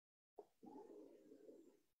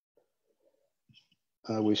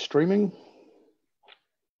Are we streaming?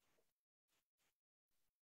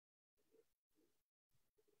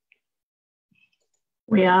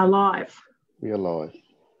 We are live. We are live.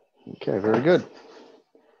 Okay, very good.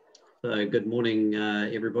 So good morning,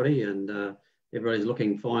 everybody, and everybody's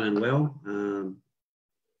looking fine and well.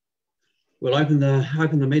 We'll open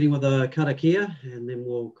the meeting with a karakia, and then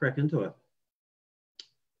we'll crack into it.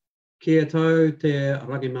 Kia tau te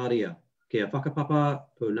rangimaria, kia whakapapa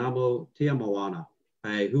punamo tia moana.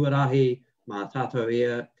 Hei huarahi mā tātou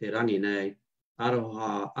ea te rangi nei,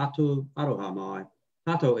 aroha atu, aroha mai,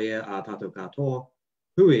 tātou ea a tātou katoa,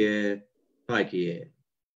 hui e, taiki e.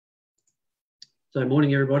 So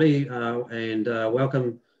morning everybody, and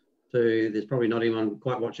welcome to, there's probably not anyone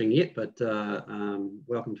quite watching yet, but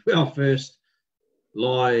welcome to our first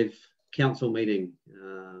live council meeting.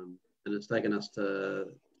 And it's taken us to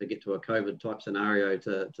get to a COVID type scenario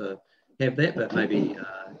to have that, but maybe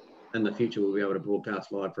in the future we'll be able to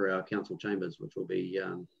broadcast live for our council chambers, which will be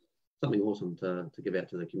something awesome to give out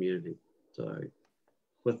to the community. So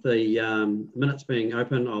with the minutes being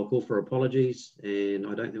open, I'll call for apologies, and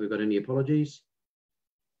I don't think we've got any apologies.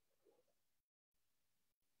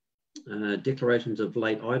 Declarations of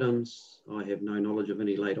late items. I have no knowledge of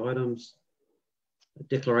any late items.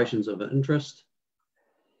 Declarations of interest.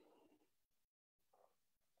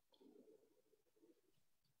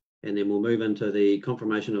 And then we'll move into the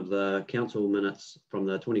confirmation of the council minutes from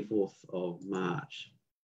the 24th of March.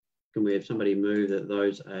 Can we have somebody move that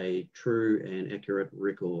those a true and accurate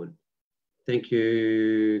record? Thank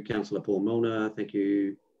you, Councillor Paul Milner. Thank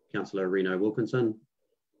you, Councillor Reno Wilkinson.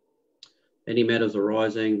 Any matters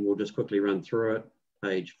arising, we'll just quickly run through it.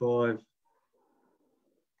 Page 5.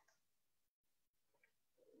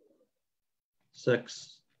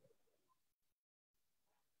 6.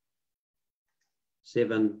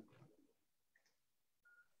 7.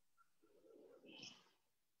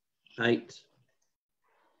 8.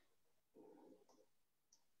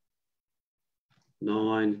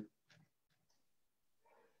 9.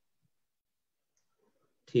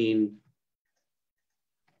 10.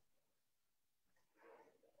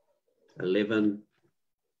 11.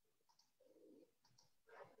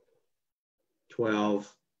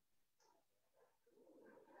 12.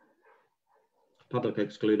 Public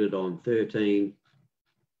excluded on 13.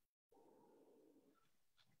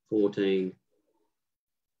 14.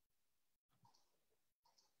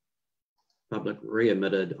 Public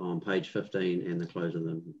re-admitted on page 15 and the close of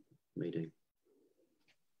the meeting.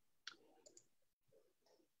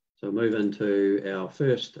 So we'll move into our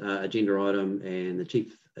first agenda item and the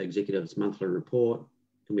Chief Executive's monthly report.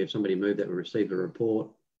 Can we have somebody move that we receive the report?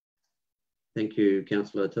 Thank you,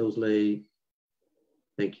 Councillor Tilsley.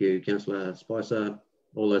 Thank you, Councillor Spicer.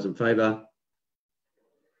 All those in favour?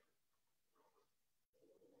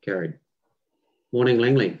 Carried. Morning,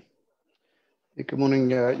 Langley. Good morning,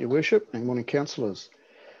 Your Worship, and morning, councillors.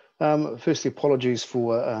 Firstly, apologies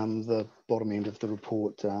for the bottom end of the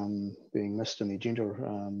report being missed in the agenda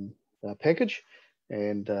package,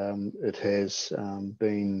 and it has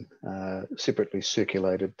been separately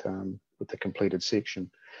circulated with the completed section.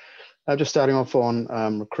 Just starting off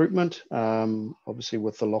on recruitment, obviously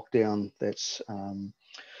with the lockdown that's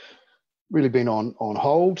really been on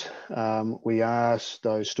hold. We are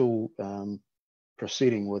though still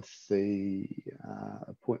proceeding with the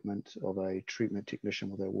appointment of a treatment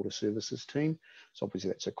technician with our water services team. So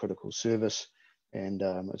obviously that's a critical service, and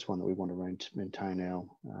it's one that we want to maintain our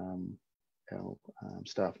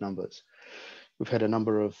staff numbers. We've had a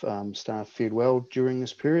number of staff fared well during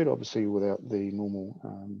this period, obviously without the normal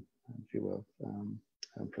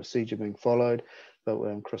procedure being followed, but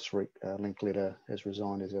Chris Linkletter has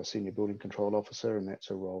resigned as our Senior Building Control Officer, and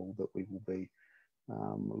that's a role that we will be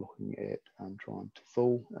looking at trying to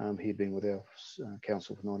fill. He'd been with our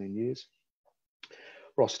council for 19 years.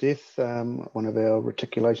 Ross Death, one of our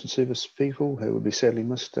reticulation service people who would be sadly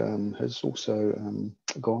missed, has also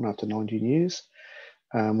gone after 19 years.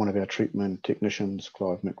 One of our treatment technicians,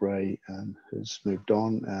 Clive McRae, has moved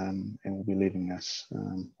on and will be leaving us,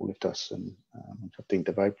 or left us on 15th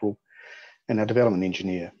of April. And our development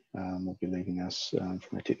engineer will be leaving us from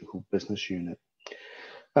our technical business unit.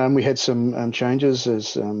 We had some changes,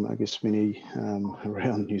 as I guess many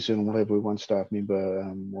around New Zealand will have. One staff member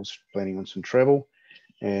was planning on some travel,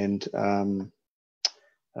 and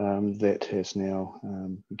that has now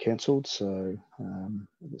been cancelled, so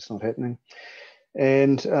it's not happening.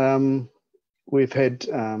 And we've had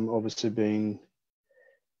obviously been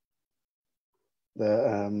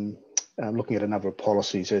looking at a number of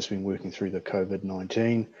policies as we've been working through the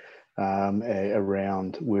COVID-19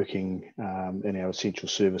 around working in our essential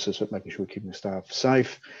services, but making sure we're keeping the staff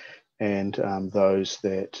safe, and those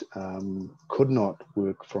that could not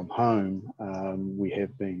work from home, we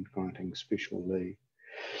have been granting special leave.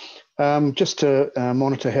 Just to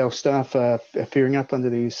monitor how staff are faring up under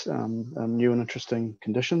these new and interesting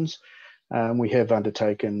conditions, we have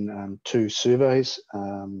undertaken 2 surveys,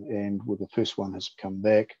 and the first one has come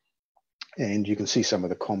back, and you can see some of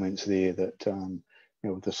the comments there that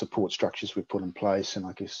with the support structures we've put in place, and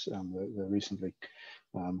I guess the recently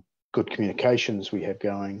good communications we have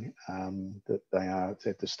going, that they are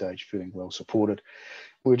at this stage feeling well supported.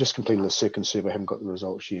 We've just completed the second survey, haven't got the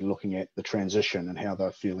results yet, looking at the transition and how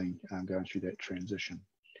they're feeling going through that transition.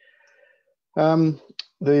 The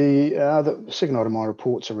second item I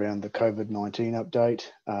report's around the COVID-19 update,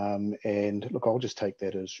 and look, I'll just take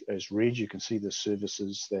that as read. You can see the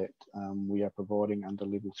services that we are providing under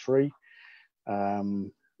level 3.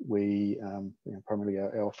 Primarily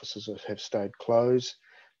our offices have stayed closed,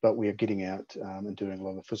 but we are getting out and doing a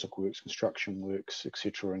lot of physical works, construction works,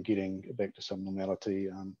 etc., and getting back to some normality.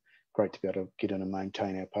 Great to be able to get in and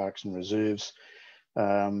maintain our parks and reserves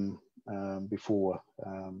before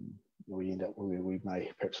we end up where we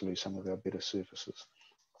may perhaps lose some of our better services.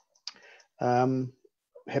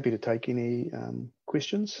 Happy to take any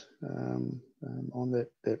questions on that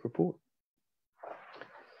report.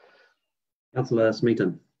 Councillor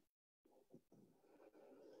Smeaton.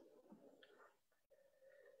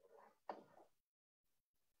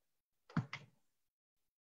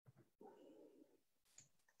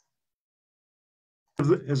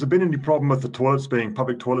 Has there been any problem with the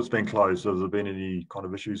public toilets being closed? Has there been any kind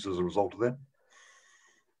of issues as a result of that?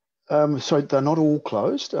 So they're not all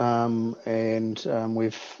closed, and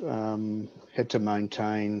we've had to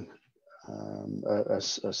maintain a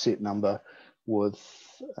set number to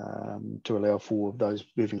allow for those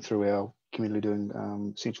moving through our community doing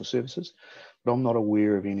essential services. But I'm not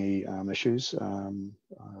aware of any issues. I'll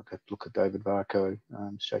have to look at David Varco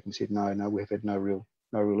shaking his head. No, we've had no real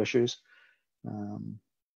issues.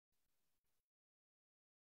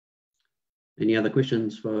 Any other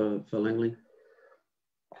questions for Langley?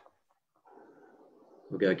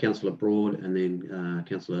 We'll go Councillor Broad and then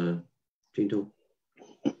Councillor Gentle.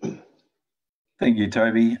 Thank you,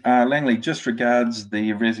 Toby. Langley, just regards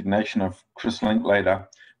the resignation of Chris Linklater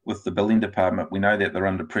with the building department. We know that they're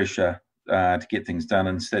under pressure to get things done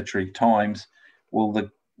in statutory times.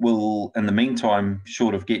 Will in the meantime,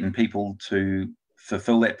 short of getting people to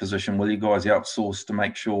fulfill that position, will you guys outsource to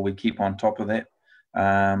make sure we keep on top of that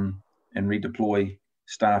and redeploy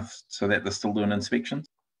staff so that they're still doing inspections?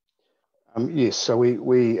 Yes, so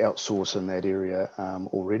we outsource in that area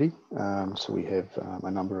already. So we have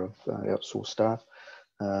a number of outsourced staff,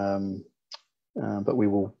 but we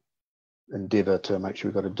will endeavour to make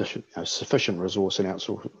sure we've got sufficient resource and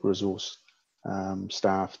outsourced resource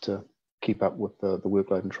staff to keep up with the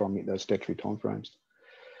workload and try and meet those statutory timeframes.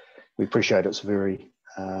 We appreciate it's very,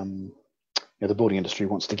 the building industry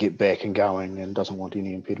wants to get back and going and doesn't want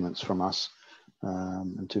any impediments from us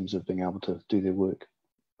in terms of being able to do their work.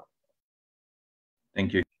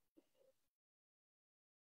 Thank you.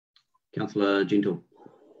 Councillor Gentle.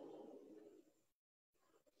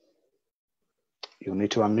 You'll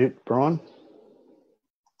need to unmute, Brian.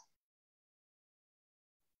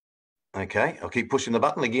 Okay, I'll keep pushing the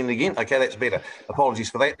button again and again. Okay, that's better. Apologies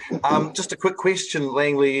for that. Just a quick question,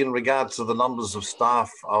 Langley, in regards to the numbers of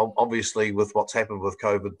staff. Obviously, with what's happened with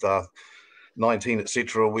COVID-19,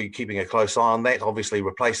 etc., we're keeping a close eye on that, obviously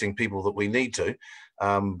replacing people that we need to,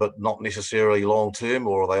 but not necessarily long term,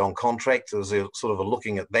 or are they on contract? Is there sort of a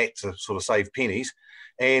looking at that to sort of save pennies?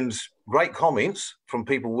 And great comments from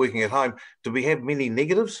people working at home. Do we have many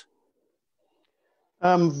negatives?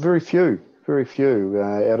 Very few.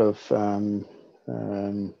 Out of,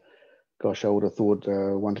 gosh, I would have thought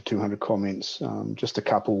 100 to 200 comments, just a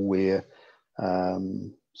couple where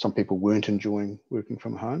some people weren't enjoying working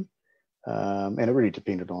from home. And it really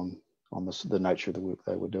depended on the nature of the work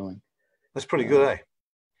they were doing. That's pretty good, eh?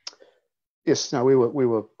 Yes, no, we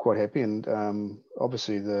were quite happy, and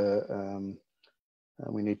obviously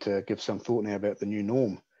we need to give some thought now about the new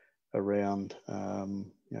norm around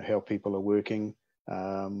how people are working.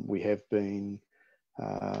 We have been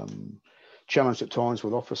challenged at times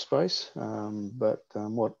with office space, but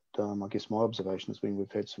what I guess my observation has been, we've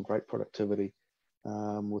had some great productivity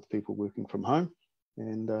with people working from home,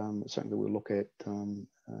 and it's something that we'll look at in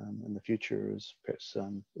the future is perhaps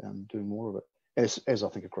doing more of it. As I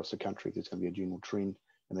think across the country, there's going to be a general trend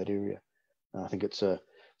in that area. I think it's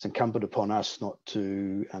incumbent upon us not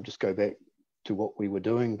to just go back to what we were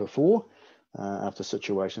doing before. After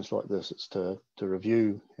situations like this, it's to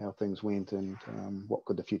review how things went and what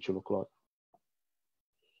could the future look like.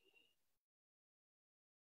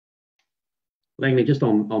 Langley, just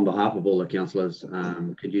on behalf of all the councillors,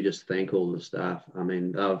 could you just thank all the staff? I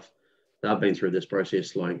mean, they've been through this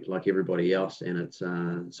process like everybody else, and it's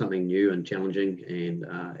something new and challenging, and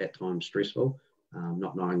at times stressful,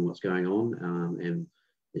 not knowing what's going on. And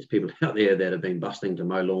there's people out there that have been busting to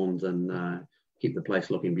mow lawns and keep the place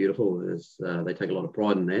looking beautiful. They take a lot of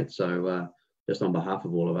pride in that. So just on behalf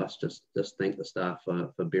of all of us, just thank the staff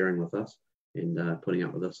for bearing with us and putting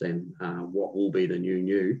up with us. And what will be the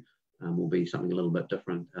new will be something a little bit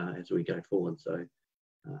different as we go forward. So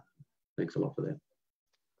thanks a lot for that.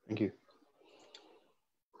 Thank you.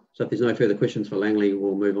 So if there's no further questions for Langley,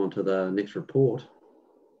 we'll move on to the next report.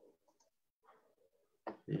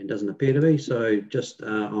 And it doesn't appear to be. So just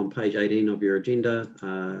on page 18 of your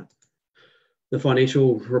agenda, the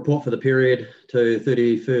financial report for the period to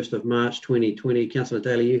 31st of March 2020. Councillor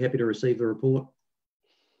Daly, are you happy to receive the report?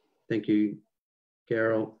 Thank you,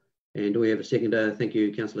 Carol. And do we have a seconder? Thank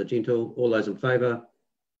you, Councillor Gentle. All those in favour?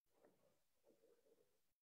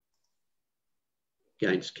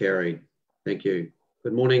 Against, carried. Thank you.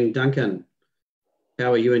 Good morning, Duncan.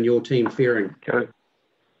 How are you and your team faring? Good.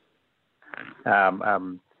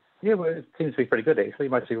 Yeah, well, it seems to be pretty good actually.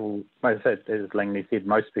 Most people, as Langley said,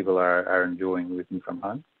 most people are enjoying working from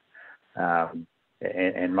home,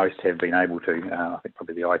 and most have been able to. I think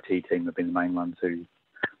probably the IT team have been the main ones who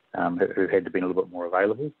had to be a little bit more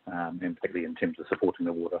available, and particularly in terms of supporting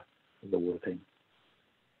the water team.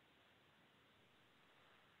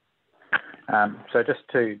 So just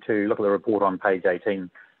to look at the report on page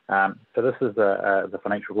 18. So this is the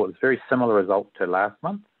financial report. It's a very similar result to last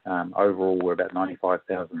month. Overall, we're about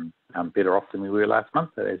 95,000 better off than we were last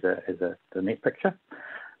month as the net picture.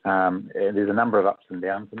 There's a number of ups and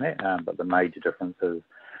downs in that, but the major difference is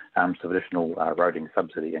some additional roading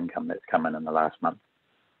subsidy income that's come in the last month.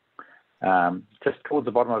 Just towards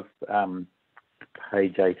the bottom of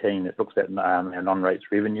page 18, it looks at our non-rates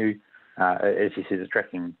revenue. As you see, it's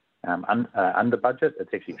tracking under budget.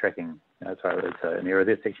 It's actually tracking, so it's an area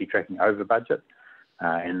that's actually tracking over budget.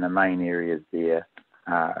 And the main areas there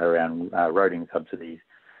around roading subsidies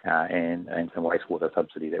and some wastewater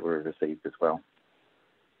subsidy that were received as well.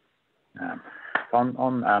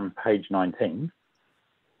 On page 19,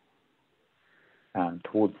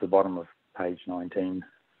 towards the bottom of page 19,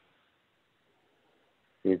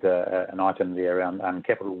 there's an item there around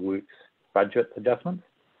capital works budget adjustments.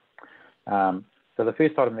 So the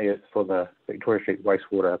first item there is for the Victoria Street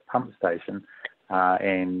wastewater pump station,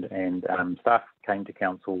 and staff came to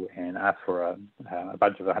council and asked for a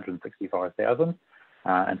budget of 165,000.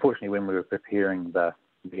 Unfortunately, when we were preparing the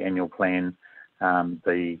annual plan,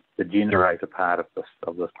 the generator part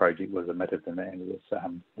of this project was omitted, and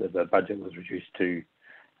the budget was reduced to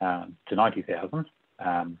 90,000.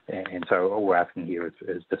 And so all we're asking here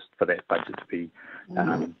is just for that budget to be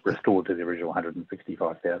restored to the original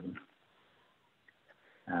 165,000.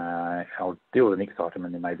 I'll deal with the next item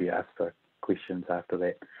and then maybe ask for questions after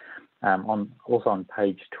that. Also on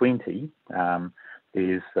page 20,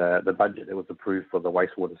 there's the budget that was approved for the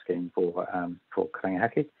wastewater scheme for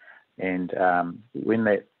Karangahape. And when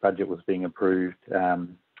that budget was being approved,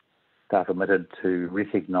 staff omitted to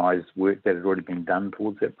recognise work that had already been done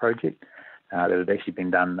towards that project, that had actually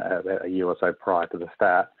been done about a year or so prior to the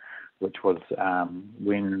start, which was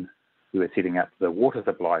when we were setting up the water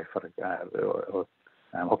supply for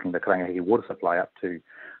hooking the Karangahape water supply up to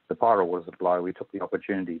the Paeroa water supply. We took the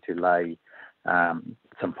opportunity to lay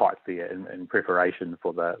some pipes there in preparation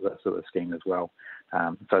for the sort of scheme as well.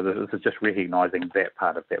 So this is just recognising that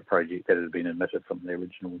part of that project that had been omitted from the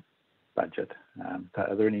original budget. So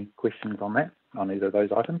are there any questions on that, on either of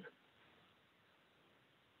those items?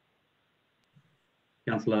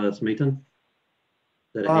 Councillor Smeaton?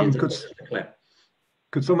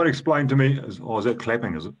 Could someone explain to me, or is that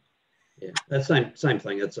clapping, is it? Yeah, that's same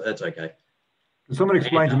thing. It's okay. Can someone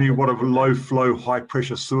explain to me what a low flow, high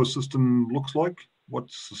pressure sewer system looks like?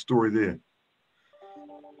 What's the story there?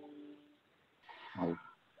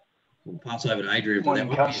 We'll pass over to Adrian for that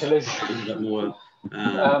one. Councillors. A little bit more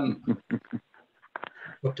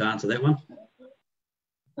quick to answer that one.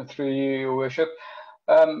 Through you, Your Worship.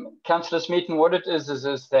 Councillor Smeaton, what it is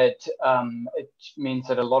that it means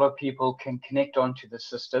that a lot of people can connect onto the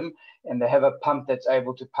system, and they have a pump that's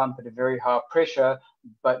able to pump at a very high pressure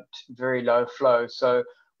but very low flow. So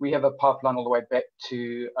we have a pipeline all the way back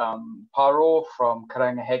to Paeroa from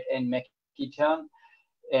Karangahape and Mackie Town,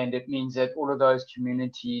 and it means that all of those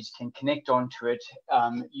communities can connect onto it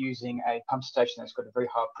using a pump station that's got a very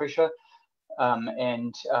high pressure,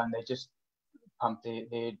 and they just pump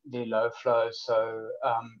their low flow. So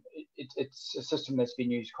it's a system that's been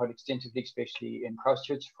used quite extensively, especially in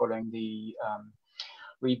Christchurch following the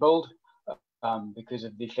rebuild. because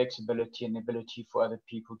of the flexibility and the ability for other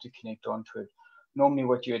people to connect onto it. Normally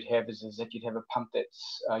what you would have is that you'd have a pump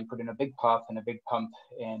that's, you put in a big pipe and a big pump,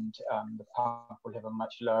 and the pump will have a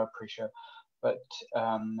much lower pressure. But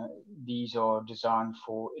these are designed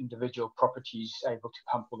for individual properties able to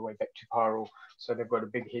pump all the way back to Parel. So they've got a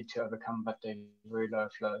big head to overcome, but they're very low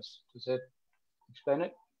flows. Does that explain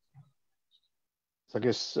it? So I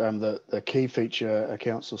guess the key feature,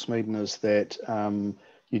 Councillor Smeeden, is that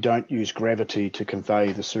you don't use gravity to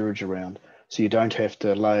convey the sewage around. So you don't have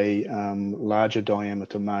to lay larger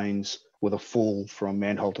diameter mains with a fall from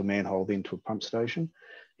manhole to manhole then to a pump station.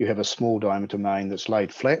 You have a small diameter main that's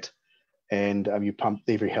laid flat, and you pump,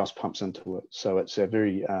 every house pumps into it. So it's a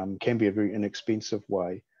very, can be a very inexpensive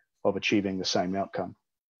way of achieving the same outcome.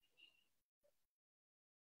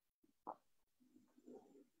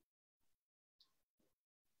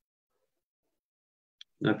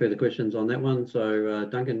 No further questions on that one. So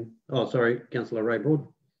Duncan, oh, sorry, Councillor Ray Broad.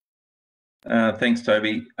 Thanks,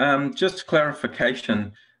 Toby. Just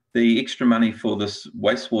clarification, the extra money for this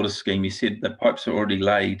wastewater scheme, you said the pipes are already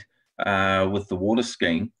laid with the water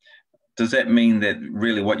scheme. Does that mean that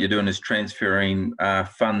really what you're doing is transferring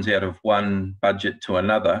funds out of one budget to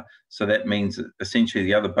another? So that means that essentially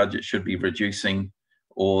the other budget should be reducing,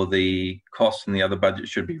 or the costs in the other budget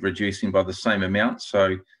should be reducing by the same amount.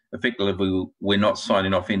 So effectively, we're not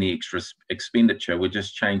signing off any extra expenditure. We're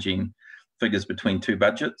just changing figures between two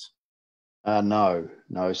budgets. No.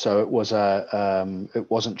 So it was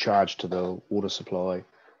it wasn't charged to the water supply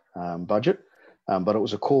budget, but it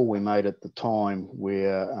was a call we made at the time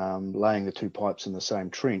where laying the two pipes in the same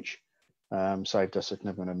trench saved us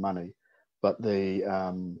significant money. But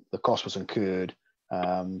the cost was incurred,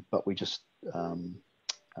 but we just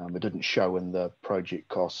it didn't show in the project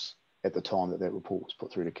costs at the time that report was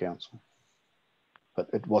put through to council. But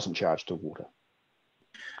it wasn't charged to water.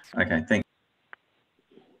 Okay, thank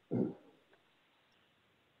you.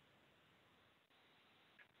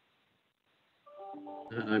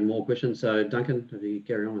 No more questions. So Duncan, if you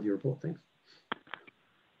carry on with your report, thanks.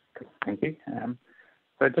 Thank you.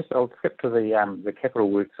 So just I'll skip to the capital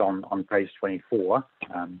works on page 24.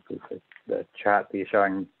 The chart there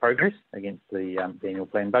showing progress against the annual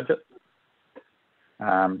plan budget.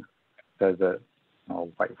 I'll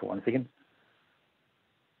wait for 1 second.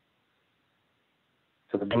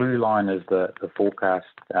 So the blue line is the forecast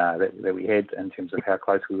that we had in terms of how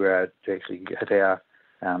close we were to actually hit our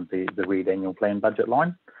the red annual plan budget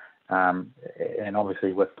line. And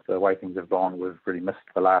obviously with the way things have gone, we've really missed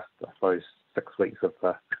the last, I suppose, 6 weeks of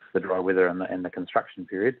the dry weather and the construction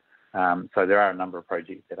period. So there are a number of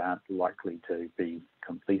projects that aren't likely to be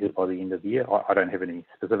completed by the end of the year. I don't have any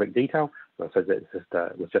specific detail, but so that's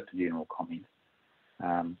was just a general comment.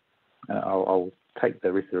 I'll take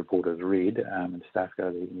the rest of the report as read and just ask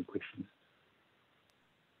are there any questions.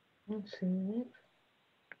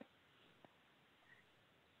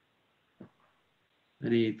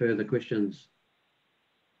 Any further questions?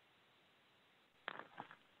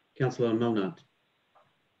 Councillor Milner.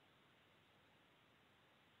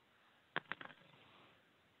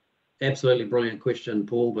 Absolutely brilliant question,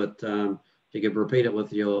 Paul, but if you could repeat it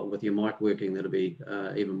with your mic working, that'd be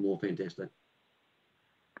even more fantastic.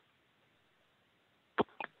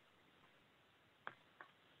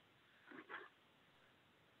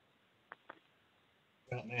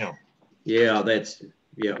 About now.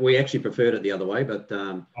 Yeah, we actually preferred it the other way, but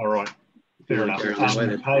all right, fair enough.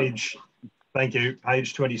 Thank you.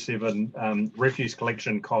 Page 27, refuse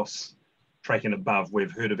collection costs tracking above.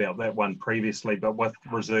 We've heard about that one previously, but with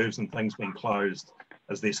reserves and things being closed,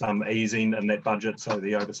 is there some easing in that budget so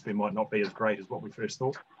the overspend might not be as great as what we first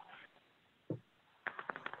thought?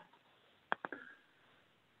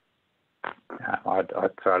 So I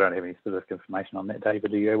don't have any specific information on that.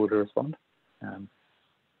 David, are you able to respond?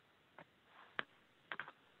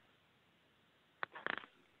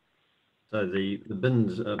 So the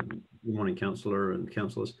bins, good morning, councillor and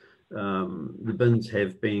councillors. The bins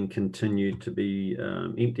have been continued to be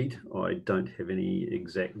emptied. I don't have any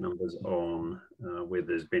exact numbers on where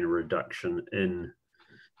there's been a reduction in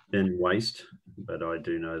waste, but I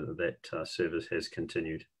do know that service has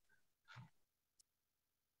continued.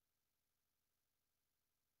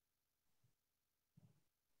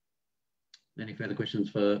 Any further questions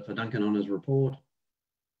for Duncan on his report?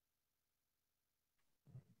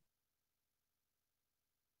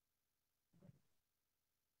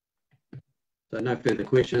 So no further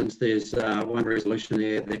questions. There's one resolution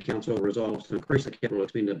there that council resolves to increase the capital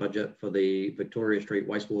expenditure budget for the Victoria Street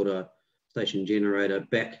wastewater station generator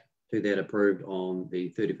back to that approved on the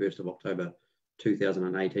 31st of October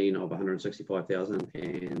 2018 of 165,000,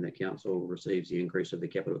 and the council receives the increase of the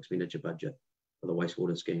capital expenditure budget. for the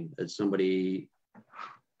wastewater scheme. Is somebody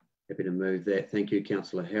happy to move that? Thank you,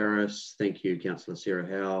 Councillor Harris. Thank you, Councillor Sarah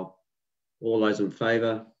Howell. All those in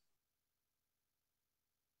favour?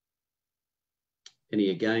 Any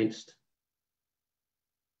against?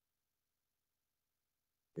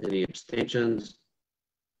 Any abstentions?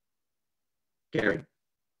 Carried.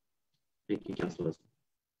 Thank you, councillors.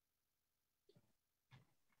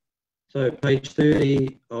 So page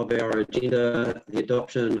 30 of our agenda, the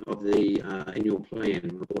adoption of the annual plan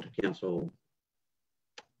report to council.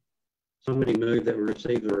 Somebody move that we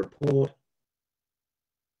receive the report.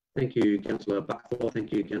 Thank you, Councillor Buckthorpe.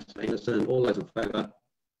 Thank you, Councillor Anderson. All those in favour?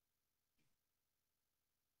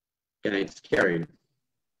 Against? Carried.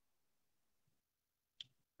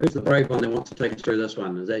 Who's the brave one that wants to take us through this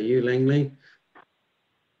one? Is that you, Langley,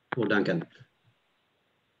 or Duncan?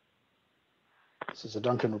 This is a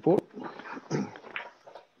Duncan report.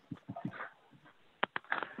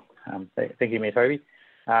 Thank you, Mayor Toby.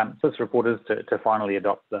 So this report is to finally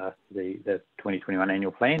adopt the 2021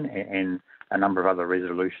 annual plan and a number of other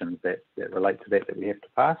resolutions that relate to that we have to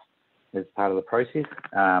pass as part of the process.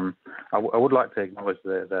 I would like to acknowledge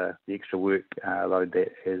the extra work load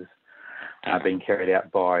that has been carried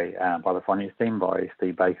out by the finance team, by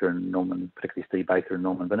Steve Baker and Norman, particularly Steve Baker and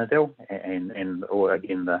Norman Vinadell, and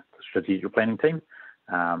again the strategic planning team,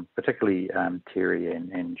 particularly Terry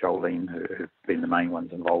and Jolene, who've been the main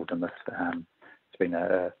ones involved in this. It's been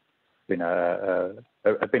a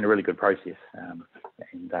really good process, and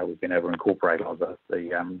we've been able to incorporate a lot of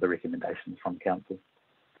the recommendations from council.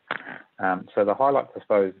 So the highlights, I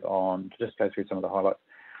suppose, to just go through some of the highlights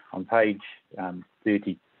on page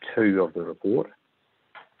 32 of the report.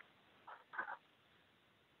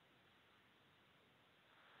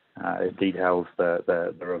 It details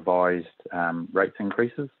the revised rates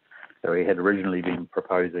increases. So we had originally been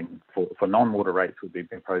proposing, for non-water rates, we've been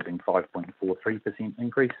proposing 5.43%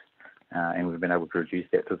 increase, and we've been able to reduce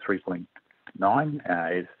that to 3.9%,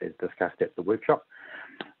 as discussed at the workshop.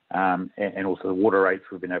 And also the water rates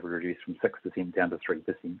we've been able to reduce from 6% down to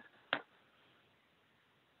 3%.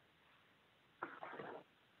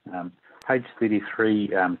 Page 33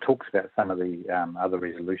 talks about some of the other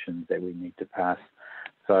resolutions that we need to pass.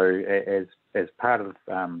 So as part of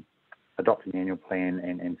adopting the annual plan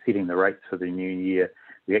and setting the rates for the new year,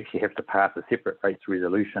 we actually have to pass a separate rates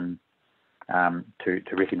resolution to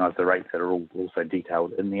recognise the rates that are also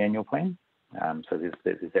detailed in the annual plan. So there's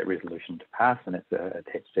that resolution to pass, and it's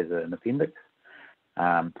attached as an appendix.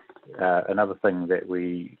 Another thing that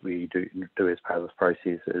we do as part of this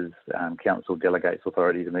process is council delegates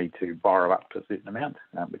authority to me to borrow up to a certain amount,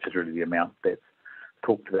 which is really the amount that's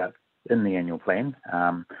talked about in the annual plan,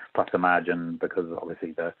 plus a margin, because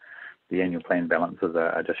obviously the annual plan balances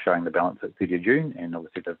are just showing the balance at 30 June, and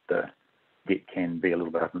obviously the debt can be a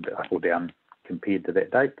little bit up or down compared to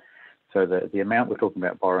that date. So the amount we're talking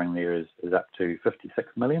about borrowing there is up to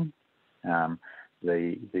 56 million.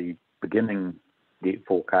 The beginning debt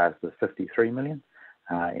forecast is 53 million,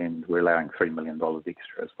 and we're allowing $3 million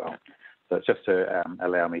extra as well. So it's just to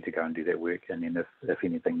allow me to go and do that work, and then if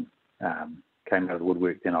anything came out of the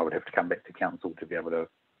woodwork, then I would have to come back to council to be able to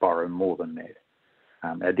borrow more than that.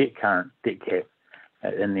 Our current debt cap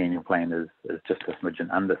in the annual plan is just a smidgen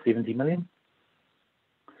under 70 million.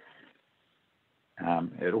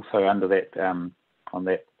 It also under that on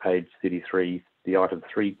that page 33, the item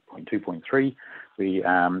 3.2.3,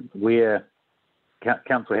 where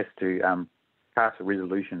council has to pass a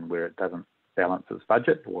resolution where it doesn't balance its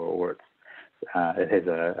budget, or it has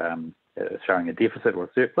it's showing a deficit or a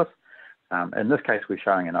surplus. In this case, we're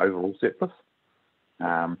showing an overall surplus,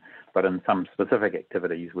 but in some specific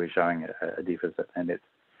activities, we're showing a deficit, and it's,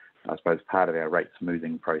 I suppose, part of our rate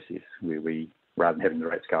smoothing process, where we, rather than having the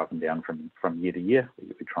rates go up and down from year to year,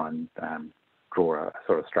 we try and draw a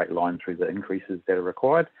sort of straight line through the increases that are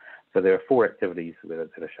required. So there are 4 activities that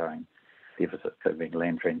are showing deficits, so being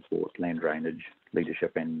land transport, land drainage,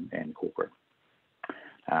 leadership, and corporate.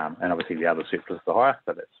 And obviously the other surplus is the higher,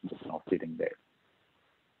 but it's just offsetting that.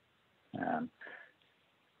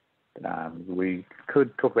 We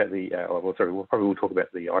could talk about we'll probably talk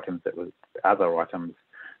about the items other items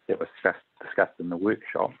that were discussed in the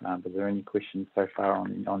workshop. Are there any questions so far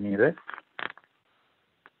on any of that?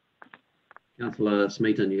 Councillor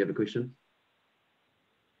Smeaton, you have a question?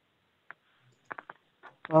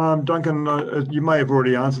 Duncan, you may have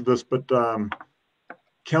already answered this, but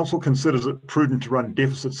council considers it prudent to run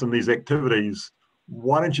deficits in these activities.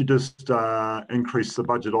 Why don't you just increase the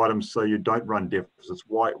budget items so you don't run deficits?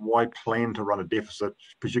 Why plan to run a deficit?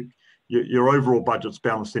 Because your overall budget's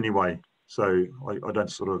balanced anyway. So I don't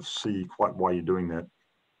sort of see quite why you're doing that.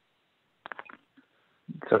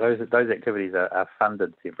 So those activities are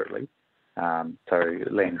funded separately. So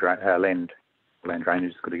land drainage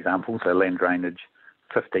is a good example. So land drainage,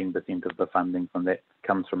 15% of the funding from that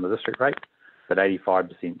comes from the district rate, but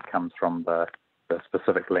 85% comes from the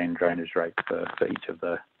specific land drainage rate for each of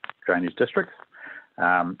the drainage districts.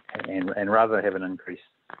 And rather than have an increase,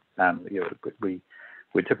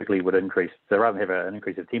 we typically would increase. So rather than have an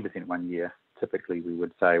increase of 10% one year, typically we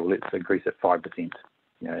would say, well, let's increase it 5%.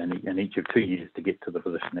 In each of 2 years to get to the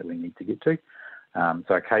position that we need to get to.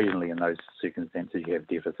 So occasionally in those circumstances you have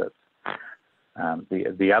deficits.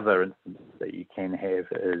 The other instance that you can have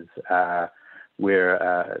is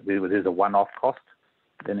where there's a one-off cost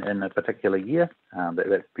in a particular year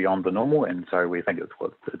that's beyond the normal, and so we think it's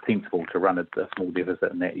sensible to run a small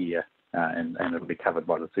deficit in that year, and it'll be covered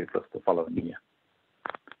by the surplus the following year.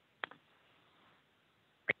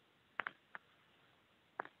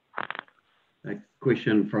 A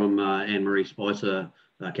question from Anne-Marie Spicer,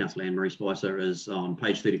 Councillor Anne-Marie Spicer, is on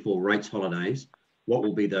page 34, rates holidays. What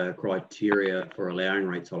will be the criteria for allowing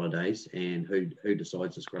rates holidays, and who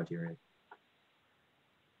decides this criteria?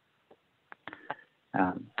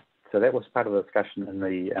 So that was part of the discussion in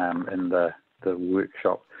the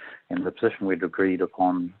workshop, and the position we'd agreed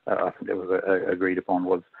upon, I think it was agreed upon,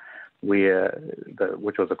 was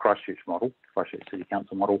which was a Christchurch model, Christchurch City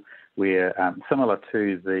Council model, where similar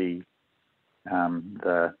to the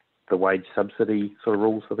wage subsidy sort of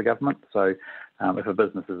rules for the government. So if a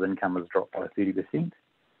business's income is dropped by 30%,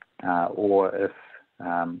 or if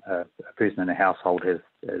a person in a household has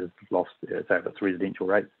lost, say if it's residential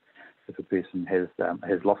rates, if a person has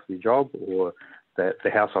lost their job, or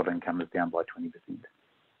the household income is down by 20%.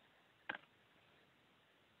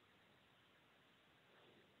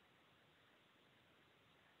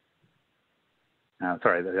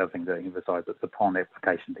 Sorry, the other thing to emphasise, it's upon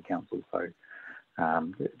application to council, so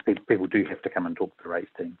people do have to come and talk to the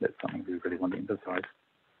rates team. That's something we really want to emphasise.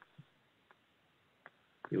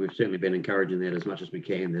 Yeah, we've certainly been encouraging that as much as we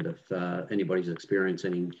can, that if anybody's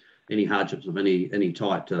experiencing any hardships of any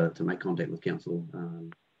type, to make contact with council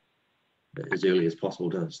as early as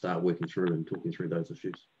possible to start working through and talking through those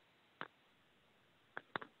issues.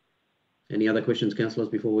 Any other questions, councillors,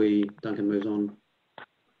 before Duncan moves on?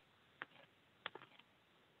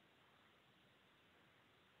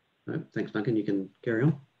 No, thanks, Duncan. You can carry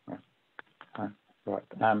on. Right.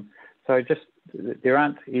 So just there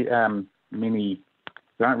aren't really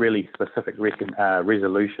specific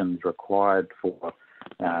resolutions required for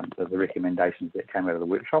the recommendations that came out of the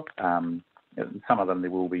workshop. Some of them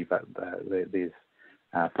there will be, but there's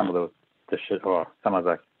some of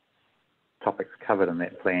the topics covered in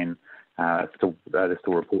that plan. There's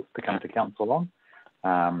still reports to come to council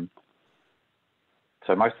on.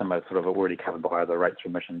 So most of them are sort of already covered by either rates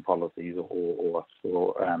remission policies or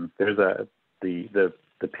there is the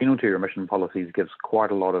penalty remission policies gives quite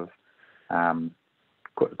a lot of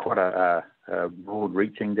quite a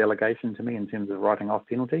broad-reaching delegation to me in terms of writing off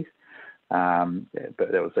penalties.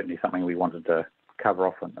 But that was certainly something we wanted to cover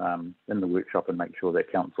off in the workshop and make sure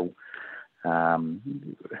that council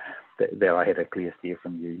that I had a clear steer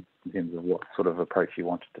from you in terms of what sort of approach you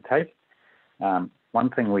wanted to take. One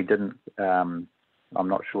thing we didn't. I'm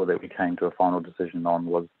not sure that we came to a final decision on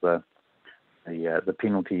was the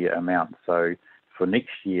penalty amount. So for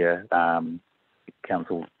next year,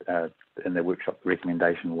 council in their workshop, the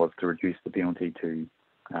recommendation was to reduce the penalty to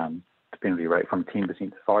the penalty rate from 10%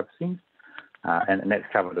 to 5%, and that's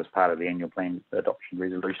covered as part of the annual plan adoption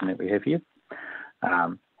resolution that we have here.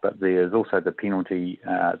 But there's also the penalty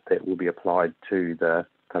that will be applied to the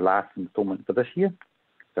last instalment for this year.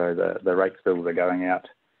 So the rates bills are going out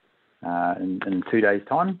in 2 days'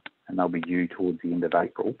 time, and they'll be due towards the end of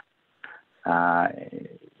April.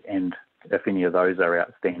 And if any of those are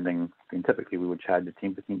outstanding, then typically we would charge a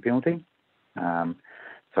 10% penalty.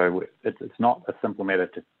 So it's not a simple matter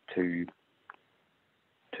to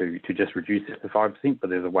just reduce it to 5%, but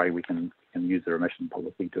there's a way we can use the remission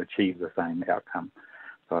policy to achieve the same outcome.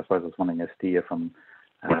 So I suppose I was wanting a steer from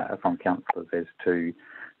councillors as to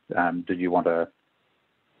did you want an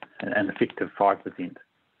effective 5%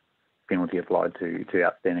 penalty applied to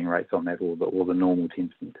outstanding rates on that, or the normal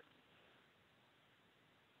 10%?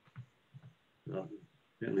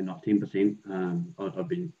 Certainly not 10%.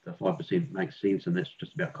 The 5% makes sense, and that's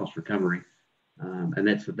just about cost recovery, and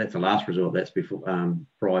that's a last resort. That's before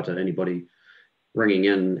prior to anybody ringing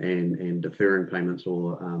in and deferring payments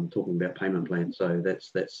or talking about payment plans. So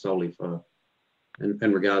that's solely for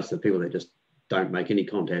in regards to people that just don't make any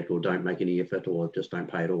contact or don't make any effort or just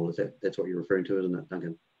don't pay at all. That's what you're referring to, isn't it,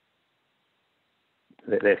 Duncan?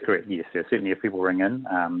 That's correct, yes. Certainly if people ring in,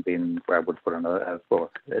 then we're able to put in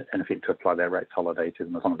in effect to apply that rates holiday to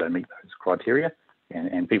them as long as they meet those criteria.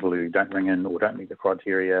 And people who don't ring in or don't meet the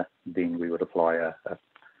criteria, then we would apply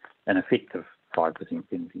an effective 5%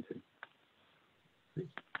 penalty to.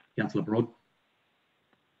 Councillor Broad.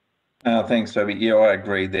 Thanks, Toby. Yeah, I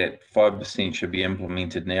agree that 5% should be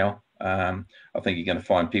implemented now. I think you're going to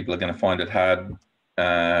find people are going to find it hard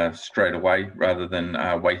straight away rather than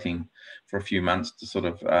waiting for a few months to sort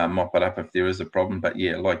of mop it up if there is a problem. But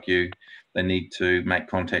yeah, like you, they need to make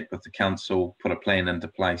contact with the council, put a plan into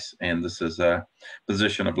place, and this is a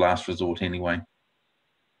position of last resort anyway.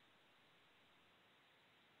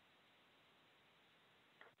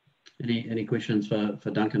 Any questions for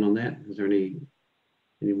Duncan on that? Is there any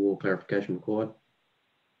more clarification required?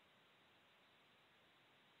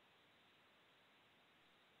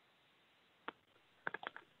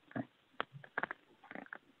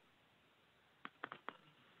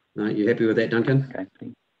 No, you happy with that, Duncan? Okay.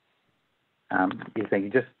 Yeah, thank you.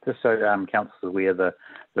 Just so council is aware, the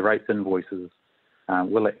rates invoices,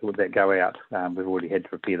 will that go out? We've already had to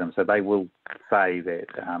prepare them, so they will say that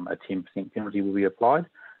a 10% penalty will be applied,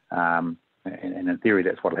 and in theory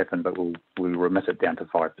that's what will happen, but we'll remit it down to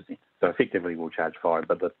 5%. So effectively we'll charge 5%,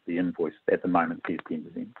 but the invoice at the moment says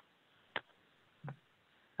 10%.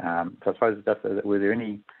 So I suppose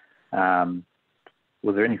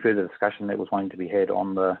was there any further discussion that was wanting to be had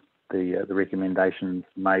on the recommendations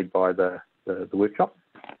made by the workshop?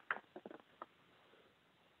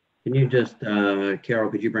 Can you just, Carol,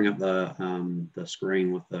 could you bring up the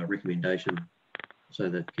screen with the recommendation so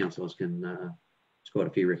that councillors can, there's quite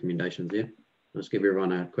a few recommendations there. Let's give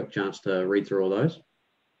everyone a quick chance to read through all those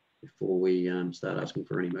before we start asking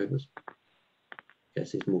for any movers. Okay,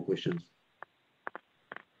 so there's more questions.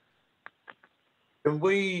 Can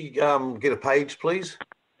we get a page, please?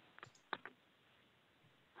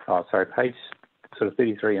 Oh, sorry, page sort of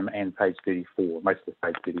 33 and page 34, most of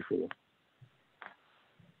page 34.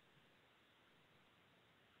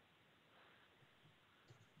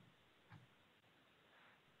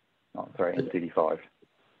 Oh, sorry, and 35.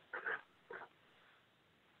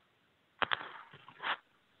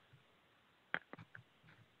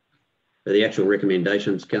 The actual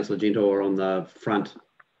recommendations, Councillor Gentile, are on the front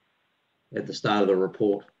at the start of the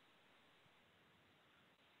report.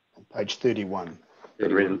 Page 31.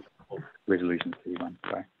 Resolution 31,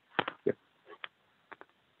 sorry. Yep.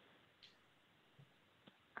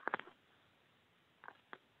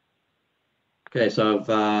 Okay, so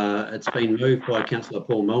it's been moved by Councillor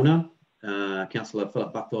Paul Milner. Councillor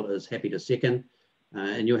Philip Buckthorpe is happy to second.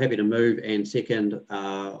 And you're happy to move and second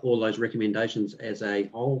all those recommendations as a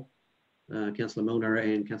whole, Councillor Milner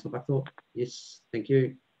and Councillor Buckthorpe? Yes, thank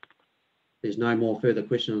you. There's no more further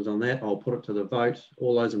questions on that. I'll put it to the vote.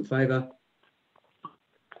 All those in favour?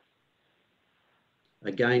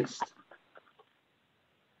 Against?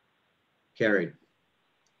 Carried.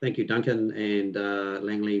 Thank you, Duncan and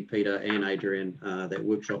Langley, Peter and Adrian. That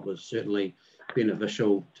workshop was certainly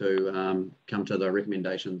beneficial to come to the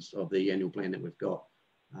recommendations of the annual plan that we've got.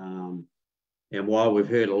 And while we've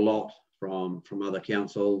heard a lot from other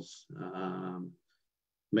councils,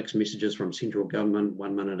 mixed messages from central government,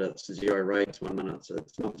 1 minute it's 0 rates, 1 minute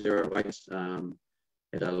it's not 0 rates.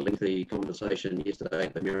 Had a lengthy conversation yesterday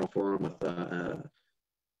at the Mayoral Forum with an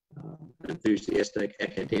enthusiastic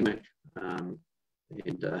academic and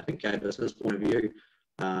gave us his point of view.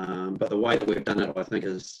 But the way that we've done it, I think,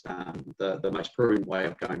 is the most prudent way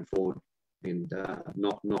of going forward and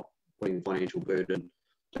not putting financial burden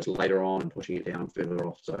just later on and pushing it down further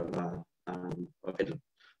off. So I've had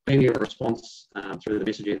plenty of response through the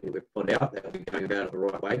messaging that we've put out that we're going about it the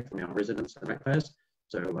right way from our residents and ratepayers.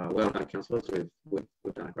 So well done, councillors. We've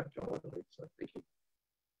done a great job, I believe. So thank you.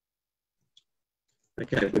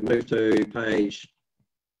 Okay, if we move to page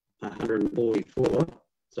 144.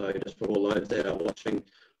 So just for all those that are watching,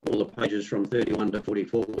 all the pages from 31 to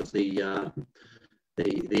 44 was the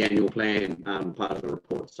annual plan part of the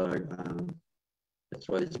report. So that's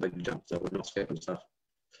why there's a big jump. So we're not skipping stuff.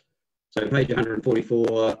 So page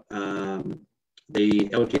 144, the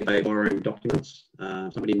LGA borrowing documents.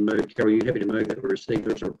 Somebody moved. Carol, are you happy to move that we received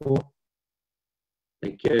this report?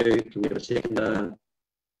 Thank you. Can we have a seconder?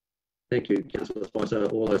 Thank you, Councillor Spicer.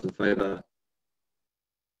 All those in favour?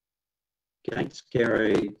 Against?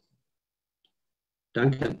 Carried.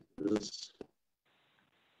 Duncan.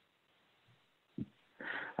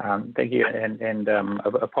 Thank you, and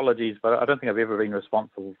apologies, but I don't think I've ever been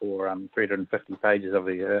responsible for 350 pages of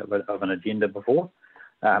an agenda before.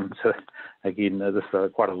 So again, this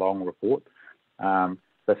is quite a long report.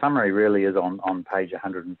 The summary really is on page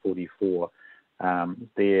 144.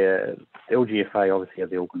 The LGFA obviously are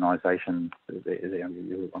the organisation,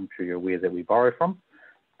 I'm sure you're aware, that we borrow from,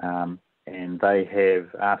 and they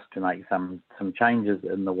have asked to make some changes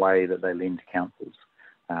in the way that they lend to councils.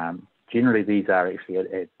 Generally, these are actually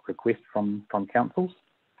at request from councils,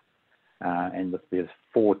 and there's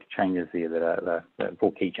 4 changes there that are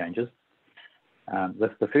 4 key changes.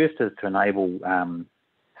 The first is to enable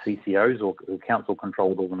CCOs or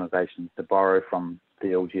council-controlled organisations to borrow from the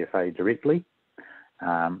LGFA directly.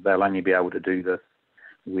 They'll only be able to do this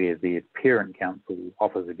where their parent council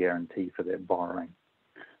offers a guarantee for that borrowing.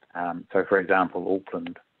 So, for example,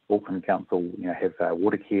 Auckland Council, have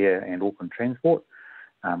Watercare and Auckland Transport.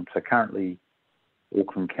 So currently,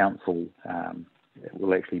 Auckland Council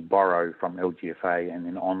will actually borrow from LGFA and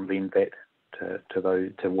then on-lend that to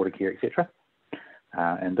Watercare, etc.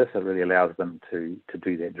 And this really allows them to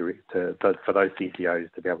do that for those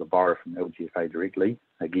CCOs to be able to borrow from LGFA directly,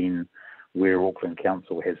 again, where Auckland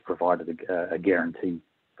Council has provided a guarantee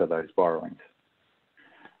for those borrowings.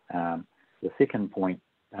 The second point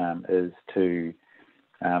is to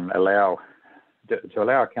allow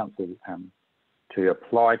a council to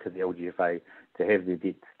apply to the LGFA to have their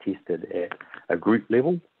debts tested at a group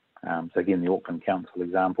level. So again, the Auckland Council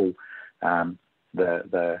example,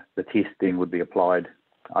 the test then would be applied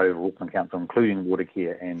over Auckland Council, including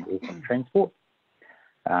Watercare and Auckland Transport.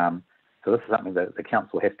 So this is something that the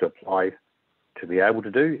council has to apply to be able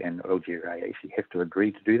to do, and LGFA actually have to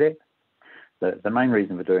agree to do that. The main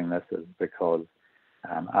reason for doing this is because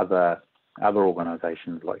other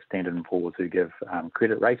organisations like Standard & Poor's, who give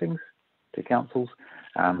credit ratings to councils,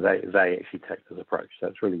 they actually take this approach. So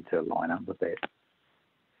it's really to line up with that.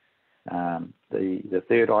 The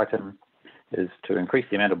third item is to increase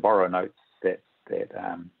the amount of borrow notes that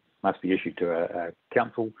must be issued to a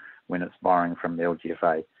council when it's borrowing from the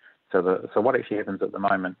LGFA. So what actually happens at the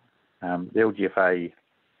moment, the LGFA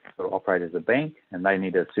sort of operate as a bank, and they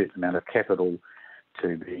need a certain amount of capital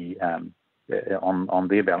to be on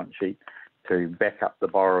their balance sheet to back up the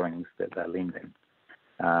borrowings that they're lending.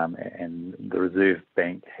 And the Reserve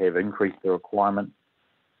Bank have increased the requirement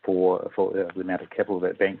for the amount of capital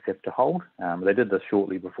that banks have to hold. They did this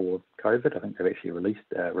shortly before COVID. I think they've actually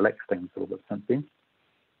relaxed things a little bit since then.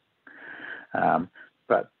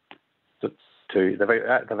 But they've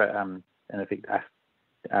in effect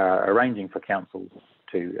arranging for councils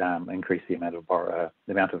to increase the amount of borrow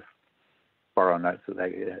notes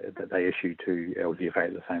that they issue to LGFA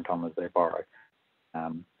at the same time as they borrow.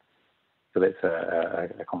 So that's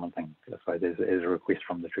a common thing. So there's a request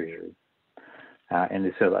from the Treasury. And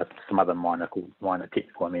there's some other minor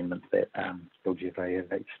technical amendments that LGFA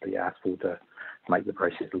have actually asked for to make the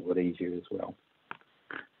process a little bit easier as well.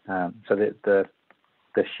 So that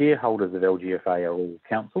the shareholders of LGFA are all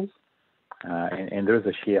councils, and there is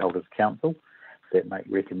a shareholders council that make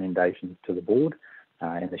recommendations to the board,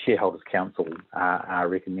 and the shareholders council are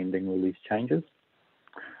recommending all these changes.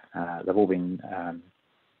 They've all been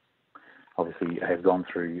obviously have gone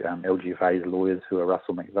through LGFA's lawyers, who are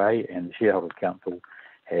Russell McVeigh, and the Shareholders Council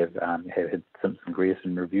have had Simpson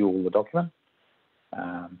Grierson review all the documents,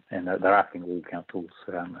 and they're asking all councils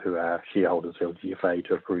who are shareholders of LGFA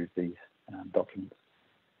to approve these documents.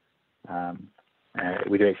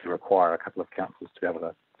 We do actually require a couple of councils to be able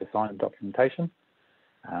to sign the documentation.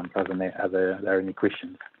 Other than that, are there any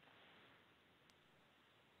questions?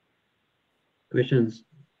 Questions?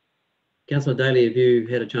 Councillor Daly, have you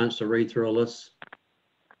had a chance to read through all this?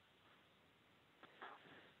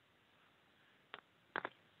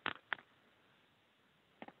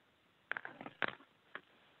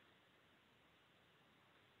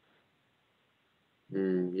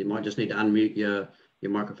 You might just need to unmute your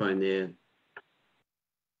microphone there.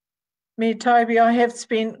 Me, Toby, I have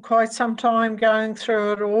spent quite some time going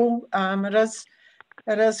through it all.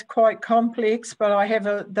 It is quite complex, but I have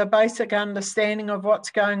the basic understanding of what's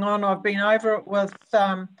going on. I've been over it with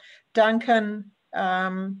Duncan,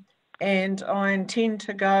 and I intend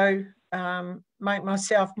to go make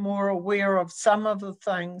myself more aware of some of the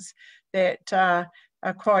things that are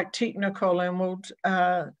quite technical, and will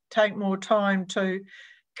take more time to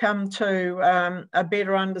come to a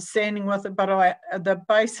better understanding with it. But the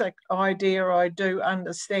basic idea I do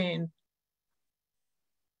understand.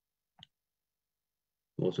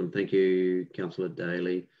 Awesome, thank you, Councillor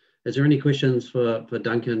Daly. Is there any questions for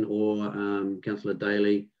Duncan or Councillor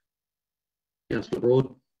Daly? Councillor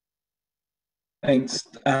Broad. Thanks,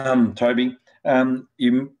 Toby.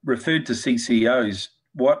 You referred to CCOs.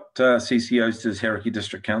 What CCOs does Hauraki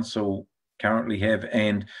District Council currently have,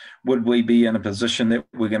 and would we be in a position that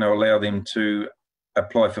we're going to allow them to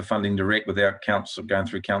apply for funding direct without council going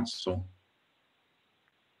through council?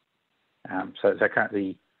 So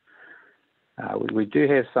currently, we do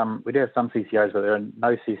have some CCOs, but there are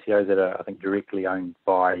no CCOs that are, I think, directly owned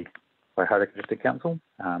by Hauraki District Council.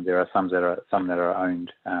 There are some that are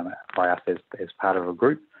owned by us as part of a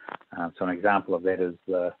group. So an example of that is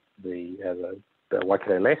the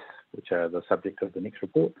Waikato LAS, which are the subject of the next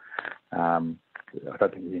report. I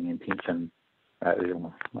don't think there's any intention.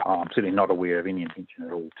 I'm certainly not aware of any intention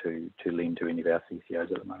at all to lend to any of our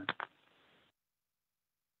CCOs at the moment.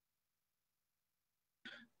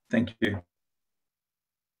 Thank you.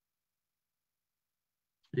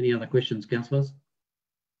 Any other questions, councillors?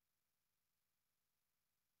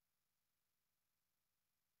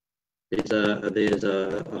 I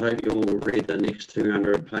hope you all read the next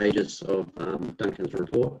 200 pages of Duncan's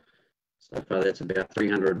report. So far, that's about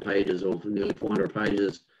 300 pages or nearly 400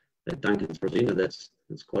 pages that Duncan's presented. That's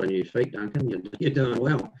quite a new feat, Duncan. You're doing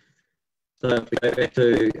well. So if we go back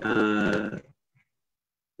to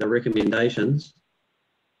the recommendations,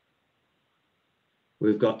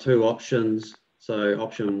 we've got two options. So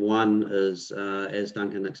option one is, as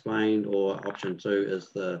Duncan explained, or option two is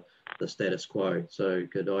the status quo. So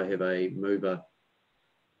could I have a mover?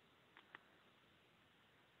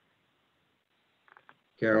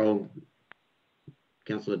 Carol,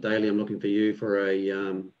 Councillor Daly, I'm looking for you for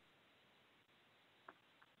a,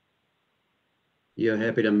 you're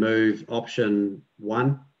happy to move option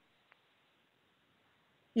one?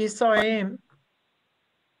 Yes, I am.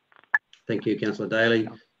 Thank you, Councillor Daly.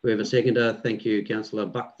 We have a seconder. Thank you, Councillor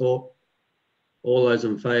Buckthorpe. All those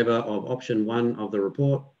in favour of option one of the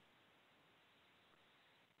report?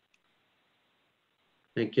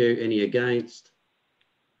 Thank you. Any against?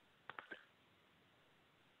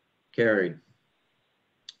 Carried.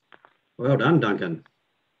 Well done, Duncan.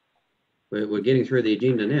 We're getting through the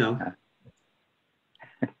agenda now.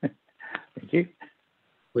 Thank you.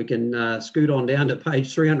 We can scoot on down to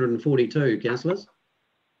page 342, councillors.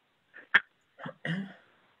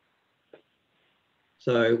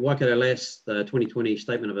 So Waikato LAS, the 2020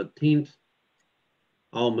 Statement of Intent.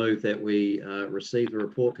 I'll move that we receive the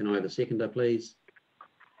report. Can I have a seconder, please?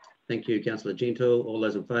 Thank you, Councillor Gentle. All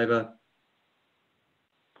those in favour?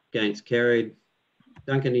 Against? Carried.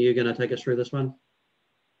 Duncan, are you going to take us through this one?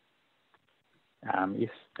 Yes,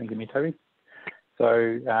 thank you, Toby.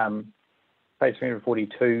 So page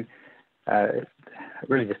 342,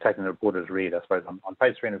 really just taking the report as read, I suppose. On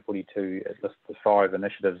page 342, it lists the 5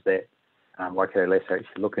 initiatives that Waikato LAS are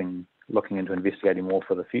actually looking into investigating more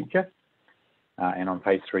for the future. And on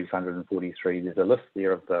page 343, there's a list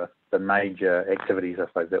there of the major activities, I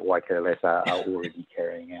suppose, that Waikato LAS are already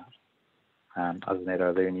carrying out. Other than that,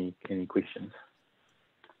 are there any questions?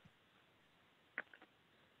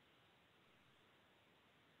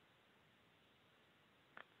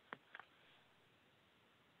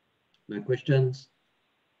 No questions?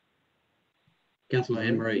 Councillor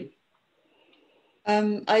Anne-Marie.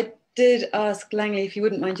 I did ask Langley if you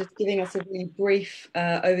wouldn't mind just giving us a really brief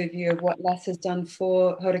overview of what LAS has done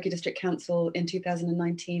for Hauraki District Council in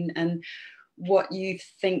 2019 and what you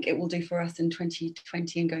think it will do for us in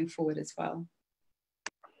 2020 and going forward as well.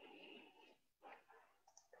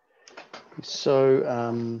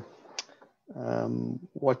 So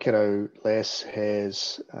Waikato LAS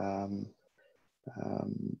has,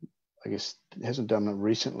 I guess, hasn't done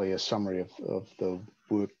recently a summary of the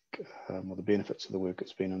work or the benefits of the work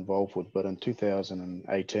it's been involved with, but in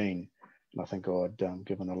 2018, and I think I'd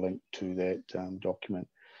given a link to that document,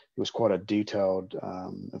 it was quite a detailed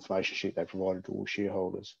information sheet they provided to all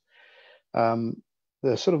shareholders.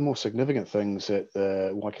 The sort of more significant things that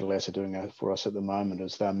the Waikato LAS are doing for us at the moment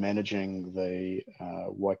is they're managing the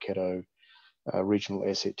Waikato Regional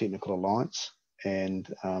Asset Technical Alliance, and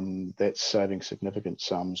that's saving significant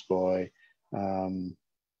sums by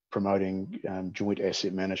promoting joint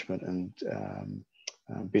asset management and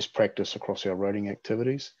best practice across our roading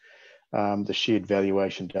activities. The shared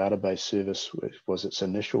valuation database service was its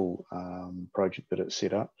initial project that it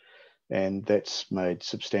set up, and that's made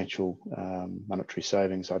substantial monetary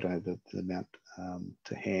savings. I don't have the amount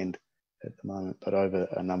to hand at the moment, but over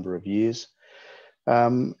a number of years.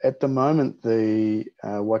 At the moment, the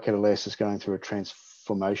Waikato LAS is going through a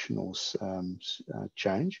transformational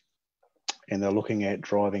change, and they're looking at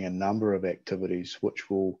driving a number of activities which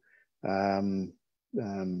will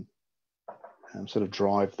sort of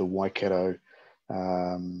drive the Waikato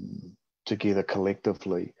together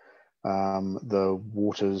collectively. The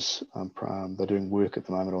waters, they're doing work at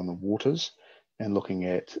the moment on the waters and looking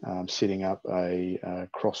at setting up a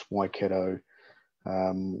cross Waikato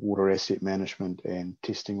water asset management and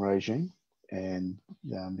testing regime, and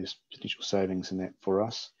there's potential savings in that for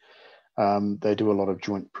us. They do a lot of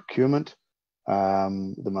joint procurement,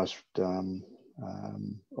 The most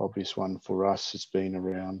obvious one for us has been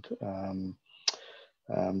around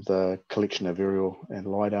the collection of aerial and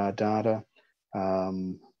LiDAR data.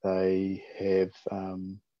 They have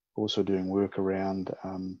also doing work around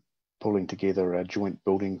pulling together a joint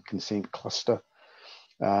building consent cluster.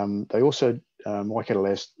 They also, Waikato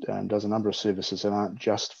LAS does a number of services that aren't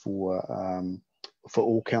just for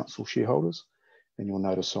all council shareholders. And you'll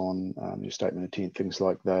notice on your statement of intent, things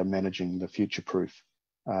like they're managing the future-proof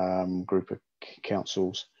group of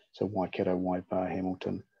councils. So Waikato, Waipa,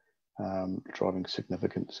 Hamilton, driving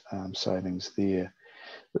significant savings there.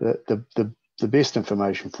 The best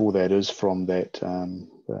information for that is from that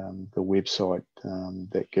the website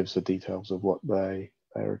that gives the details of what they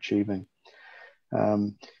are achieving.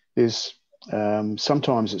 There's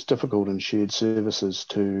sometimes it's difficult in shared services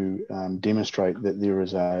to demonstrate that there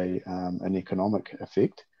is an economic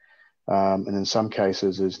effect, and in some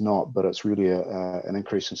cases is not, but it's really an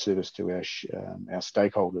increase in service to our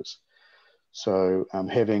stakeholders. So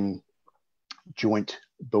having joint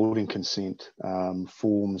building consent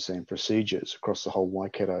forms and procedures across the whole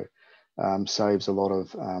Waikato saves a lot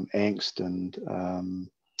of angst and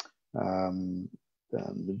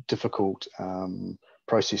difficult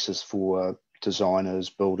processes for designers,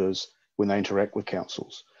 builders, when they interact with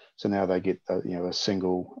councils. So now they get a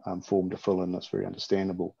single form to fill in that's very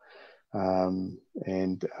understandable. And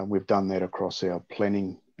we've done that across our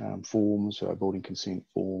planning forms, our building consent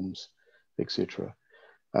forms, etc.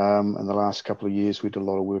 In the last couple of years, we did a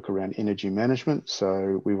lot of work around energy management.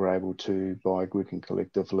 So we were able to, by working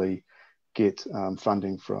collectively, get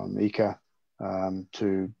funding from ECA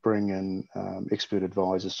to bring in expert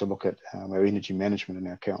advisors to look at our energy management in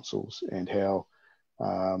our councils and how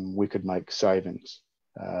we could make savings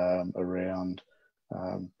around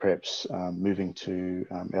perhaps moving to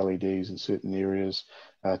LEDs in certain areas,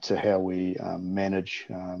 to how we manage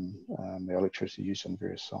the electricity use on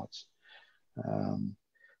various sites.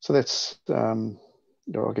 So that's,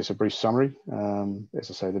 I guess, a brief summary. As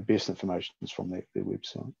I say, the best information is from their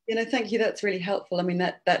website. Thank you. That's really helpful. I mean,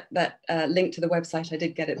 that link to the website, I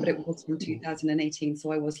did get it, but it was from 2018.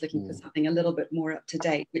 So I was looking for something a little bit more up to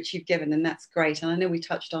date, which you've given, and that's great. And I know we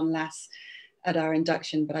touched on LAS at our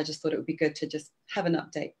induction, but I just thought it would be good to just have an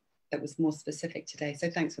update that was more specific today. So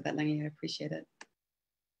thanks for that, Langley. I appreciate it.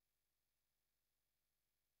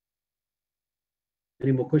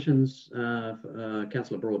 Any more questions,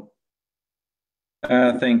 Councillor Broad?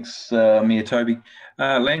 Thanks, Mayor Toby.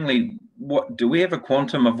 Langley, do we have a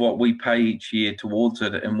quantum of what we pay each year towards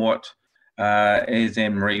it, and what, as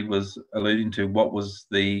Anne-Marie was alluding to, what was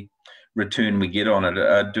the return we get on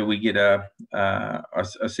it? Do we get I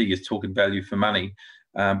see you're talking value for money,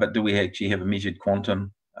 but do we actually have a measured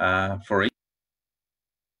quantum for each?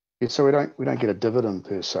 Yeah, so we don't get a dividend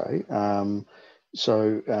per se.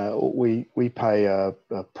 So we pay a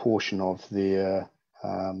portion of their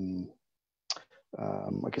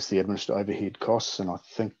I guess the administrative overhead costs, and I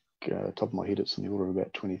think top of my head it's in the order of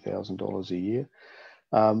about $20,000 a year.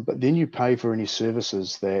 But then you pay for any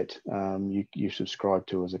services that you subscribe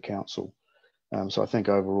to as a council. So I think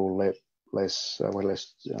overall that LAS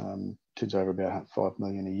turns over about $5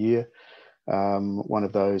 million a year. One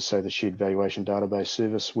of those, say the shared valuation database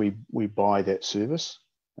service, we buy that service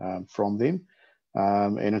from them.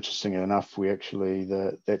 And interestingly enough, we actually,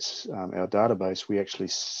 that's our database, we actually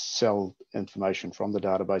sell information from the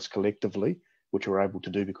database collectively, which we're able to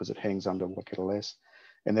do because it hangs under Waikato LAS,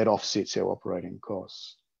 and that offsets our operating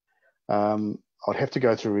costs. I'd have to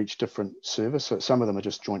go through each different service. So some of them are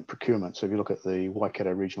just joint procurement. So if you look at the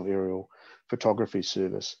Waikato Regional Aerial Photography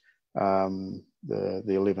Service, the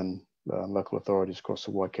 11 local authorities across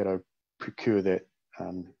the Waikato procure that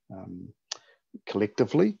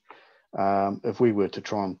collectively. If we were to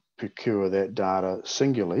try and procure that data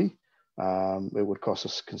singularly, it would cost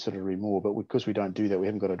us considerably more. But because we don't do that, we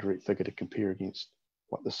haven't got a direct figure to compare against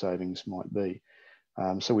what the savings might be.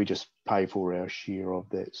 So we just pay for our share of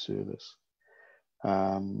that service.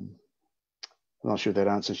 I'm not sure if that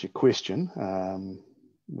answers your question.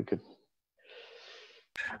 We could.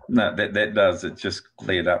 No, that does. It just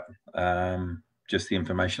cleared up just the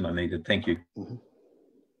information I needed. Thank you. Mm-hmm.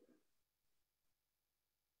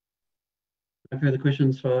 No further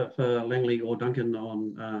questions for Langley or Duncan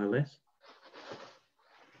on LAS?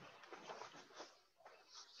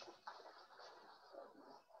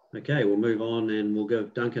 Okay, we'll move on and we'll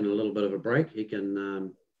give Duncan a little bit of a break. He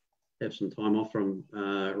can have some time off from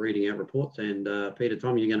reading out reports. And Peter,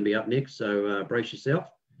 Tom, you're going to be up next, so brace yourself.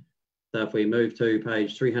 So if we move to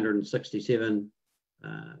page 367,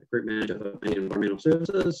 Group Manager for Environmental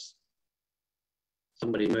Services.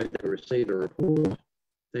 Somebody move to receive a report.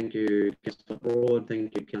 Thank you, Councillor Broad.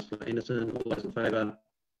 Thank you, Councillor Anderson. All those in favour?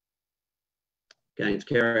 Against,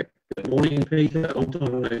 carried. Good morning, Peter. Long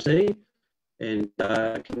time no see. And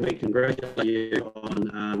can we congratulate you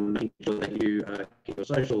on making sure that you keep your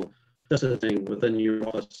social distancing within your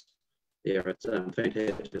office there. It's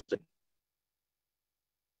fantastic.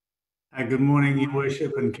 Good morning, Your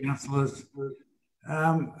Worship and councillors.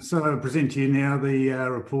 So I present to you now the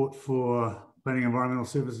report for Planning Environmental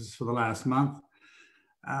Services for the last month.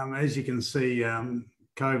 As you can see,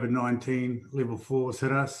 COVID-19 level 4's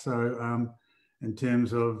hit us. So in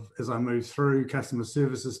terms of, as I move through, customer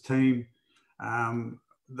services team,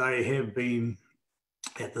 they have been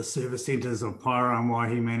at the service centres of Paira and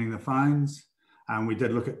Waihi manning the phones. We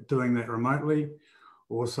did look at doing that remotely,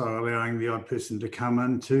 also allowing the odd person to come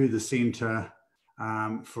into the centre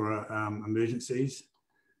for emergencies.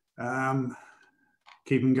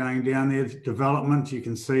 Keeping going down there, development, you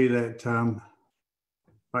can see that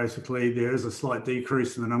basically there is a slight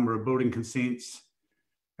decrease in the number of building consents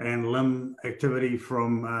and LIM activity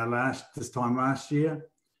from this time last year.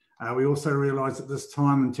 We also realised at this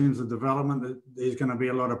time, in terms of development, that there's going to be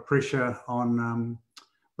a lot of pressure on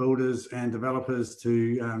builders and developers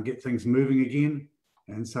to get things moving again.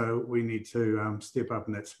 And so we need to step up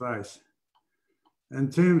in that space. In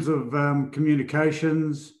terms of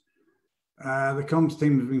communications, the comms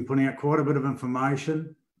team has been putting out quite a bit of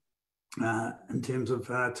information in terms of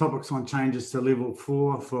topics on changes to level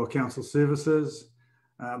 4 for council services,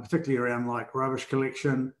 particularly around like rubbish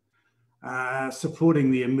collection,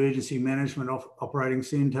 supporting the emergency management operating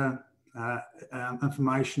centre,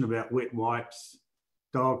 information about wet wipes,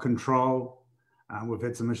 dial control. We've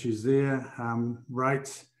had some issues there,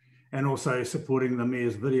 rates, and also supporting the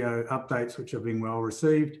Mayor's video updates, which have been well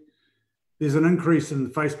received. There's an increase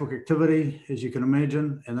in Facebook activity, as you can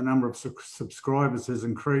imagine, and the number of subscribers has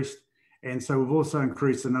increased. And so we've also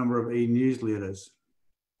increased the number of e-newsletters.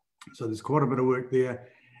 So there's quite a bit of work there.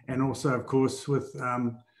 And also, of course, with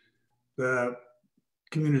the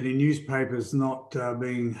community newspapers not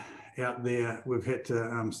being out there, we've had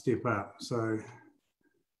to step up. So,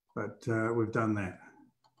 but we've done that.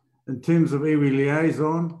 In terms of iwi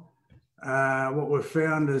liaison, what we've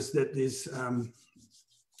found is that there's,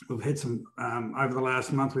 we've had some, over the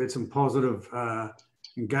last month, we had some positive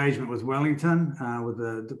engagement with Wellington, with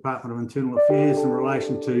the Department of Internal Affairs in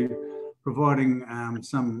relation to providing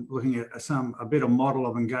looking at a better model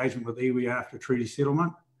of engagement with iwi after treaty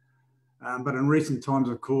settlement. But in recent times,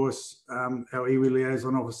 of course, our iwi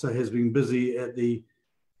liaison officer has been busy at the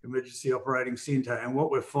Emergency Operating Centre, and what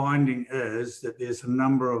we're finding is that there's a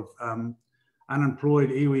number of unemployed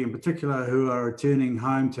iwi in particular who are returning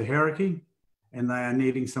home to Hauraki, and they are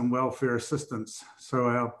needing some welfare assistance. So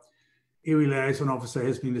our iwi liaison officer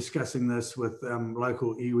has been discussing this with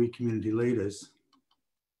local iwi community leaders.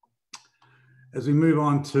 As we move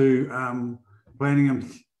on to planning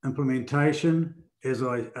and implementation, as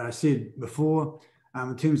I said before,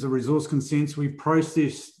 in terms of resource consents, we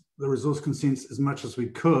processed the resource consents as much as we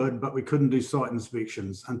could, but we couldn't do site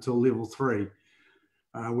inspections until level 3.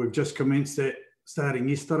 We've just commenced that starting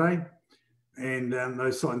yesterday, and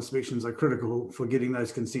those site inspections are critical for getting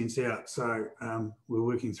those consents out. So we're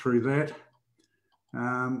working through that.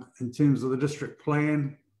 In terms of the district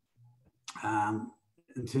plan,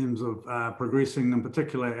 in terms of progressing, in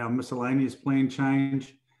particular, our miscellaneous plan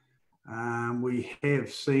change, we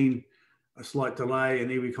have seen a slight delay in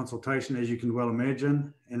iwi consultation, as you can well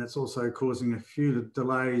imagine, and it's also causing a few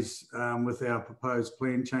delays with our proposed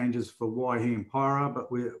plan changes for Waihi and Paira, but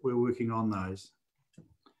we're working on those.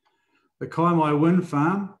 The Kaimai Wind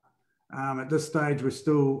Farm, at this stage, we're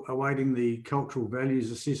still awaiting the cultural values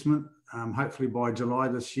assessment, hopefully by July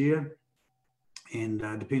this year. And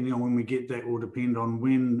depending on when we get that will depend on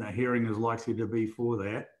when a hearing is likely to be for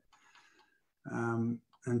that.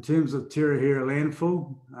 In terms of Tirahira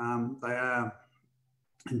landfill, they are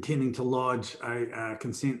intending to lodge a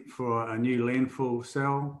consent for a new landfill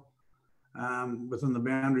cell within the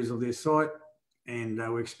boundaries of their site, and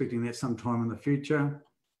we're expecting that sometime in the future.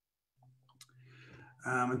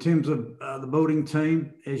 In terms of the building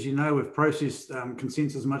team, as you know, we've processed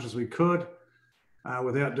consents as much as we could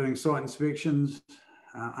without doing site inspections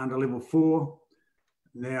under level 4.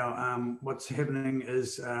 Now, what's happening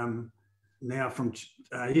is now from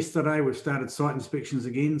yesterday, we've started site inspections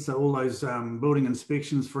again. So all those building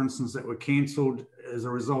inspections, for instance, that were cancelled as a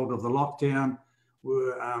result of the lockdown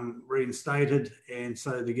were reinstated. And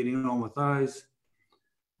so they're getting on with those.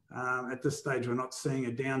 At this stage, we're not seeing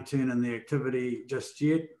a downturn in the activity just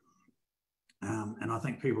yet. And I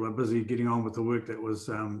think people are busy getting on with the work that was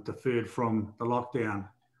deferred from the lockdown.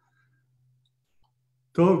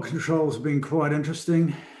 Dog control has been quite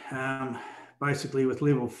interesting. Basically, with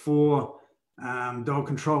level 4, dog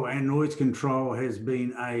control and noise control has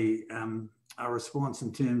been a response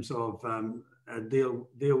in terms of deal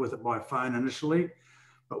with it by phone initially.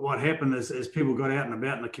 But what happened is, as people got out and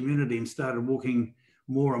about in the community and started walking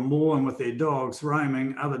more and more, and with their dogs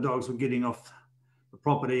roaming, other dogs were getting off the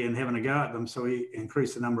property and having a go at them. So we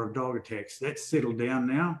increased the number of dog attacks. That's settled down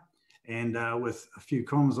now, and with a few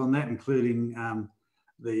comments on that, including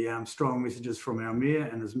the strong messages from our mayor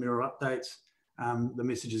and his mayoral updates, the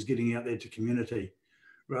message is getting out there to community.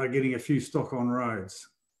 We're getting a few stock on roads.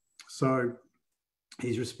 So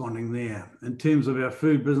he's responding there. In terms of our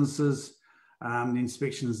food businesses, the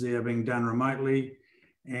inspections there are being done remotely,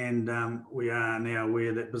 and we are now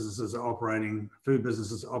aware that food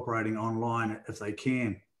businesses are operating online if they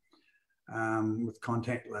can, with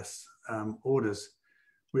contactless orders.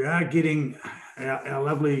 We are getting our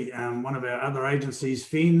lovely, one of our other agencies,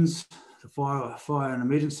 FENS, the Fire and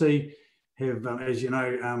Emergency, have, as you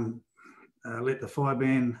know, let the fire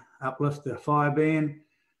ban uplift the fire ban.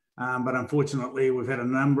 But unfortunately, we've had a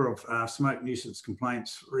number of smoke nuisance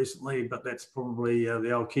complaints recently, but that's probably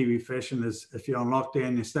the old Kiwi fashion is if you're on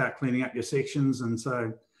lockdown, you start cleaning up your sections and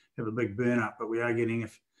so have a big burn up. But we are getting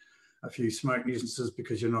a few smoke nuisances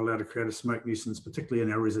because you're not allowed to create a smoke nuisance, particularly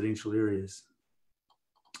in our residential areas.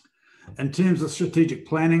 In terms of strategic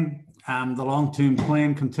planning, the long-term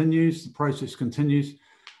plan continues, the process continues.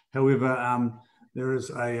 However, there is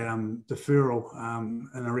a deferral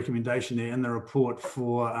and a recommendation there in the report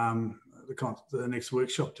for the next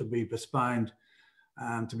workshop to be postponed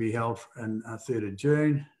to be held on 3rd of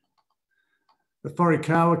June. The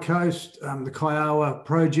Wharekāua Coast, the Kaiawa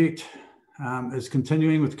project is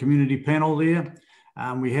continuing with the community panel there.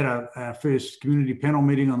 We had our first community panel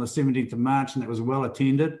meeting on the 17th of March and that was well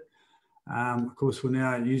attended. Of course, we're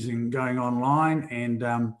now going online and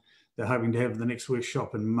they're hoping to have the next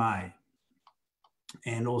workshop in May.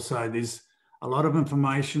 And also there's a lot of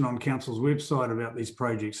information on Council's website about these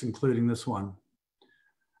projects, including this one.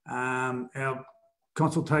 Our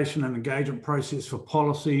consultation and engagement process for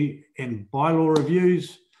policy and bylaw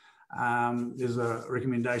reviews. There's a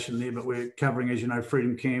recommendation there, but we're covering, as you know,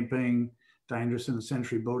 freedom camping, dangerous and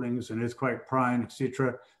unsanitary buildings and earthquake prone,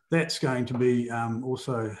 etc. That's going to be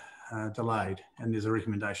also delayed, and there's a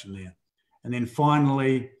recommendation there. And then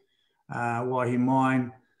finally, Waihi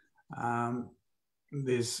Mine,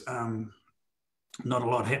 there's not a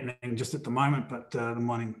lot happening just at the moment, but the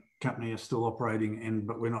mining company is still operating,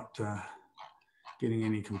 but we're not getting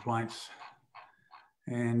any complaints.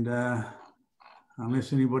 And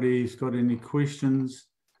unless anybody's got any questions,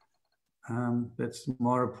 that's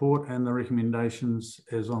my report, and the recommendations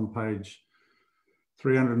is on page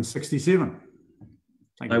 367.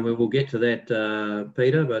 So we will get to that,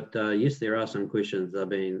 Peter, but yes, there are some questions.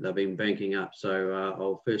 They've been banking up. So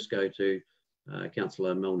I'll first go to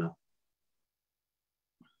Councillor Milner.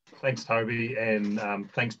 Thanks, Toby, and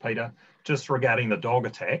thanks, Peter. Just regarding the dog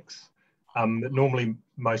attacks, normally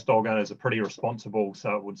most dog owners are pretty responsible,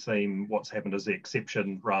 so it would seem what's happened is the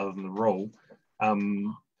exception rather than the rule.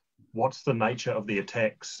 What's the nature of the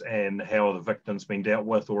attacks and how are the victims being dealt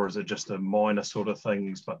with, or is it just a minor sort of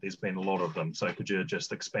things, but there's been a lot of them? So could you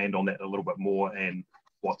just expand on that a little bit more, and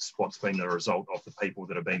what's been the result of the people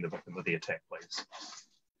that have been the victim of the attack, please?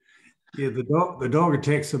 Yeah, the dog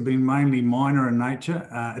attacks have been mainly minor in nature.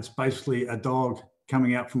 It's basically a dog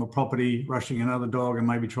coming out from a property, rushing another dog and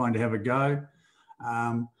maybe trying to have a go.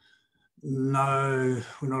 No,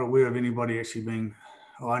 we're not aware of anybody actually being,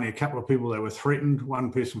 only a couple of people that were threatened.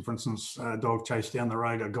 One person, for instance, a dog chased down the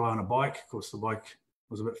road a guy on a bike. Of course, the bike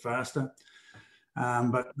was a bit faster.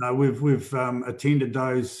 But no, we've attended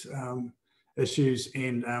those issues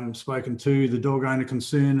and spoken to the dog owner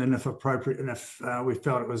concerned, and if appropriate, and if we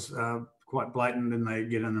felt it was quite blatant, then they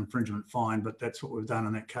get an infringement fine. But that's what we've done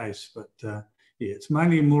in that case. But yeah, it's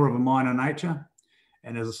mainly more of a minor nature,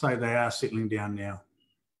 and as I say, they are settling down now.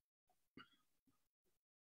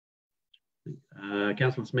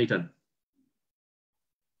 Councillor Smeaton.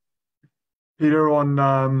 Peter,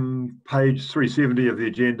 on page 370 of the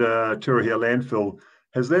agenda, Turitea landfill,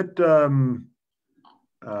 has that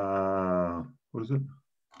what is it?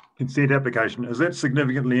 Consent application, has that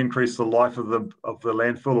significantly increased the life of the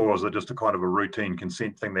landfill, or is it just a kind of a routine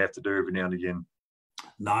consent thing they have to do every now and again?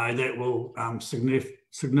 No, that will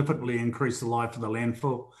significantly increase the life of the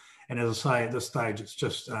landfill. And as I say, at this stage, it's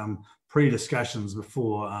just pre-discussions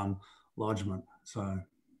before lodgement. So,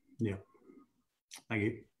 yeah. Thank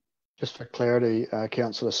you. Just for clarity,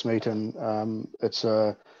 Councillor Smeaton, it's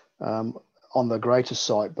on the greater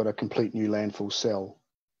site, but a complete new landfill cell.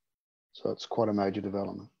 So it's quite a major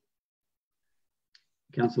development.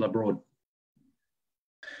 Councillor Broad.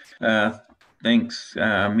 Thanks,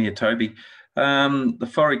 Mayor Toby. The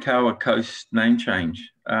Wharekāua Coast name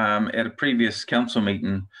change. At a previous council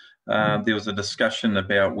meeting, there was a discussion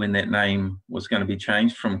about when that name was going to be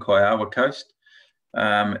changed from Kaiawa Coast.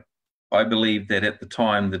 I believe that at the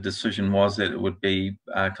time the decision was that it would be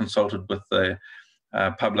consulted with the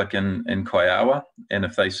public in Kaiawa, and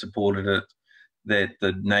if they supported it, that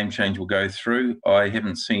the name change will go through. I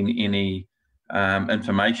haven't seen any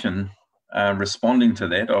information responding to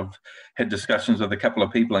that. I've had discussions with a couple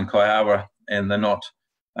of people in Kaiawa, and they're not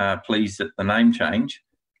pleased at the name change.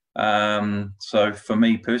 So for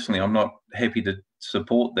me personally, I'm not happy to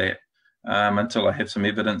support that until I have some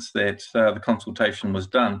evidence that the consultation was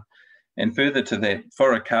done. And further to that,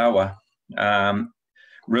 Wharekāua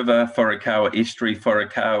River, Wharekāua Estuary,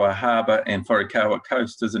 Wharekāua Harbour and Wharekāua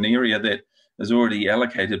Coast is an area that is already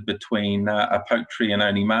allocated between Apotree and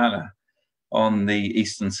Onimana on the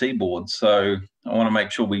eastern seaboard. So I want to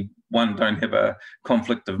make sure we, one, don't have a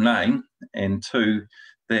conflict of name, and two,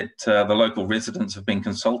 that the local residents have been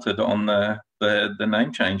consulted on the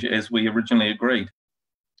name change as we originally agreed.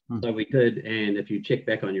 So we did, and if you check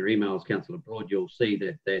back on your emails, Councillor Broad, you'll see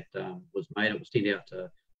that that was made. It was sent out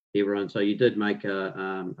to everyone. So you did make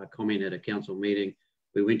a comment at a council meeting.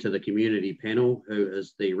 We went to the community panel, who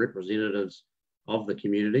is the representatives of the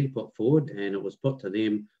community, put forward, and it was put to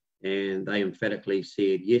them, and they emphatically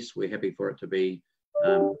said, yes, we're happy for it to be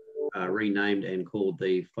renamed and called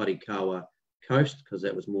the Wharekāua Coast, because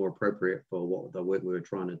that was more appropriate for what the work we were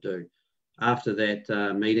trying to do. After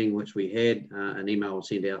that meeting, which we had, an email was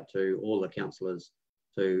sent out to all the councillors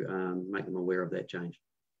to make them aware of that change.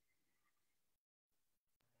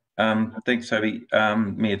 Thanks, Toby.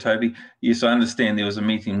 Mayor Toby. Yes, I understand there was a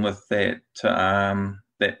meeting with that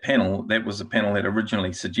that panel. That was the panel that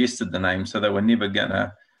originally suggested the name, so they were never going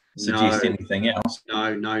to suggest anything else.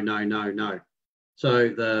 No. So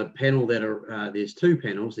the panel that are, there's two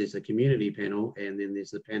panels. There's the community panel, and then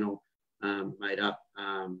there's the panel made up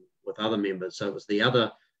with other members. So it was the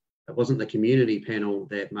other, it wasn't the community panel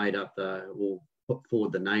that made up or put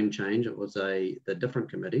forward the name change. It was the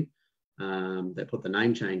different committee that put the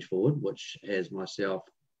name change forward, which has myself,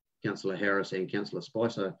 Councillor Harris and Councillor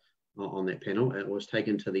Spicer on that panel. It was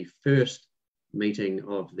taken to the first meeting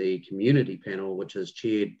of the community panel, which is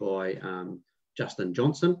chaired by Justin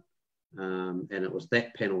Johnson. And it was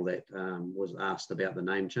that panel that was asked about the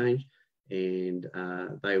name change, and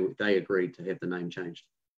they agreed to have the name changed.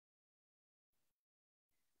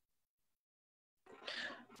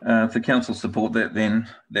 If the council support that, then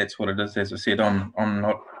that's what it is. As I said, I'm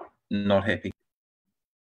not happy.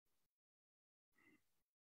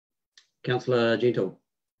 Councillor Gentle.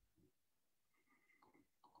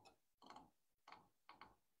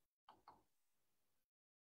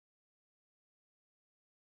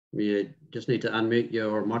 You just need to unmute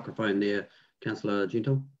your microphone there, Councillor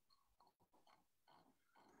Gentle.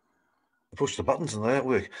 Push the buttons and they don't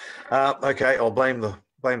work. Okay, I'll blame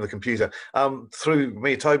the computer. Through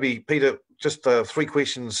me, Toby, Peter, just three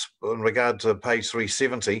questions in regard to page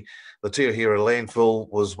 370. The Tirahira landfill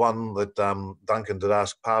was one that Duncan did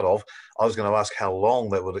ask part of. I was going to ask how long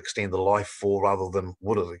that would extend the life for, rather than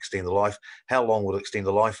would it extend the life. How long would it extend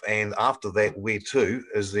the life? And after that, where to?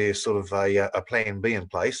 Is there sort of a plan B in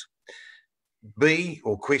place? B,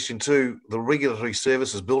 or question two, the regulatory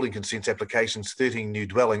services building consents applications, 13 new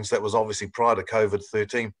dwellings, that was obviously prior to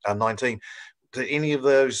COVID-19. Did any of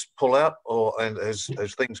those pull out, and has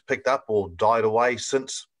things picked up or died away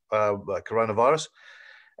since coronavirus?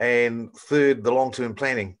 And third, the long-term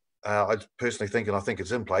planning. I personally think, and I think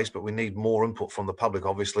it's in place, but we need more input from the public.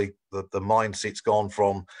 Obviously, the mindset's gone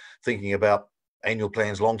from thinking about annual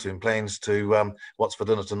plans, long-term plans, to what's for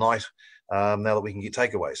dinner tonight, now that we can get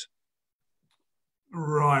takeaways.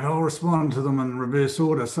 Right, I'll respond to them in reverse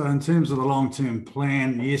order. So in terms of the long-term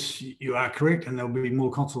plan, yes, you are correct, and there'll be more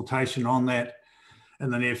consultation on that in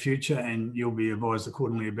the near future, and you'll be advised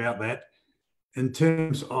accordingly about that. In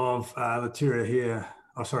terms of the Tirahira,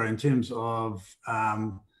 in terms of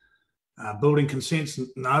building consents,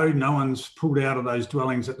 no one's pulled out of those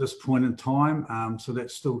dwellings at this point in time, so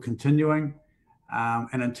that's still continuing.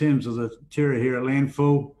 And in terms of the Tirahira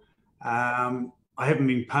landfill, I haven't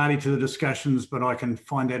been party to the discussions, but I can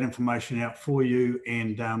find that information out for you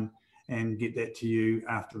and get that to you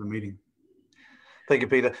after the meeting. Thank you,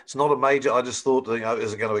 Peter. It's not a major. I just thought,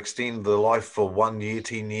 is it going to extend the life for 1 year,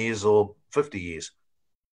 10 years, or 50 years?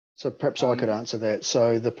 So perhaps I could answer that.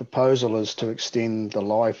 So the proposal is to extend the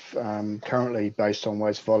life. Currently, based on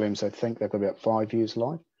waste volumes, I think they've got about 5 years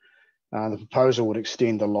life. The proposal would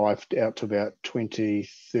extend the life out to about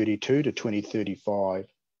 2032 to 2035.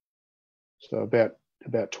 So about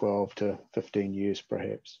about 12 to 15 years,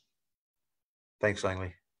 perhaps. Thanks,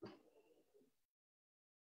 Langley.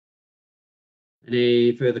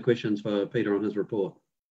 Any further questions for Peter on his report?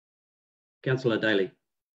 Councillor Daly.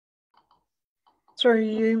 Through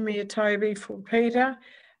you, Mayor Toby, for Peter.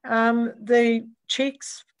 The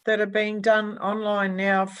checks that are being done online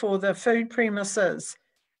now for the food premises,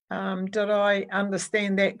 did I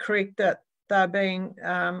understand that correct, that they're being,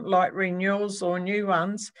 like renewals or new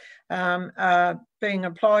ones, are being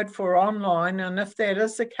applied for online? And if that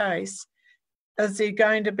is the case, is there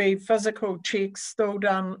going to be physical checks still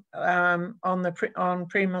done on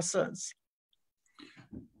premises?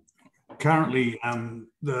 Currently,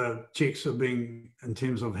 the checks are being, in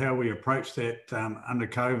terms of how we approach that under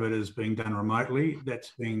COVID, is being done remotely.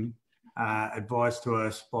 That's being advised to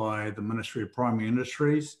us by the Ministry of Primary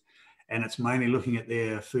Industries, and it's mainly looking at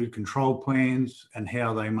their food control plans and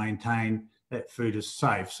how they maintain that food is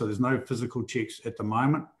safe. So there's no physical checks at the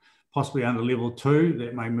moment. Possibly under level 2,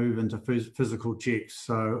 that may move into physical checks.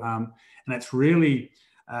 So, and it's really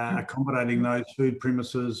accommodating those food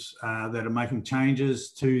premises that are making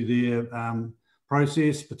changes to their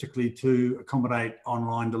process, particularly to accommodate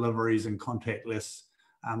online deliveries and contactless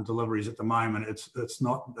deliveries at the moment. It's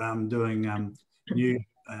not doing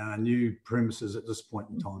new premises at this point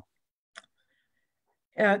in time.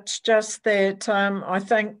 It's just that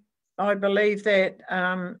I believe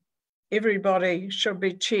that everybody should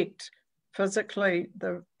be checked physically.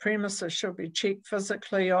 The premises should be checked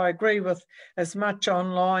physically. I agree with as much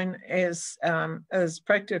online as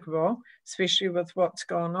practicable, especially with what's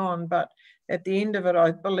gone on. But at the end of it,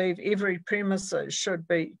 I believe every premises should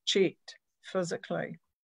be checked physically.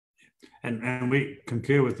 And we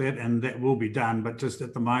concur with that, and that will be done. But just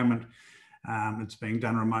at the moment, it's being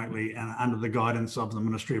done remotely and under the guidance of the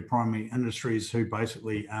Ministry of Primary Industries, who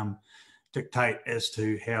basically dictate as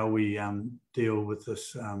to how we deal with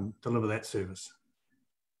this, deliver that service.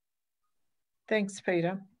 Thanks,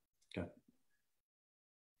 Peter. Okay.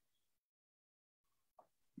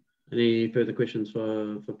 Any further questions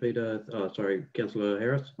for Peter? Oh, sorry, Councillor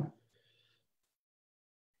Harris.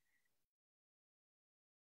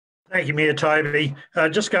 Thank you, Mayor Toby.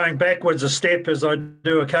 Just going backwards a step, as I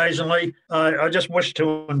do occasionally, I just wish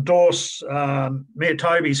to endorse Mayor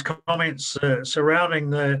Toby's comments surrounding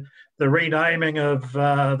the renaming of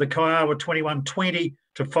the Kaiawa 2120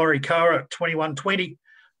 to Wharekoura 2120.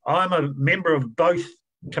 I'm a member of both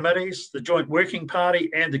committees, the Joint Working Party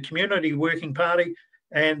and the Community Working Party,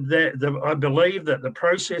 and I believe that the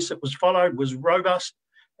process that was followed was robust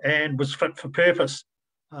and was fit for purpose.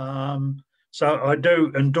 So I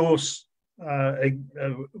do endorse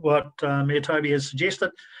what Mayor Toby has suggested.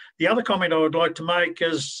 The other comment I would like to make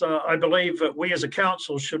is I believe that we as a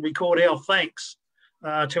council should record our thanks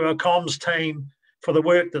to our comms team for the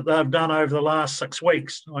work that they've done over the last 6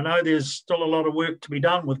 weeks. I know there's still a lot of work to be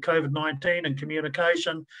done with COVID-19 and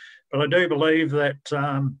communication, but I do believe that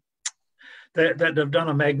that they've done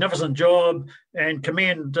a magnificent job, and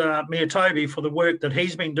commend Mayor Toby for the work that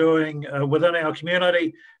he's been doing within our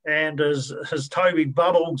community. And as Toby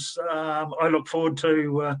bubbles, I look forward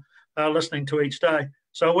to listening to each day.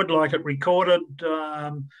 So I would like it recorded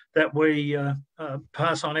that we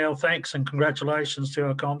pass on our thanks and congratulations to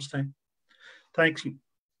our comms team. Thank you.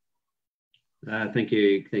 Thank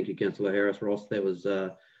you, Councillor Harris. Ross, that was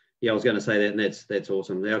yeah, I was going to say that, and that's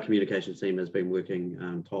awesome. Our communications team has been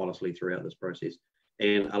working tirelessly throughout this process,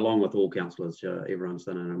 and along with all councillors, everyone's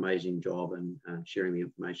done an amazing job in sharing the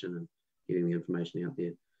information and getting the information out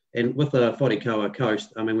there. And with the Wharekoura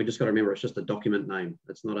Coast, I mean, we just got to remember it's just a document name.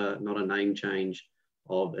 It's not a name change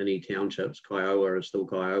of any townships. Kaiawa is still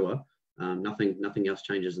Kaiawa. Nothing else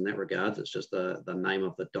changes in that regards. It's just the name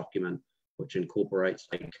of the document, which incorporates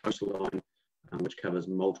a coastline, which covers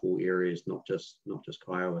multiple areas, not just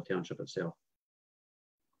Kaiawa Township itself.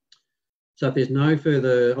 So if there's no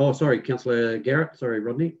further, oh, sorry, Councillor Garrett, sorry,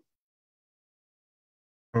 Rodney.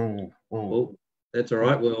 Oh, that's all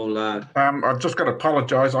right. We'll. I've just got to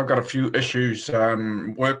apologise. I've got a few issues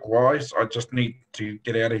work-wise. I just need to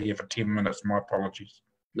get out of here for 10 minutes. My apologies.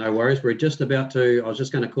 No worries. We're just about to. I was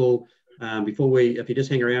just going to call before we. If you just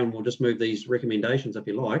hang around, we'll just move these recommendations if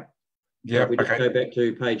you like. Yeah. We just go back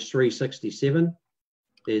to page 367.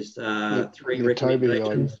 There's three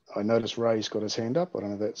recommendations. Toby, I noticed Ray's got his hand up. I don't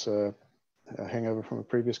know if that's a hangover from a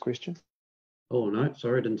previous question. Oh no,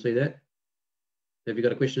 sorry, didn't see that. Have you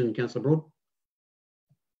got a question, Councillor Broad?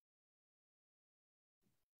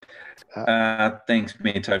 Thanks,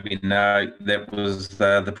 Mayor Toby. No, that was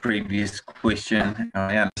the previous question.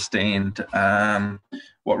 I understand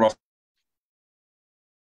what Ross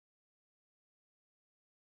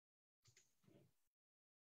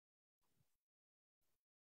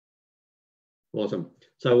Awesome.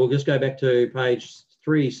 So we'll just go back to page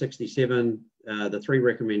 367, the 3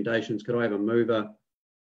 recommendations. Could I have a mover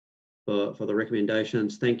for the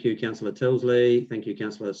recommendations? Thank you, Councillor Tilsley. Thank you,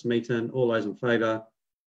 Councillor Smeaton. All those in favour?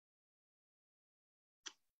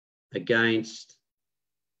 Against?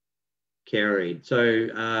 Carried. So,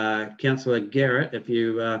 Councillor Garrett, if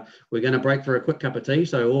you, we're going to break for a quick cup of tea.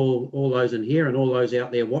 So all those in here and all those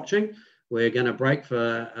out there watching, we're going to break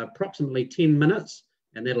for approximately 10 minutes,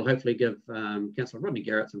 and that'll hopefully give Councillor Rodney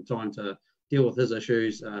Garrett some time to deal with his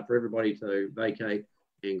issues, for everybody to vacate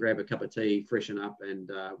and grab a cup of tea, freshen up, and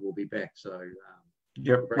we'll be back. So,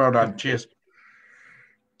 yep, well done. Cheers.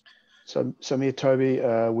 So Mayor Toby,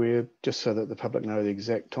 we're just so that the public know the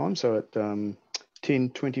exact time. So at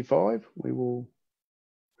 10:25, we will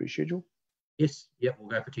reschedule. Yes, yep, we'll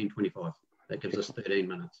go for 10:25. That gives us 13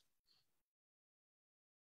 minutes.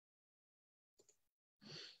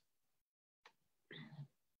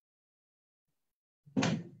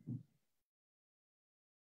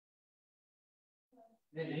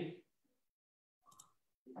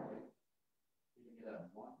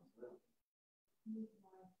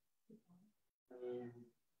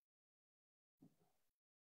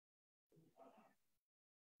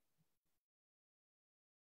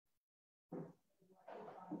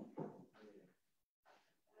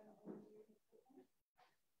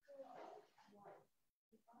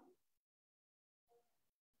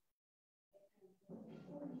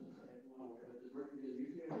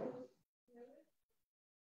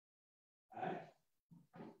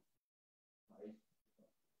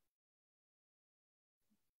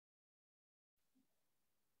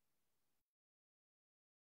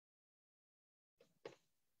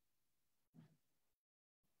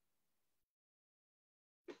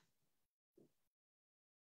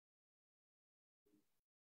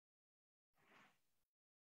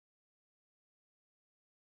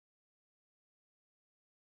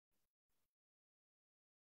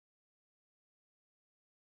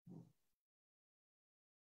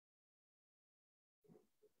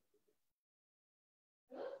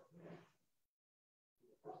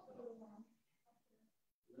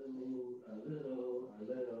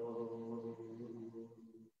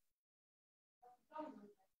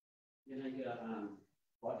 You know, you got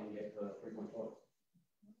lightning get for 3.5.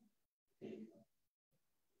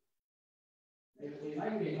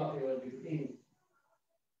 Maybe not be able to do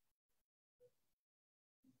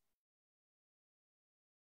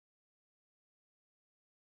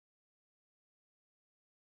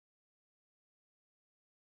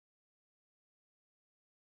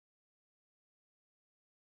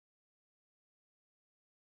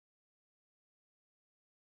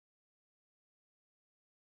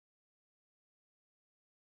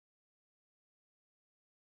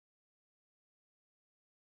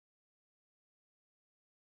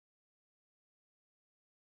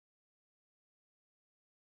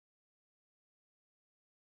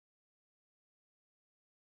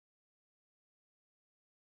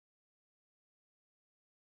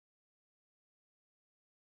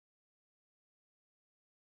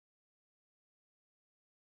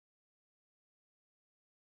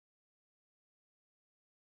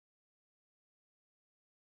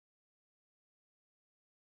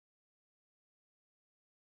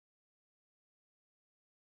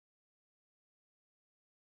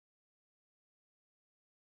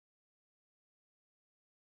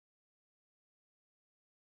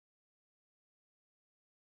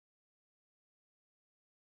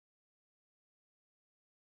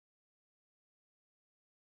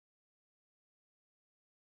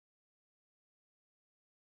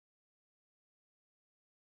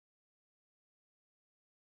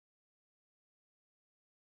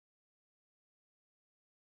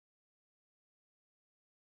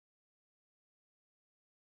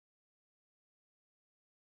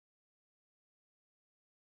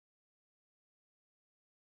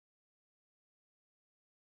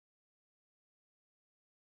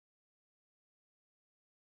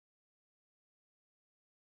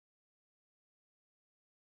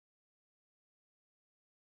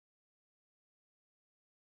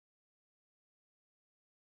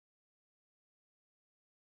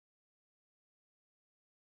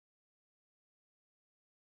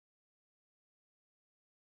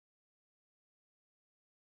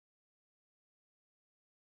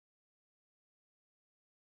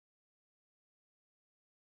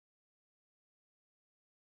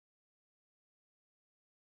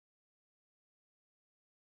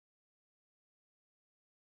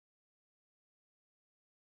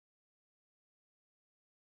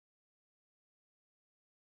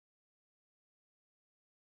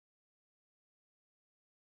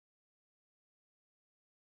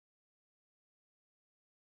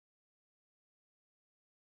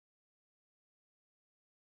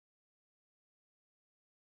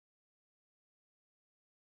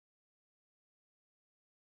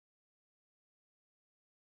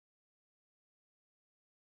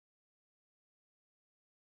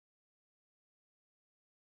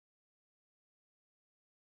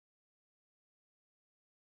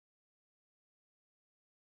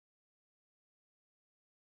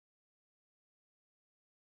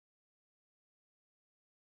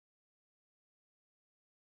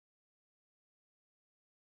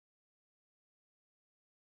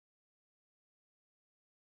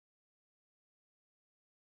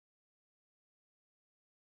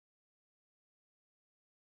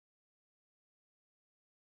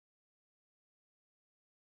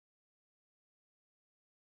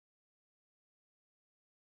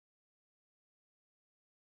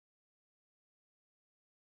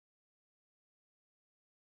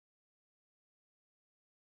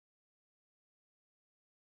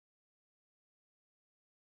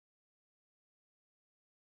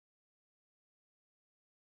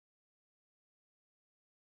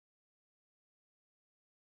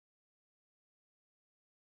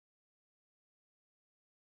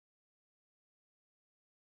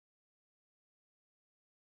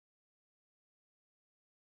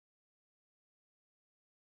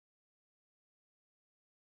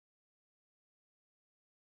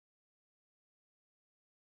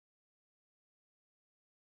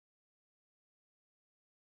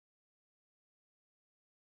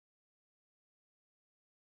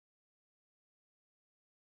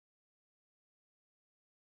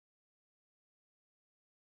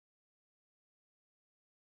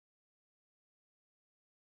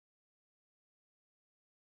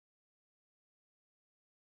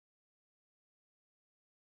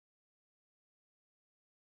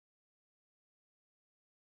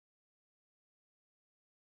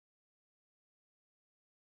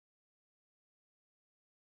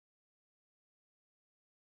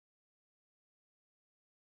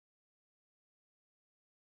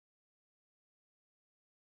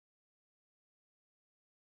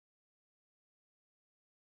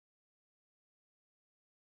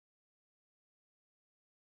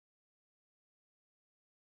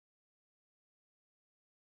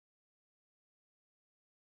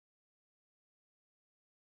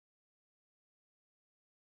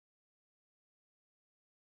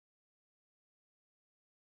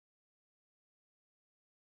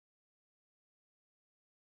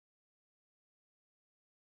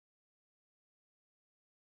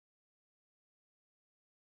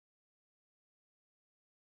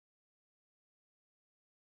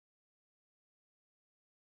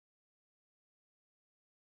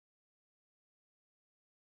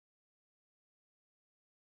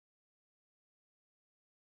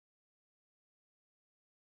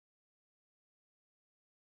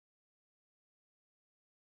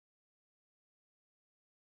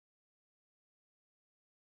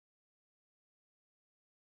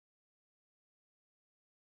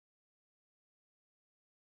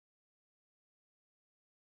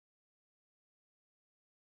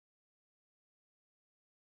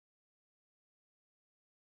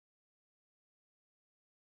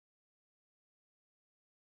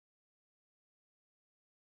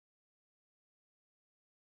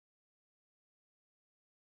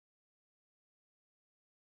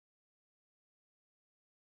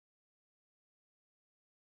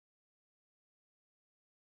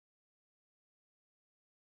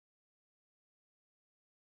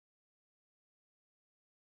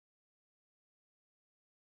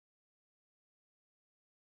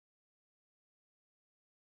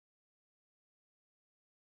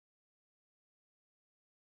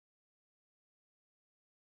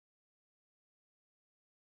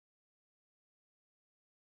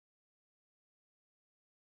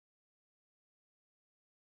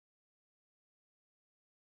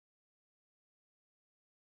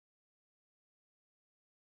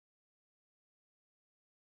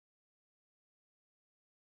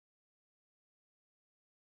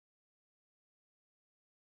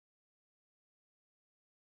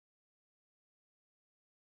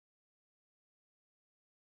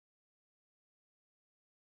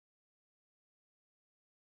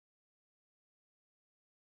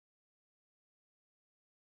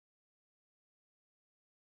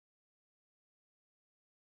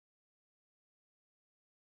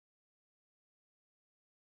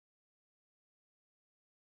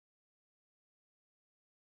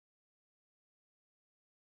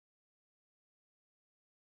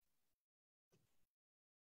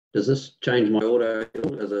Does this change my audio?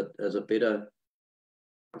 Is it better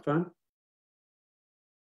phone?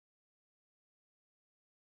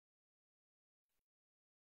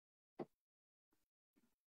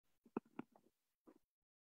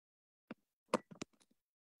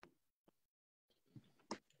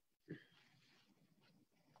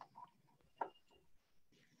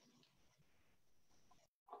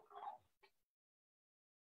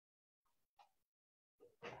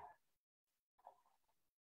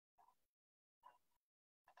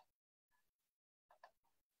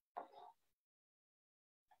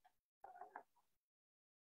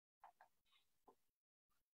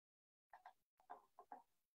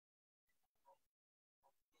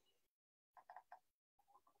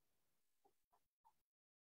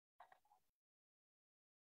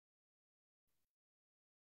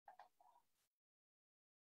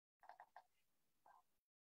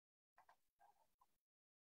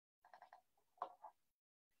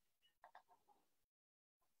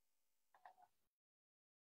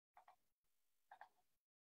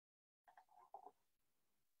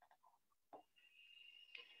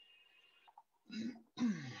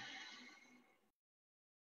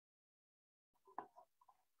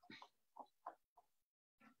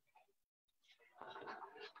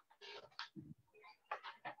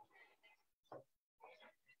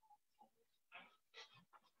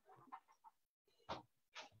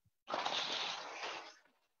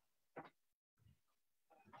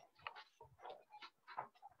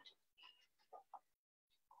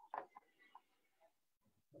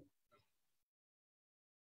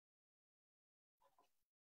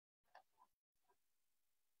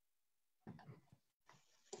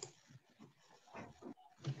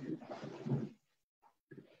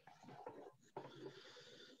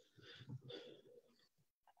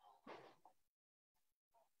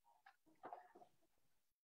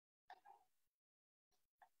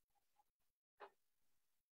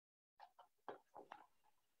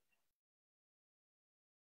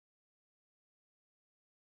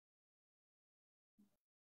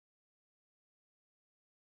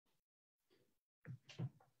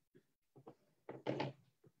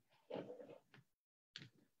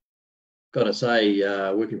 Got to say,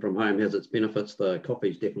 working from home has its benefits. The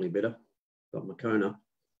coffee's definitely better. Got Moccona.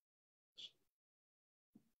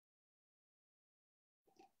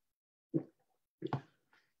 I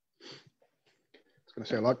was going to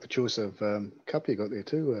say, I like the choice of cup you got there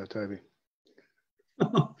too, Toby.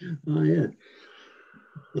 Oh yeah.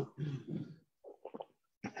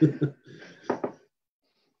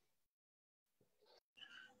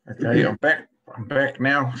 Okay, I'm back. I'm back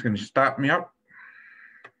now. It's going to start me up.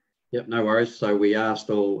 Yep, no worries. So we are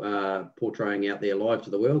still portraying out there live to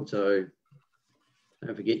the world. So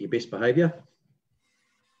don't forget your best behaviour.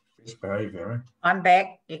 Best behaviour, eh? I'm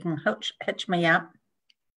back. You can hitch me up.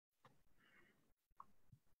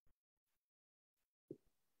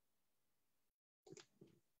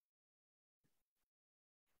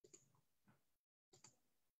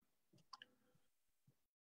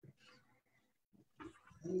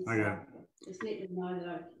 Okay. Just let them know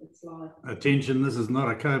that it's live. Attention, this is not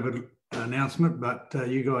a COVID announcement, but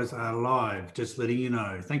you guys are live, just letting you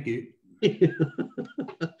know. Thank you.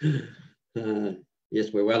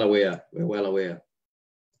 Yes, we're well aware. We're well aware.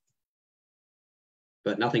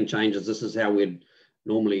 But nothing changes. This is how we'd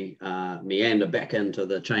normally meander back into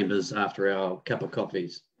the chambers after our cup of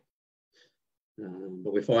coffees.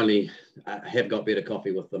 But we finally have got better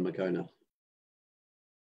coffee with the Moccona.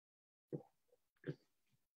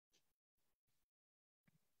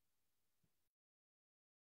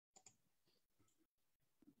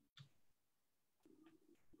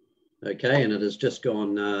 Okay, and it has just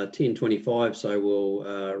gone 10:25, so we'll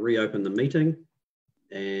reopen the meeting.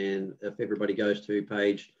 And if everybody goes to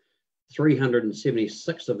page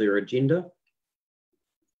 376 of their agenda,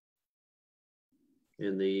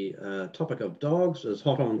 and the topic of dogs is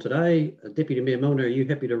hot on today. Deputy Mayor Milner, are you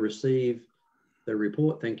happy to receive the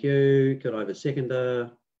report? Thank you. Could I have a seconder?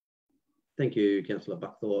 Thank you, Councillor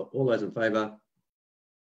Buckthorpe. All those in favour?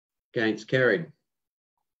 Against? Carried.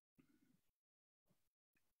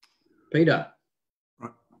 Peter.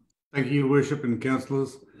 Right. Thank you, Your Worship and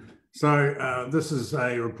Councillors. So this is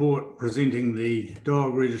a report presenting the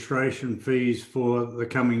dog registration fees for the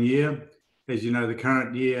coming year. As you know, the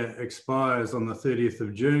current year expires on the 30th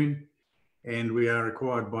of June, and we are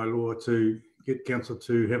required by law to get Council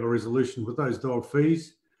to have a resolution with those dog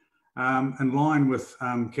fees. In line with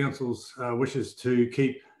Council's wishes to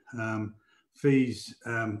keep fees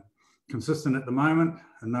consistent at the moment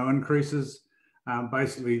and no increases,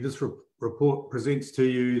 basically this report presents to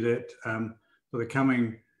you that for the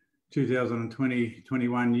coming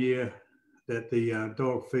 2020-21 year, that the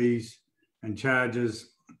dog fees and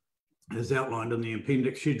charges as outlined in the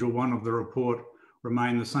appendix schedule 1 of the report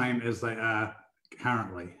remain the same as they are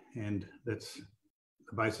currently, and that's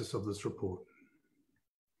the basis of this report.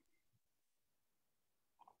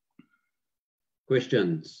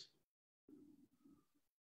 Questions?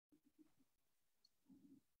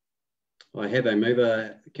 I have a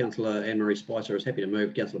mover. Councillor Anne-Marie Spicer is happy to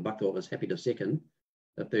move. Councillor Buckthorpe is happy to second.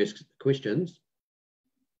 If there's questions,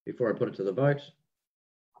 before I put it to the vote.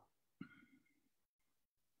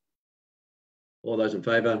 All those in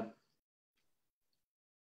favour?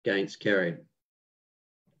 Against? Carried.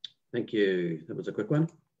 Thank you. That was a quick one.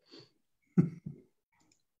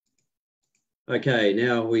 Okay,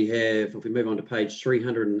 now we have, if we move on to page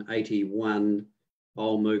 381,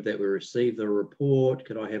 I'll move that we receive the report.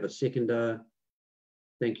 Could I have a seconder?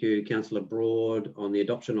 Thank you, Councillor Broad, on the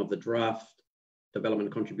adoption of the draft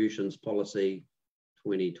Development Contributions Policy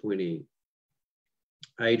 2020.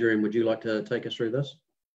 Adrian, would you like to take us through this?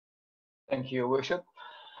 Thank you, Your Worship.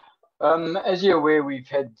 As you're aware, we've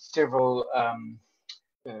had several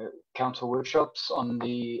council workshops on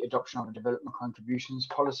the adoption of a Development Contributions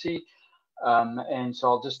Policy. And so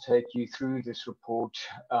I'll just take you through this report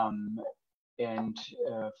and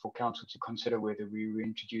for council to consider whether we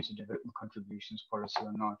reintroduce a development contributions policy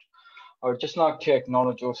or not. I would just like to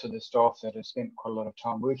acknowledge also the staff that have spent quite a lot of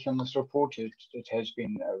time working on this report. It has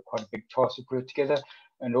been quite a big task to put it together,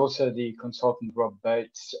 and also the consultant Rob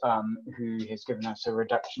Bates, who has given us a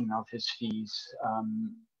reduction of his fees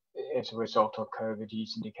as a result of COVID.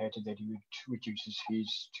 He's indicated that he would reduce his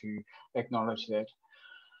fees to acknowledge that.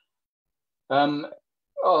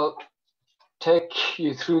 I'll take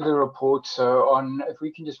you through the report. So if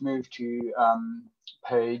we can just move to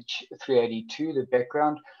page 382, the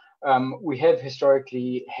background. We have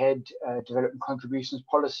historically had a development contributions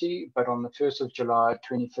policy, but on the 1st of July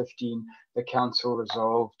 2015, the council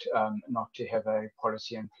resolved not to have a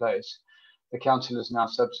policy in place. The council is now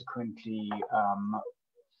subsequently,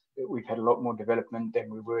 we've had a lot more development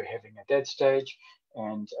than we were having at that stage,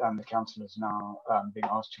 and the council is now being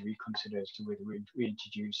asked to reconsider as to whether we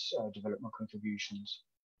reintroduce development contributions.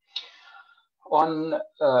 On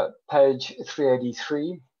page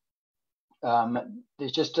 383,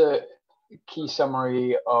 there's just a key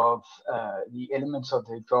summary of the elements of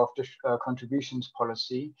the draft contributions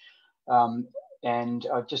policy, and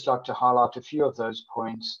I'd just like to highlight a few of those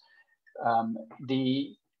points.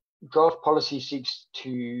 The draft policy seeks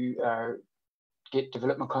to get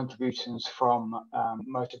development contributions from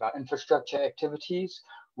most of our infrastructure activities,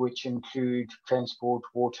 which include transport,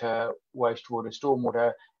 water, wastewater,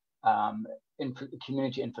 stormwater,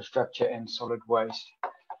 community infrastructure, and solid waste.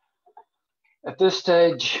 At this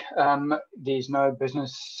stage, there's no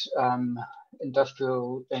business,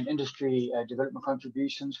 industrial and industry development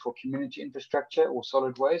contributions for community infrastructure or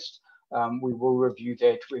solid waste. We will review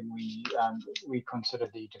that when we consider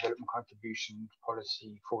the development contribution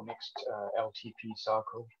policy for next LTP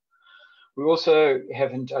cycle. We also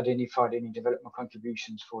haven't identified any development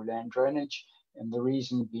contributions for land drainage, and the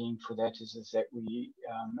reason being for that is that we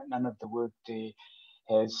none of the work there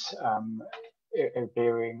has a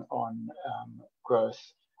bearing on growth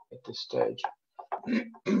at this stage.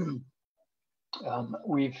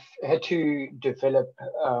 We've had to develop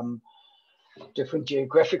different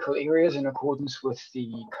geographical areas in accordance with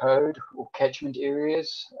the code, or catchment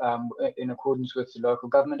areas in accordance with the Local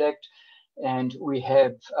Government Act, and we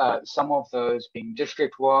have some of those being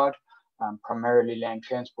district-wide, primarily land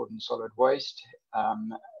transport and solid waste,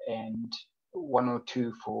 and one or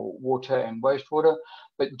two for water and wastewater,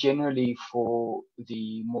 but generally for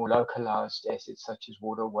the more localized assets such as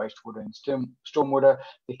water, wastewater, and stormwater,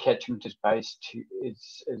 the catchment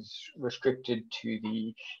is restricted to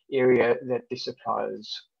the area that the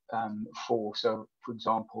suppliers for. So, for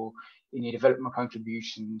example, any development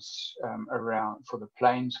contributions around for the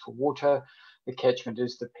plains for water, the catchment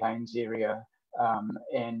is the plains area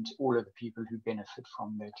and all of the people who benefit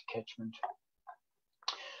from that catchment.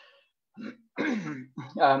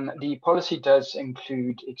 The policy does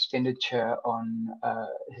include expenditure on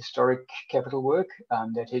historic capital work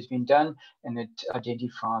that has been done, and it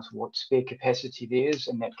identifies what spare capacity there is,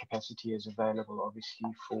 and that capacity is available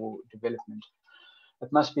obviously for development.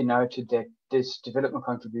 It must be noted that this development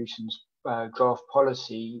contributions draft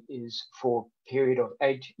policy is for a period of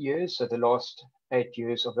 8 years, so the last 8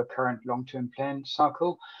 years of the current long-term plan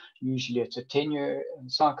cycle. Usually it's a 10-year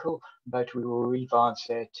cycle, but we will revise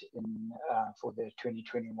that in for the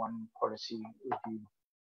 2021 policy review.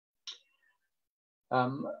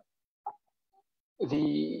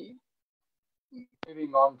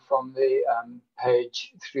 Moving on from the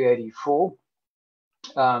page 384,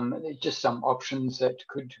 just some options that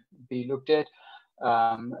could be looked at.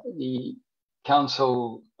 The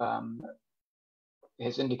council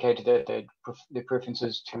has indicated that their preference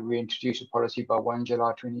is to reintroduce a policy by 1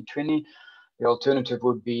 July 2020. The alternative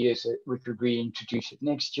would be is that we could reintroduce it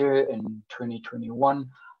next year in 2021.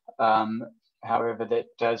 However, that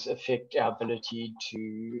does affect our ability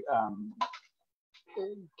to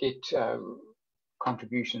get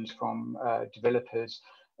contributions from developers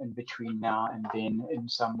in between now and then. In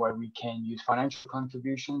some way, we can use financial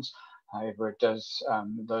contributions. However, it does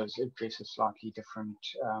those address a slightly different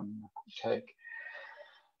take.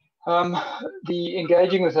 The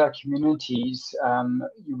engaging with our communities,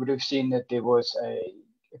 you would have seen that there was a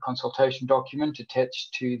consultation document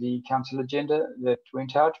attached to the council agenda that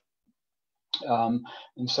went out.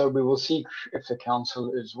 And so we will seek, if the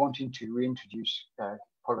council is wanting to reintroduce the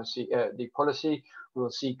policy, we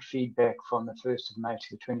will seek feedback from the 1st of May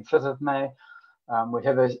to the 25th of May. We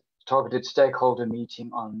have a targeted stakeholder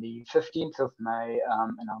meeting on the 15th of May,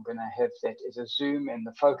 and I'm going to have that as a Zoom, and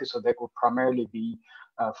the focus of that will primarily be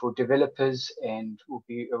for developers and will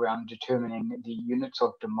be around determining the units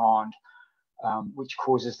of demand, which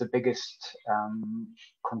causes the biggest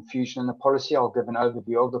confusion in the policy. I'll give an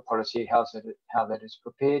overview of the policy, how that is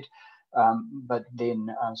prepared, but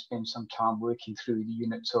then spend some time working through the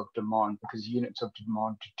units of demand, because units of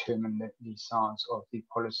demand determine the size of the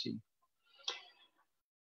policy.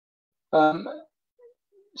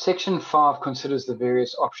 Section 5 considers the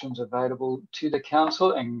various options available to the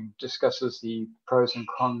council and discusses the pros and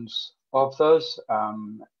cons of those.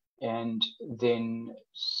 And then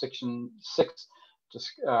Section 6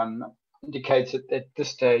 just indicates that at this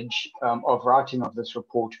stage of writing of this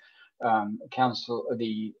report,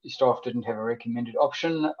 the staff didn't have a recommended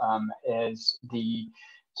option, as the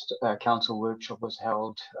council workshop was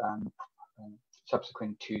held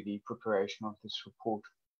subsequent to the preparation of this report.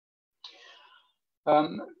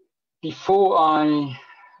 Before I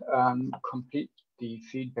complete the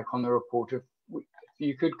feedback on the report, if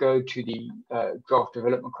you could go to the draft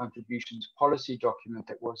development contributions policy document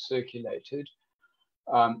that was circulated,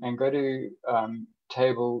 and go to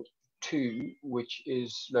table 2, which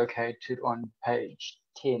is located on page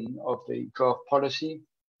 10 of the draft policy,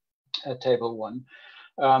 table 1,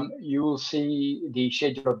 you will see the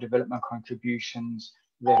schedule of development contributions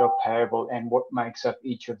that are payable and what makes up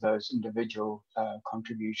each of those individual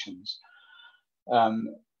contributions.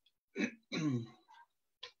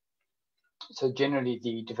 So generally,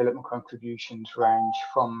 the development contributions range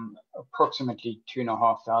from approximately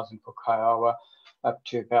 2,500 for Kaiawa up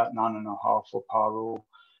to about 9,500 for Parole,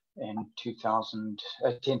 and 10,000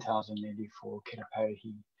 nearly for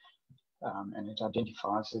Kirapahi. And it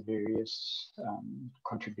identifies the various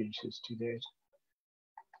contributors to that.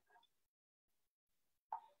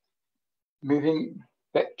 Moving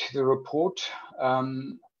back to the report,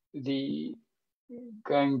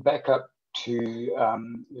 going back up to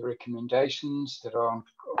the recommendations that are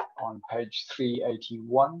on page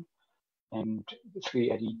 381 and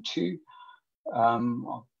 382.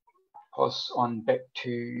 I'll pass on back to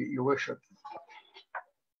your worship.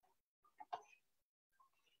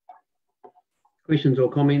 Questions or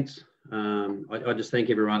comments? I just thank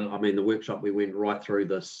everyone. I mean, the workshop, we went right through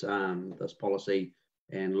this this policy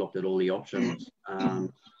and looked at all the options.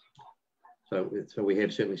 So we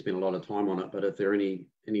have certainly spent a lot of time on it, but if there are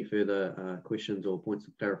any further questions or points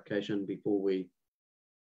of clarification before we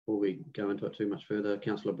go into it too much further,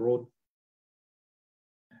 Councillor Broad.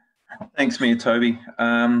 Thanks, Mayor Toby.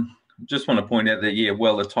 Just want to point out that, yeah,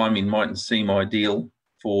 well, the timing mightn't seem ideal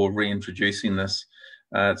for reintroducing this.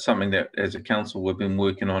 It's something that as a council we've been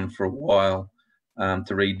working on for a while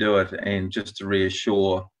to redo it, and just to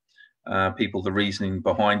reassure people the reasoning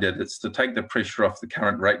behind it. It's to take the pressure off the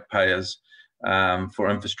current ratepayers for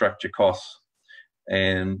infrastructure costs,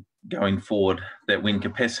 and going forward, that when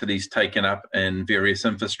capacity is taken up in various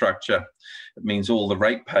infrastructure, it means all the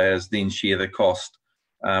ratepayers then share the cost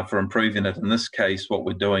for improving it. In this case, what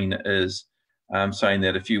we're doing is saying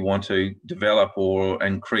that if you want to develop or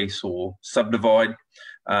increase or subdivide,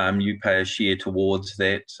 you pay a share towards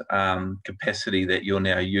that capacity that you're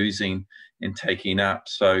now using and taking up.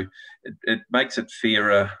 So it makes it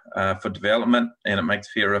fairer for development, and it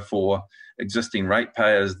makes fairer for existing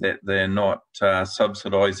ratepayers that they're not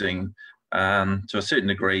subsidising to a certain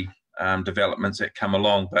degree developments that come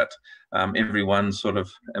along, but everyone sort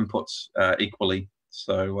of inputs equally.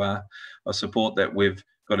 So I support that. We've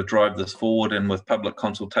got to drive this forward, and with public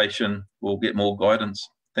consultation we'll get more guidance.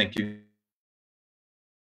 Thank you.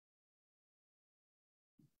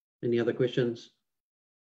 Any other questions?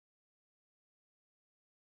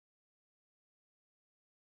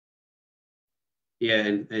 Yeah,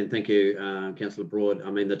 and thank you, Councillor Broad.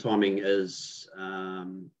 I mean, the timing is,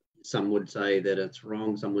 some would say that it's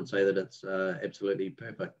wrong, some would say that it's absolutely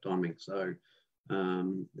perfect timing. So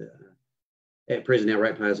at present, our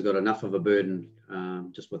ratepayers have got enough of a burden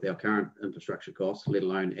just with our current infrastructure costs, let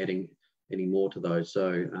alone adding any more to those.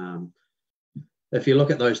 So if you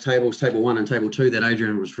look at those tables, table 1 and table 2 that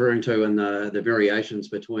Adrian was referring to, and the variations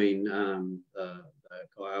between the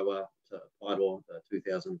Kaiawa to Paeroa, the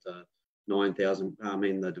 2,000 to 9,000, I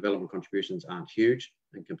mean, the development contributions aren't huge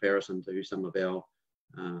in comparison to some of our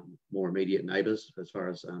more immediate neighbours as far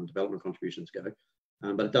as development contributions go.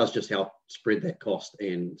 But it does just help spread that cost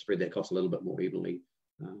and spread that cost a little bit more evenly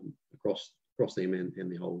across them and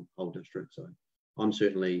the whole district. So I'm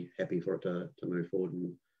certainly happy for it to move forward,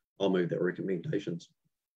 and I'll move the recommendations.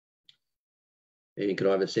 And could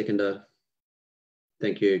I have a seconder?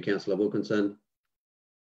 Thank you, Councillor Wilkinson.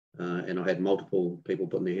 And I had multiple people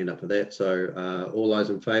putting their hand up for that. So all those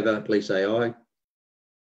in favour, please say aye.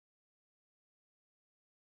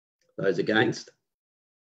 Those against?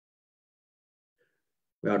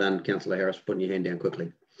 Well done, Councillor Harris, for putting your hand down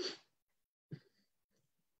quickly.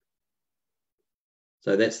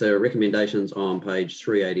 So that's the recommendations on page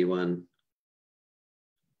 381.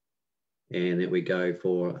 And then we go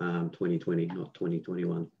for 2020, not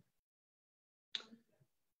 2021.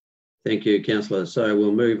 Thank you, Councillor. So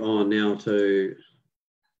we'll move on now to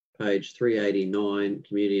page 389,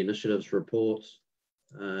 Community Initiatives Reports.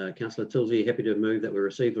 Councillor Tilsey, happy to move that we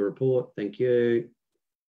receive the report. Thank you.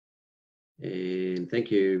 And thank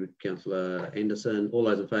you, Councillor Anderson. All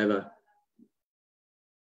those in favour?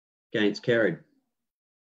 Against? Carried.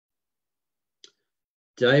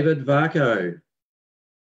 David Varco.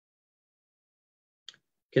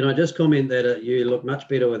 Can I just comment that you look much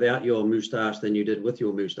better without your moustache than you did with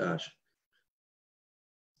your moustache?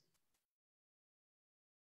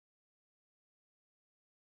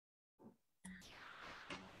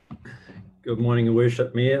 Good morning, Your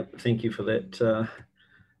Worship, Mayor. Thank you for that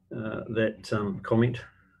comment.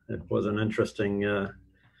 It was an interesting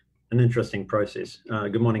process.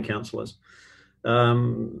 Good morning, councillors.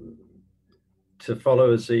 To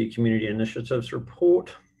follow is the Community Initiatives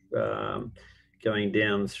Report. Going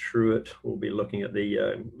down through it, we'll be looking at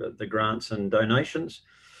the grants and donations.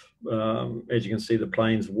 As you can see, the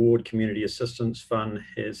Plains Ward Community Assistance Fund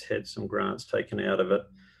has had some grants taken out of it.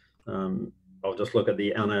 I'll just look at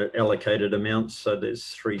the unallocated amounts. So there's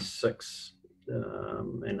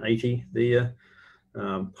 3,680 there.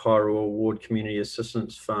 Paeroa Ward Community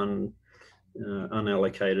Assistance Fund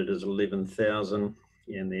unallocated is 11,000,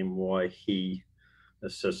 and then Waihi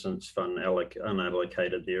Assistance Fund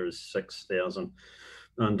unallocated there is 6,000.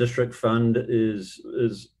 District Fund is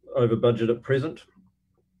over budget at present.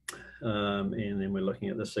 And then we're looking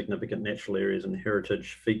at the Significant Natural Areas and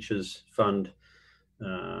Heritage Features Fund.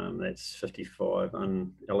 That's 55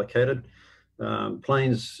 unallocated.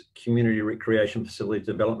 Plains Community Recreation Facility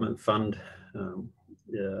Development Fund,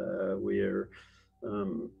 we're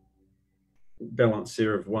balance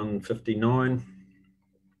there of 159.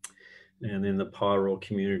 And then the Paeroa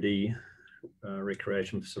Community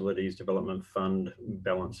Recreation Facilities Development Fund,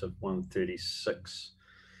 balance of 136.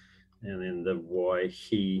 And then the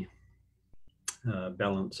Waihi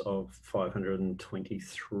balance of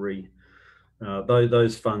 523.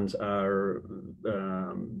 Those funds are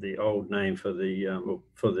the old name for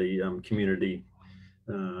the community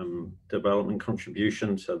development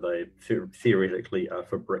contribution. So they theoretically are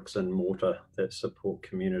for bricks and mortar that support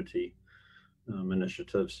community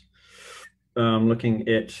initiatives. Looking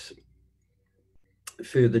at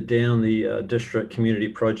further down, the district community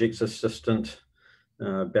projects assistant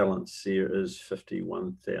balance there is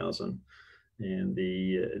 51,000, and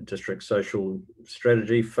the district social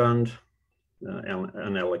strategy fund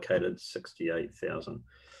unallocated 68,000.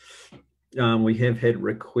 We have had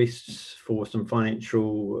requests for some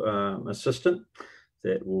financial assistance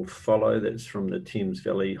that will follow. That's from the Thames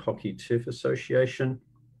Valley Hockey Turf Association.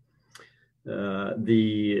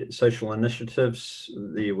 The social initiatives,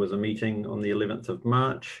 there was a meeting on the 11th of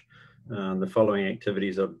March. The following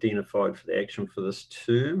activities are identified for the action for this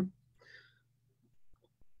term.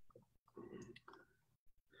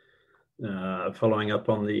 Following up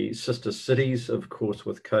on the sister cities, of course,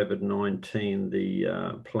 with COVID-19,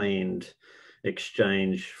 the planned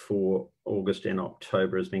exchange for August and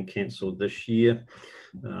October has been cancelled this year.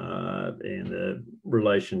 And the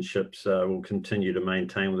relationships will continue to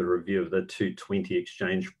maintain with a review of the 220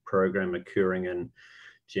 exchange program occurring in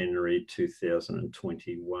January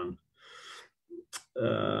 2021.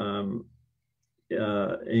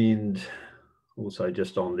 And Also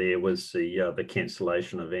just on there was the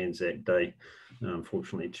cancellation of Anzac Day,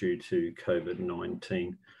 unfortunately due to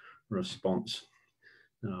COVID-19 response.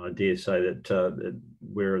 I dare say that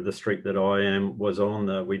where the street that I was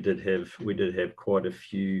on, we did have quite a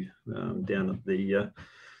few down at the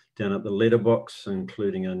letterbox,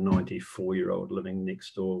 including a 94-year-old living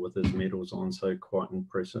next door with his medals on, so quite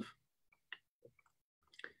impressive.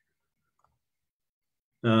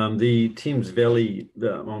 The Thames Valley,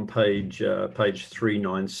 on page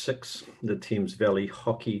 396, the Thames Valley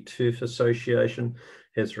Hockey Turf Association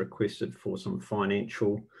has requested for some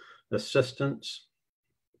financial assistance.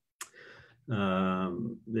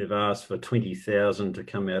 They've asked for $20,000 to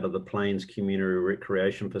come out of the Plains Community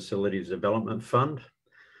Recreation Facilities Development Fund.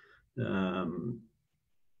 The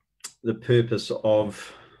purpose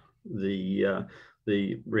of the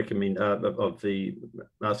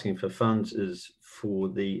asking for funds is for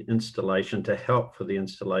the installation, to help for the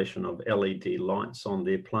installation of LED lights on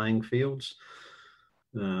their playing fields.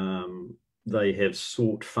 They have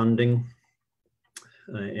sought funding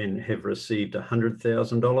and have received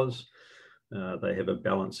 $100,000. They have a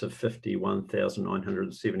balance of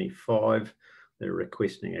 $51,975. They're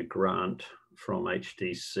requesting a grant from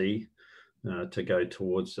HDC to go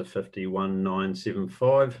towards the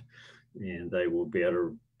 $51,975, and they will be able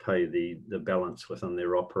to pay the balance within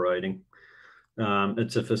their operating.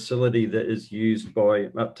 It's a facility that is used by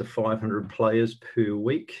up to 500 players per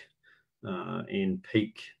week. In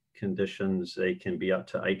peak conditions, they can be up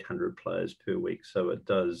to 800 players per week. So it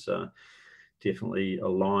does definitely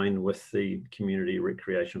align with the Community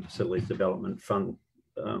Recreation Facilities Development Fund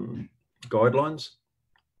guidelines.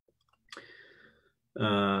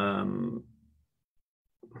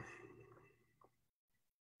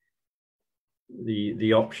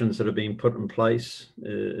 The options that have been put in place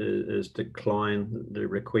is decline the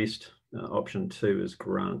request. Option 2 is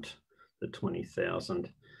grant the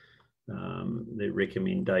 $20,000. The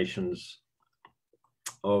recommendations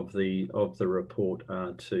of the report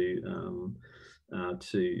are to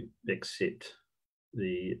accept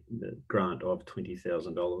the grant of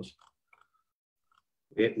 $20,000.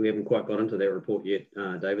 We haven't quite got into that report yet,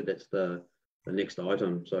 David. That's the next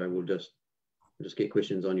item. So we'll just get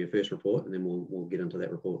questions on your first report, and then we'll get into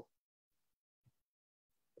that report.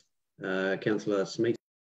 Councillor Smith.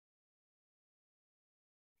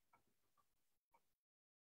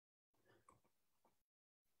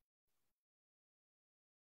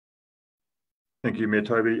 Thank you, Mayor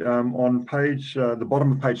Toby. On page, the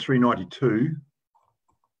bottom of page 392,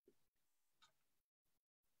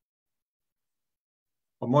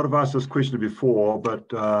 I might have asked this question before,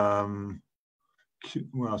 but,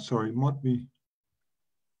 well, sorry, it might be,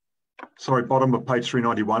 sorry, bottom of page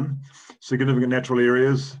 391, significant natural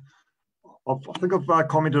areas. I think I've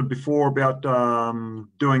commented before about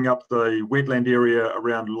doing up the wetland area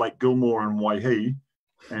around Lake Gilmore and Waihi.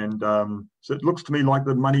 And so it looks to me like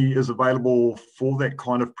the money is available for that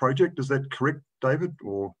kind of project. Is that correct, David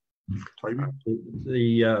or Toby?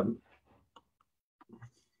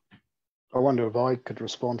 I wonder if I could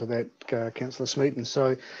respond to that, Councillor Smeaton.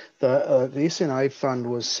 So the SNA fund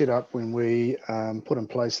was set up when we put in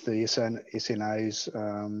place the SNAs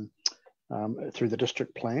through the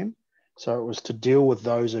district plan. So it was to deal with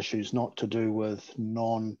those issues, not to do with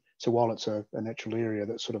so while it's a natural area,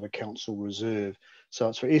 that's sort of a council reserve. So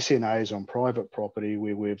it's for SNAs on private property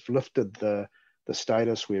where we've lifted the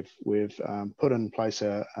status, we've put in place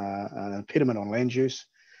an impediment on land use.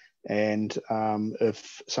 And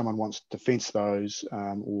if someone wants to fence those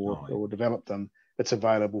or develop them, it's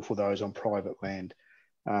available for those on private land.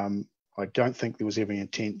 I don't think there was ever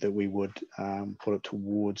intent that we would put it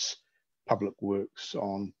towards public works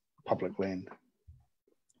on public land.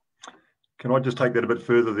 Can I just take that a bit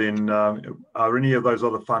further then? Are any of those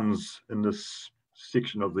other funds in this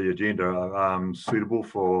section of the agenda suitable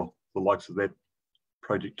for the likes of that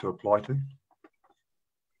project to apply to?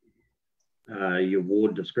 Your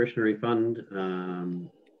ward discretionary fund.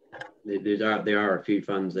 There are a few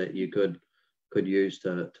funds that you could use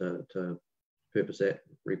to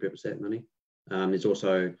repurpose that money. There's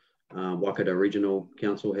also Waikato Regional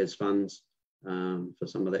Council has funds for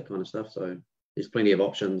some of that kind of stuff. So there's plenty of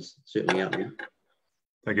options certainly out there.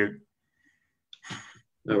 Thank you.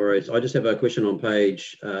 No worries. I just have a question on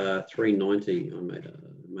page 390. I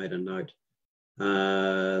made a note.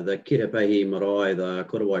 The Kirapehi Marae, the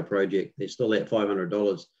Korowai project, there's still that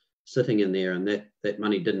 $500 sitting in there, and that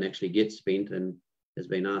money didn't actually get spent and has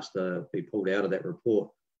been asked to be pulled out of that report,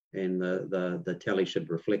 and the tally should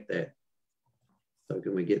reflect that. So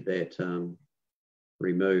can we get that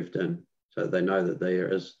removed, and so they know that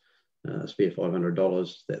there is a spare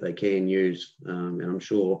 $500 that they can use, and I'm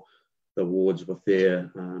sure the wards with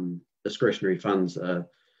their discretionary funds are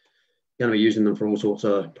going to be using them for all sorts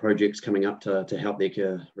of projects coming up to help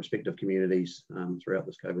their respective communities throughout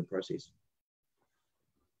this COVID process. Is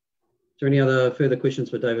there any other further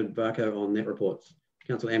questions for David Varco on that report?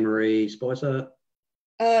 Councillor Anne-Marie Spicer.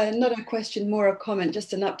 Not a question, more a comment,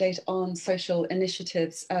 just an update on social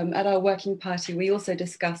initiatives. At our working party, we also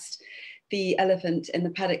discussed the Elephant in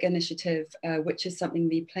the Paddock initiative, which is something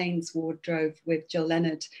the Plains Ward drove with Jill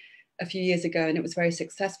Leonard a few years ago, and it was very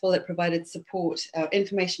successful. It provided support,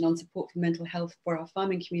 information on support for mental health for our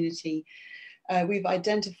farming community. We've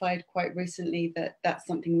identified quite recently that that's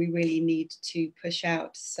something we really need to push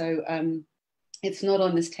out. So it's not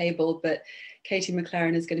on this table, but Katie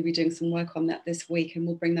McLaren is going to be doing some work on that this week, and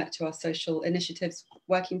we'll bring that to our social initiatives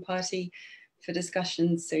working party for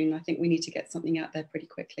discussion soon. I think we need to get something out there pretty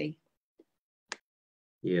quickly.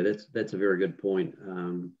 Yeah, that's a very good point.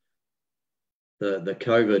 The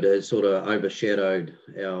COVID has sort of overshadowed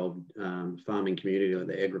our farming community, or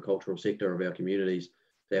the agricultural sector of our communities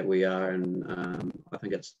that we are in. I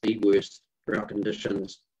think it's the worst drought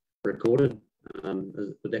conditions recorded.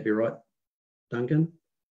 Would that be right, Duncan?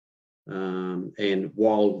 And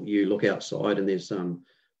while you look outside and there's some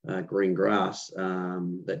green grass,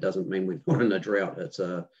 that doesn't mean we're not in a drought. It's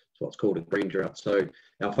what's called a green drought. So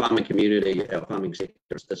our farming community, our farming sector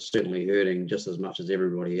is certainly hurting just as much as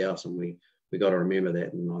everybody else, and we got to remember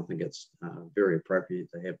that. And I think it's very appropriate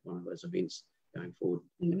to have one of those events going forward.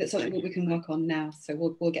 And it's something that we can work on now, so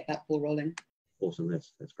we'll get that ball rolling. Awesome,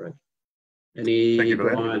 that's great. Any,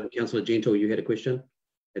 Brian, Councillor Gentle, you had a question,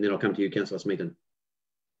 and then I'll come to you, Councillor Smeaton.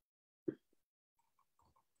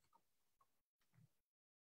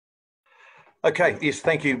 Okay, yes,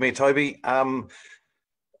 thank you, Mayor Toby.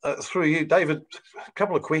 Through you, David, a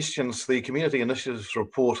couple of questions. The Community Initiatives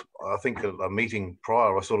Report, I think at a meeting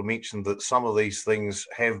prior, I sort of mentioned that some of these things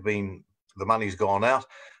have been, the money's gone out,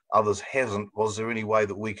 others hasn't. Was there any way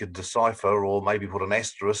that we could decipher or maybe put an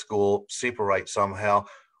asterisk or separate somehow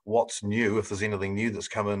what's new, if there's anything new that's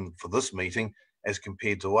come in for this meeting as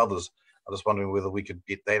compared to others? I'm just wondering whether we could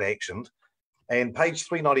get that actioned. And page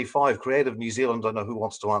 395, Creative New Zealand, I don't know who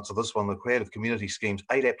wants to answer this one, the Creative Community Schemes,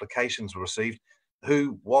 8 applications were received.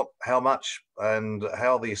 Who, what, how much, and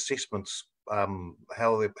how the assessments,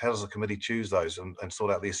 how does the committee choose those and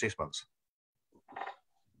sort out the assessments?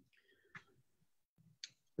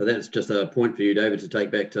 So that's just a point for you, David, to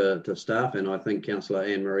take back to staff, and I think Councillor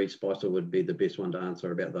Anne-Marie Spicer would be the best one to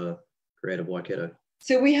answer about the Creative Waikato.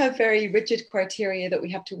 So we have very rigid criteria that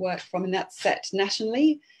we have to work from, and that's set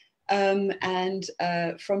nationally.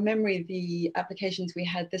 From memory, the applications we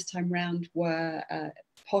had this time round were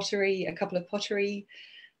pottery, a couple of pottery,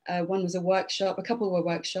 one was a workshop, a couple were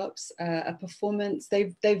workshops, a performance.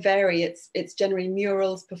 They vary. It's generally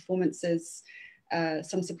murals, performances,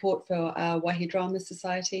 some support for our Waihi Drama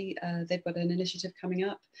Society. They've got an initiative coming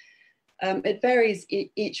up. It varies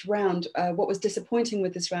each round. What was disappointing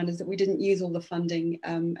with this round is that we didn't use all the funding,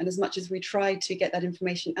 and as much as we tried to get that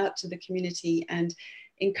information out to the community and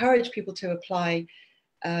encourage people to apply,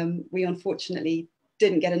 we unfortunately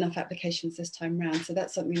didn't get enough applications this time round. So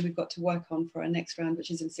that's something we've got to work on for our next round, which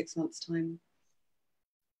is in 6 months' time.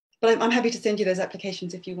 But I'm happy to send you those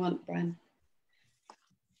applications if you want, Brian.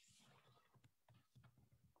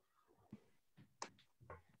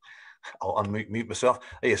 I'll unmute myself.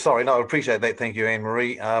 Yeah, sorry, no, I appreciate that. Thank you,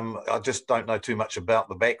 Anne-Marie. I just don't know too much about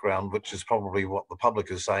the background, which is probably what the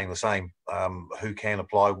public is saying the same. Who can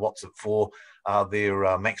apply? What's it for? Are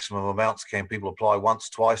there maximum amounts? Can people apply once,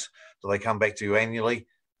 twice? Do they come back to you annually?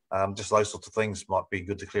 Just those sorts of things might be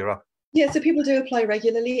good to clear up. Yeah, so people do apply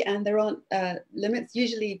regularly, and there aren't limits.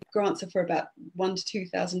 Usually grants are for about $1,000 to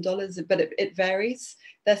 $2,000, but it varies.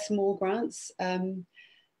 They're small grants.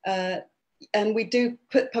 And we do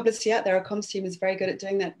put publicity out there. Our comms team is very good at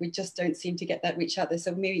doing that. We just don't seem to get that reach out there.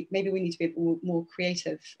 So maybe we need to be more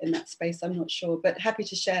creative in that space. I'm not sure, but happy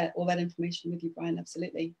to share all that information with you, Brian,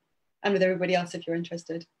 absolutely. And with everybody else if you're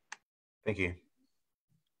interested. Thank you.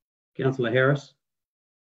 Councillor Harris.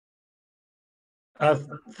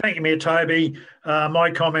 Thank you, Mayor Toby. My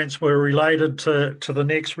comments were related to the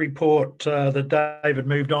next report that David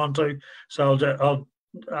moved on to. So I'll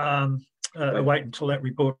wait until that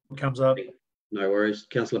report comes up. No worries.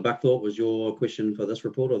 Councillor Buckthorpe, was your question for this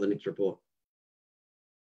report or the next report?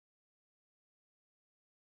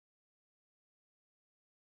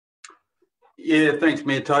 Yeah, thanks,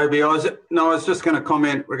 Mayor Toby. I was just going to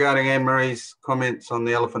comment regarding Anne-Marie's comments on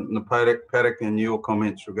the elephant in the paddock and your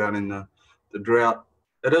comments regarding the drought.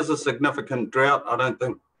 It is a significant drought. I don't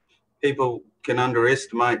think people can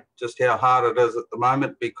underestimate just how hard it is at the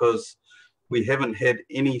moment, because we haven't had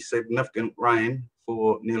any significant rain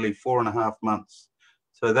for nearly 4.5 months.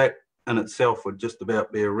 So that in itself would just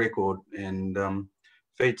about be a record. And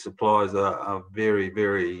feed supplies are very,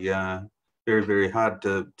 very hard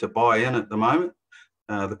to buy in at the moment.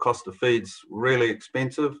 The cost of feed's really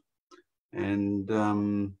expensive, and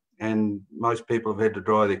most people have had to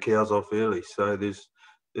dry their cows off early. So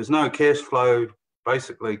there's no cash flow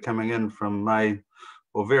basically coming in from May,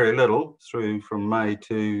 or very little through from May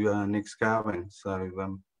to next calving. So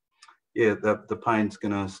yeah, the pain's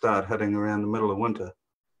going to start hitting around the middle of winter.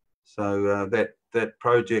 So that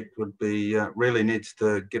project would be really needs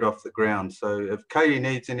to get off the ground. So if Katie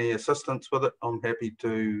needs any assistance with it, I'm happy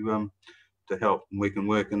to help, and we can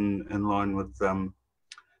work in line with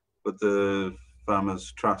the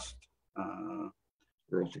Farmers Trust to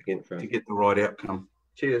get the right outcome.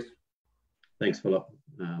 Cheers. Thanks, Philip.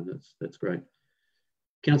 That's great.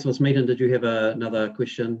 Councillor Smeaton, did you have another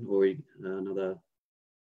question or another?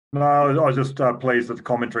 No, I was just pleased that the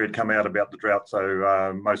commentary had come out about the drought.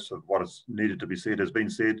 So most of what is needed to be said has been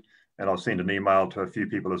said, and I've sent an email to a few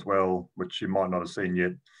people as well, which you might not have seen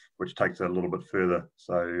yet, which takes it a little bit further.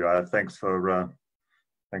 So thanks for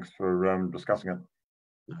discussing it.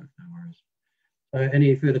 No worries.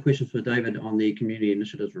 Any further questions for David on the community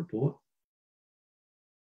initiatives report?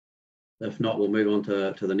 If not, we'll move on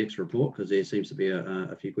to the next report, because there seems to be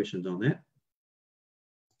a few questions on that.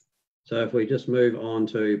 So if we just move on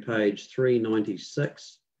to page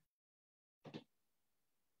 396.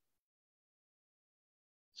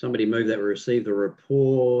 Somebody move that we receive the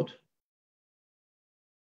report.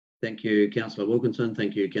 Thank you, Councillor Wilkinson.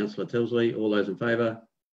 Thank you, Councillor Tilsley. All those in favour?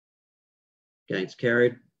 Against?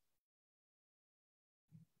 Carried.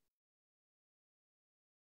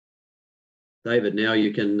 David, now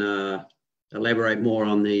you can elaborate more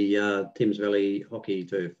on the Thames Valley hockey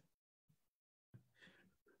turf.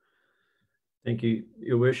 Thank you,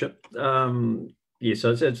 Your Worship. Yeah,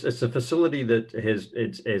 so it's a facility that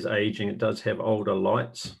it's aging. It does have older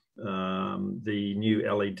lights. The new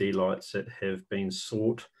LED lights that have been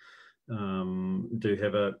sought do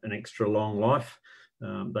have an extra long life.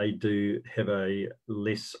 They do have a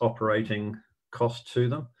less operating cost to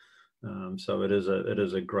them. So it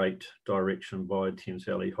is a great direction by Thames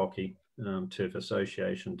Valley Hockey Turf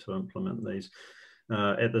Association to implement these.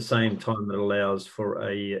 At the same time, it allows for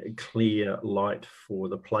a clear light for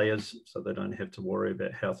the players, so they don't have to worry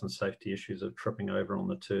about health and safety issues of tripping over on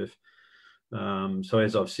the turf. So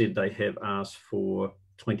as I've said, they have asked for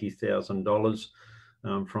 $20,000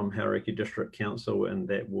 from Hauraki District Council, and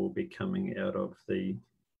that will be coming out of the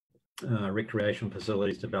Recreation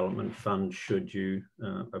Facilities Development Fund, should you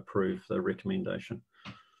approve the recommendation.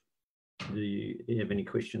 Do you have any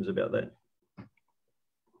questions about that?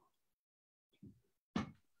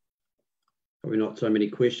 Probably not so many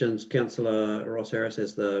questions. Councillor Ross Harris,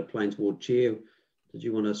 as the Plains Ward Chair, did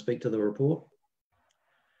you want to speak to the report?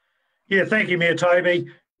 Yeah, thank you, Mayor Toby.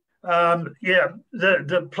 Yeah,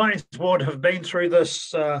 the Plains Ward have been through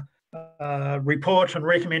this report and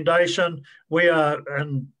recommendation. We are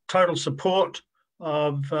in total support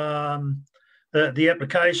of the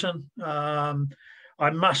application. I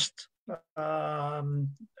must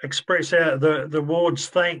express the ward's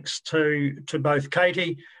thanks to both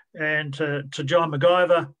Katie and to John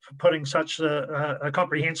McIver for putting such a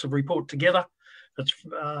comprehensive report together. It's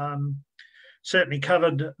certainly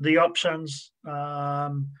covered the options,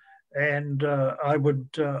 and I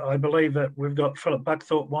believe that we've got Philip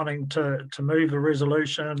Buckthorpe wanting to move the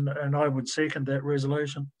resolution, and I would second that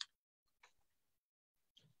resolution.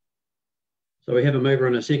 So we have a mover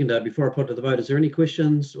and a seconder. Before I put to the vote, is there any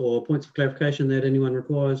questions or points of clarification that anyone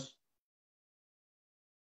requires?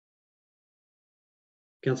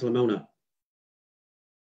 Councillor Milner.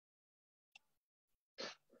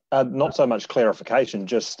 Not so much clarification,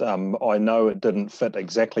 just I know it didn't fit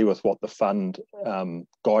exactly with what the fund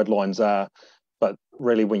guidelines are, but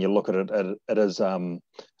really when you look at it, it is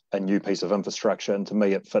a new piece of infrastructure, and to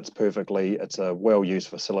me it fits perfectly. It's a well-used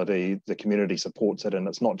facility, the community supports it, and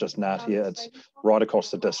it's not just Ngatea, it's right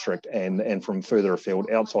across the district and from further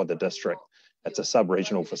afield outside the district. It's a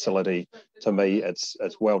sub-regional facility. To me, it's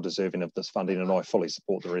well deserving of this funding, and I fully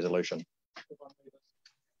support the resolution.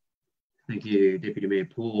 Thank you, Deputy Mayor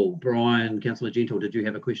Paul. Brian, Councillor Gentle, did you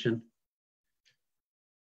have a question?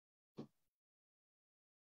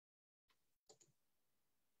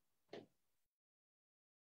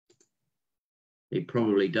 He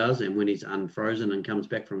probably does, and when he's unfrozen and comes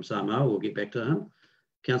back from Samoa, we'll get back to him.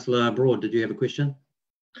 Councillor Broad, did you have a question?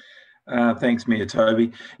 Thanks, Mayor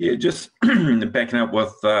Toby. Yeah, just backing up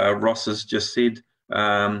what Ross has just said.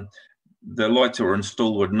 the lights that were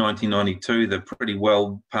installed were 1992. They're pretty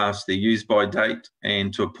well past their use-by date,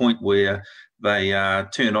 and to a point where they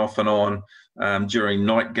turn off and on during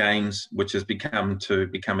night games, which has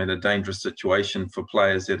becoming a dangerous situation for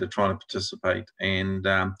players that are trying to participate. And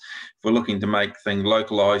if we're looking to make things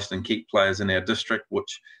localised and keep players in our district,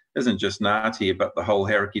 which isn't just Ngāti, but the whole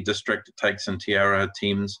Hauraki district, it takes in Te Ara,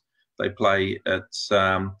 Thames, they play. It's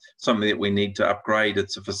something that we need to upgrade.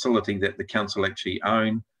 It's a facility that the council actually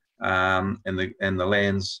own, and the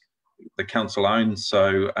lands the council owns.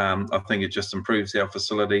 So I think it just improves our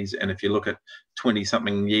facilities. And if you look at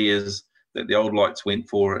 20-something years that the old lights went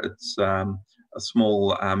for, it's a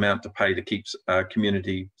small amount to pay to keep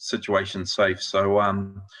community situations safe. So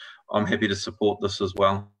I'm happy to support this as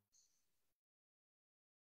well.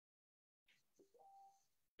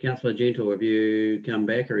 Councillor Gentle, have you come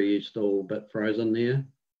back, or are you still a bit frozen there?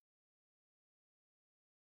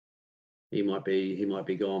 He might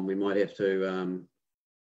be gone. We might have to.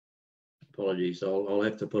 Apologies. I'll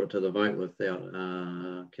have to put it to the vote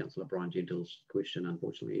without Councillor Brian Gentle's question.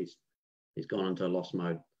 Unfortunately, he's gone into lost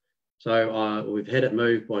mode. So we've had it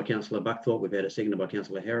moved by Councillor Buckthorpe. We've had it seconded by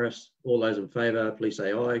Councillor Harris. All those in favour, please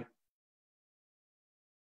say aye.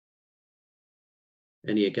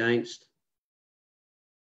 Any against?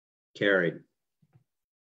 Carried.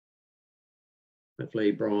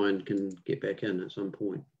 Hopefully Brian can get back in at some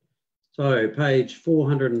point. So page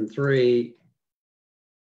 403,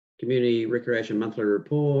 Community Recreation Monthly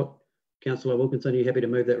Report. Councillor Wilkinson, are you happy to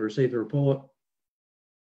move that we receive the report?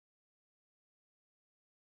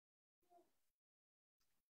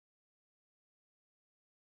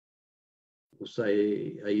 We'll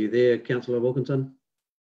say, are you there, Councillor Wilkinson?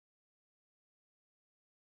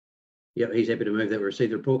 Yep, he's happy to move that we receive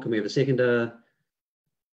the report. Can we have a seconder?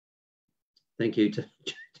 Thank you,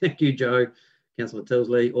 thank you, Joe. Councillor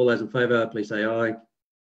Tilsley, all those in favour, please say aye.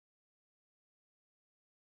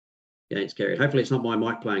 Against, carried. Hopefully it's not my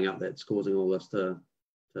mic playing up that's causing all this to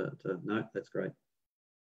no, that's great.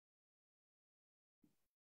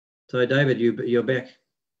 So David, you're back.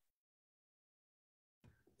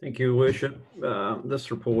 Thank you, Worship.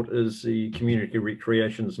 This report is the Community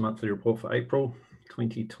Recreations Monthly Report for April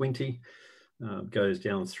 2020. Goes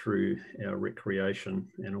down through our recreation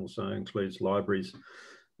and also includes libraries.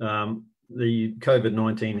 The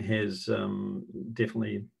COVID-19 has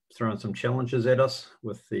definitely thrown some challenges at us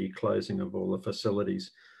with the closing of all the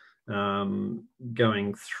facilities.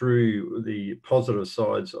 Going through the positive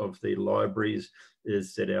sides of the libraries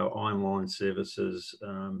is that our online services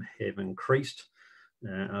have increased,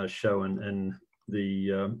 shown in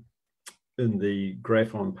the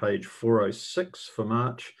graph on page 406 for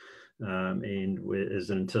March, and it is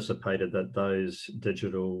anticipated that those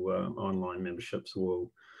digital online memberships will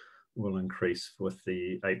increase with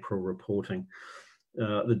the April reporting.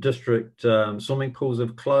 The district swimming pools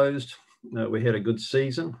have closed. We had a good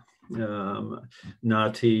season.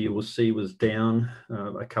 Ngāti, you will see, was down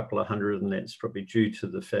a couple of hundred, and that's probably due to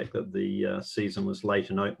the fact that the season was late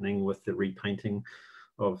in opening with the repainting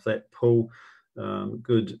of that pool.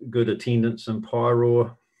 Good attendance in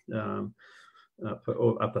Paeroa,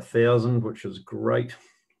 up 1,000, which is great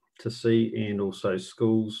to see, and also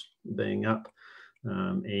schools being up,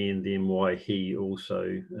 and the Waihi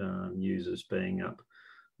also users being up.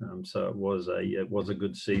 So it was a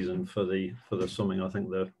good season for the swimming. I think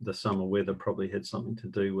the summer weather probably had something to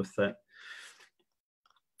do with that.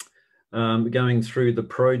 Going through the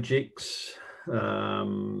projects,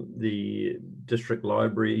 the district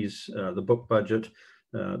libraries, the book budget,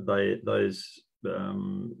 those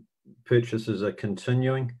purchases are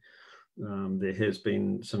continuing. There has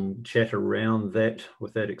been some chat around that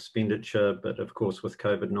with that expenditure, but of course with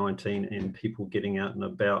COVID-19 and people getting out and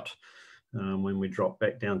about, when we drop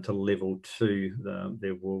back down to level 2,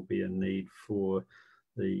 there will be a need for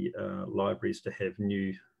the libraries to have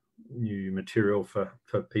new material for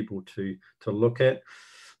people to look at.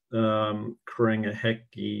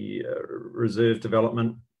 Karingahaki Reserve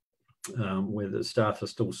Development, where the staff are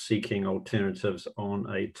still seeking alternatives on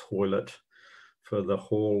a toilet for the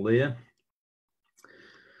hall there.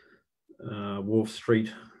 Wharf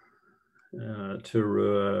Street,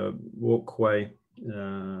 Turua Walkway,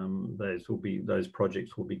 those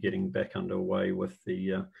projects will be getting back underway with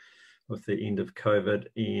the end of COVID,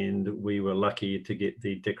 and we were lucky to get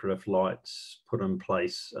the decorative lights put in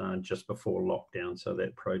place just before lockdown, so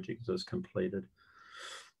that project is completed.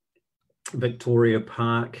 Victoria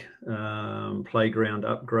Park playground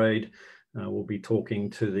upgrade, we'll be talking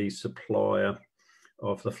to the supplier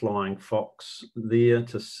of the Flying Fox there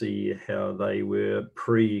to see how they were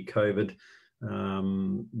pre-COVID.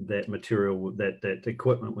 That material, that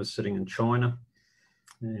equipment was sitting in China,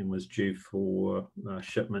 and was due for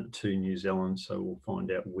shipment to New Zealand. So we'll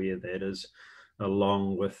find out where that is,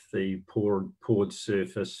 along with the poured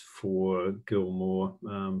surface for Gilmore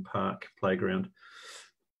Park Playground.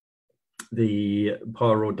 The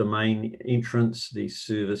Paeroa Domain entrance, the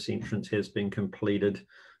service entrance has been completed,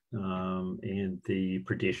 and the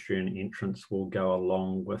pedestrian entrance will go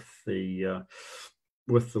along with the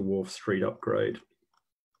Wharf Street upgrade.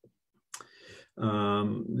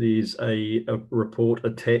 There's a report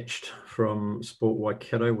attached from Sport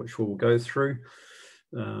Waikato, which we'll go through,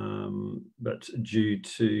 but due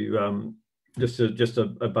to just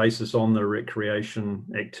a basis on the recreation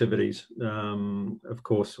activities, of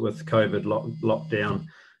course, with COVID lockdown,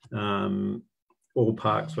 all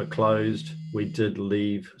parks were closed. We did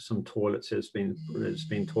leave some toilets, as been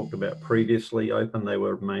talked about previously, open. They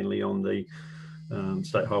were mainly on the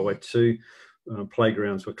State Highway 2.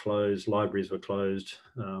 Playgrounds were closed, libraries were closed,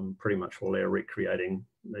 pretty much all our recreating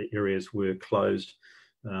areas were closed,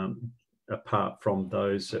 apart from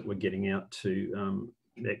those that were getting out to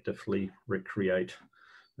actively recreate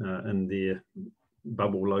in their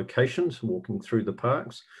bubble locations, walking through the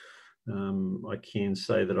parks. I can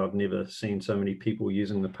say that I've never seen so many people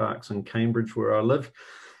using the parks in Cambridge where I live.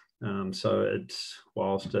 So it's,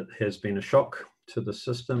 whilst it has been a shock to the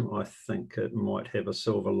system, I think it might have a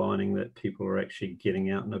silver lining that people are actually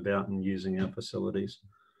getting out and about and using our facilities.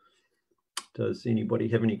 Does anybody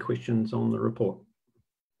have any questions on the report?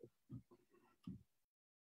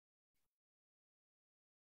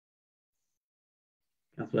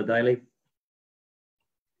 Councillor Daly.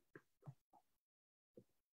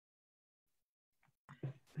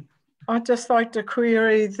 I'd just like to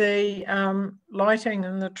query the lighting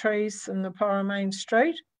and the trees in the Paeroa Main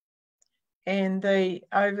Street and the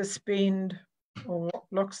overspend, or what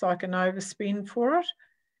looks like an overspend for it.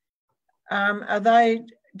 Are they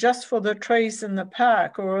just for the trees in the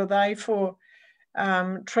park, or are they for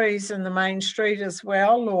trees in the main street as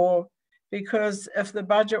well? Or because if the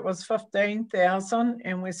budget was 15,000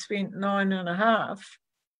 and we spent 9.5,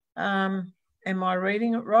 am I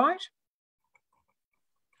reading it right?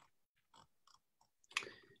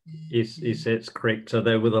 Yes, that's correct. So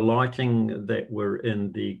they were the lighting that were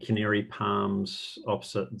in the Canary Palms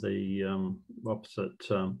opposite the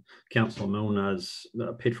Councillor Milner's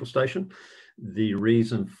petrol station. The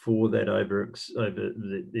reason for that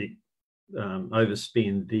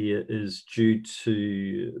overspend there is due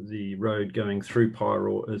to the road going through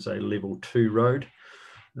Paeroa is a level 2 road,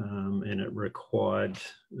 and it required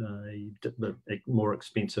a more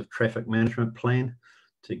expensive traffic management plan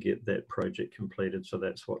to get that project completed. So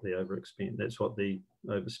that's what the overspend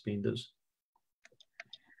is.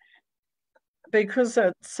 Because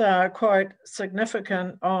it's quite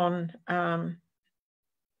significant on,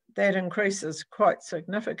 that increase is quite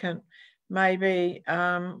significant, maybe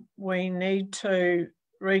we need to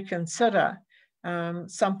reconsider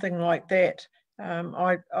something like that.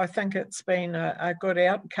 I think it's been a good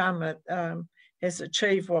outcome. It has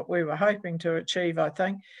achieved what we were hoping to achieve, I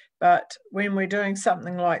think. But when we're doing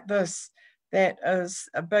something like this, that is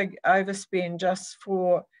a big overspend just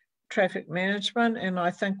for traffic management, and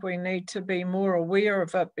I think we need to be more aware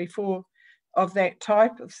of it of that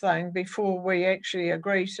type of thing before we actually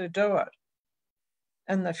agree to do it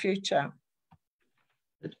in the future.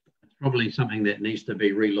 It's probably something that needs to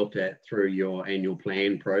be relooked at through your annual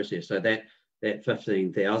plan process. So that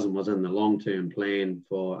 15,000 was in the long-term plan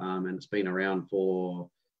for, and it's been around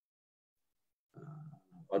for,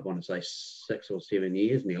 I'd want to say 6 or 7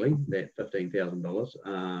 years nearly, that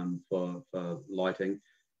 $15,000 for lighting.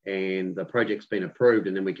 And the project's been approved,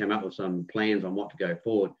 and then we came up with some plans on what to go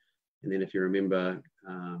forward. And then if you remember,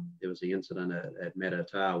 there was the incident at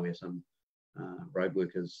Matata where some road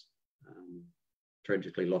workers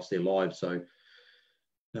tragically lost their lives. So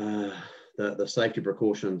the safety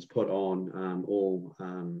precautions put on all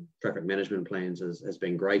traffic management plans has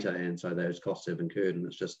been greater, and so those costs have incurred, and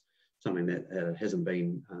it's just something that hasn't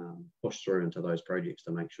been pushed through into those projects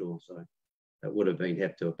to make sure. So it would have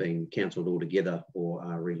to have been cancelled altogether or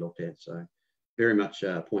relooked at. So very much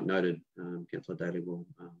point noted. Councillor Daly will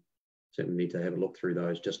certainly need to have a look through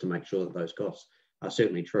those just to make sure that those costs are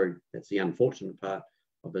certainly true. That's the unfortunate part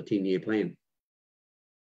of the 10-year plan.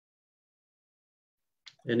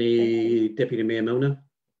 Any Deputy Mayor Milner?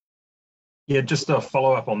 Yeah, just a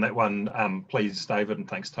follow up on that one, please, David, and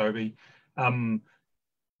thanks, Toby.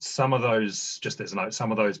 Some of those, just as a note,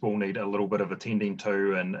 some of those will need a little bit of attending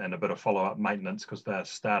to and a bit of follow-up maintenance because they're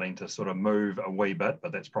starting to sort of move a wee bit,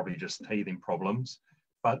 but that's probably just teething problems.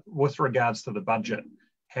 But with regards to the budget,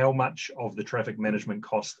 how much of the traffic management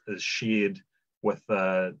cost is shared with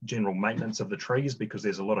general maintenance of the trees, because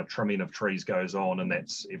there's a lot of trimming of trees goes on, and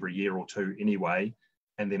that's every year or two anyway.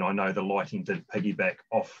 And then I know the lighting did piggyback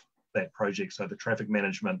off that project, so the traffic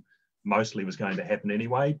management mostly was going to happen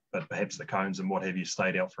anyway, but perhaps the cones and what have you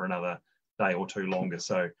stayed out for another day or two longer.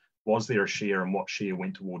 So was there a share, and what share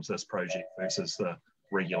went towards this project versus the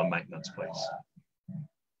regular maintenance, please?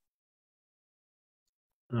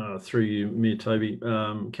 Through you, Mayor Toby,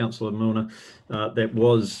 Councillor Milner, that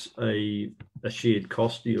was a shared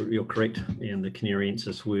cost. You're correct, and the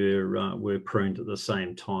Canariensis were pruned at the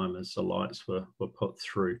same time as the lights were put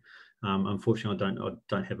through. Unfortunately, I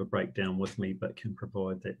don't have a breakdown with me, but can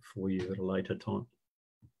provide that for you at a later time.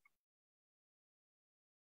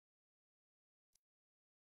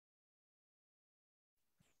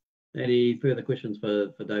 Any further questions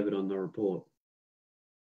for David on the report?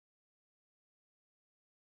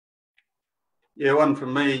 Yeah, one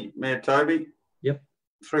from me, Mayor Toby. Yep.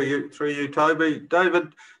 Through you, Toby.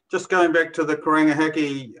 David, just going back to the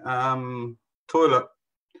Karangahake toilet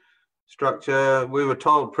structure, we were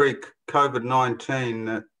told pre-COVID-19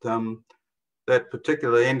 that that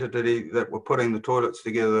particular entity that were putting the toilets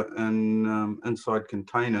together in inside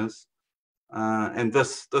containers, and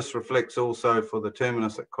this reflects also for the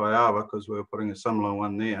terminus at Kaiawa, because we were putting a similar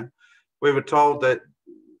one there. We were told that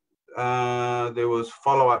there was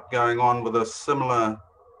follow-up going on with a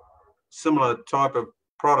similar type of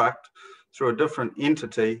product through a different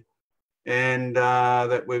entity, and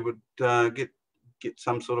that we would get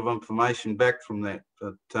some sort of information back from that.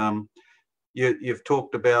 But you've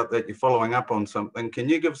talked about that you're following up on something. Can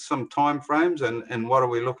you give some time frames, and what are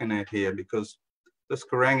we looking at here? Because this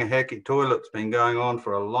Karangahake toilet's been going on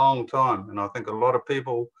for a long time, and I think a lot of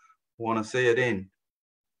people want to see it in.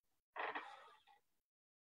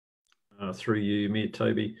 Through you, Mayor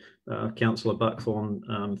Toby, Councillor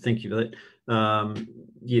Buckthorn, thank you for that.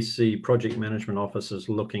 Yes, the Project Management Office is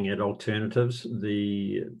looking at alternatives.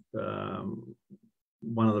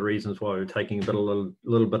 One of the reasons why we're taking a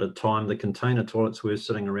little bit of time, the container toilets were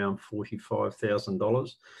sitting around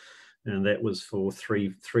 $45,000, and that was for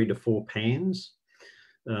three to four pans.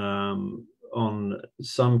 On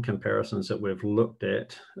some comparisons that we've looked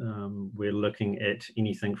at, we're looking at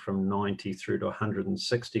anything from $90,000 through to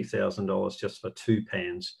 $160,000 just for two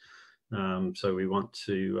pans. So we want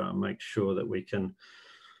to make sure that we can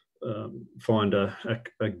find a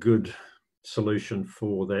good solution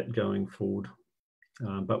for that going forward.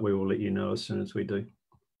 But we will let you know as soon as we do.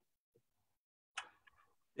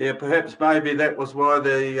 Yeah, perhaps maybe that was why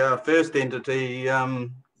the first entity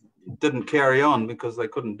didn't carry on, because they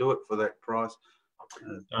couldn't do it for that price.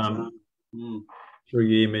 Through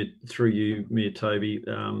you, Mayor Toby,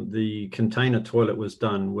 the container toilet was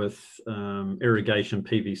done with irrigation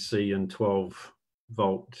PVC and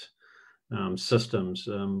 12-volt systems.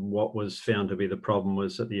 What was found to be the problem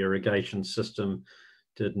was that the irrigation system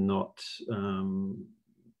did not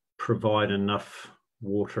provide enough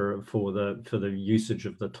water for the usage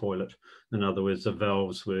of the toilet. In other words, the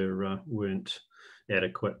valves weren't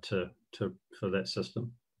adequate for that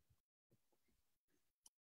system.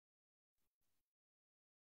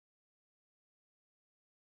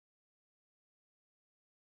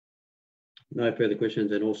 No further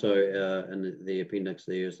questions, and also in the appendix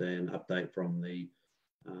there is an update from the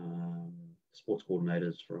sports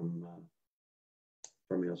coordinators from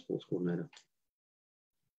our sports coordinator.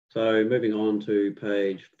 So moving on to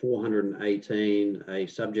page 418, a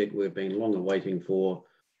subject we've been long awaiting for.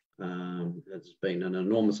 It's been an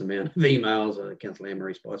enormous amount of emails. Councillor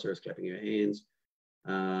Anne-Marie Spicer is clapping her hands.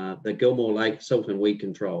 The Gilmore Lake silt and weed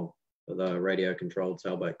control for the radio controlled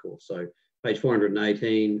sailboat course. So page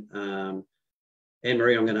 418,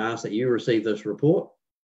 Anne-Marie, I'm going to ask that you receive this report.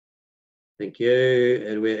 Thank you.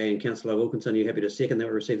 And Councillor Wilkinson, are you happy to second that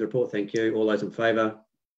we receive the report? Thank you. All those in favour?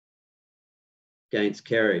 Against?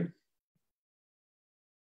 Carried.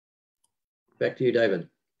 Back to you, David.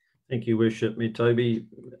 Thank you, Worship, Mayor Toby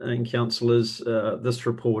and councillors. This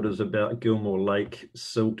report is about Gilmore Lake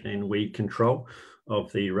silt and weed control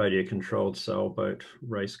of the radio-controlled sailboat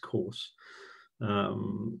race course.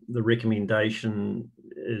 The recommendation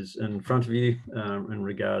is in front of you in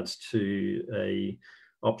regards to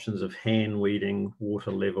options of hand weeding,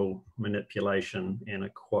 water level manipulation, and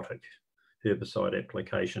aquatic herbicide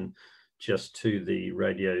application just to the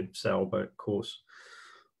radio sailboat course.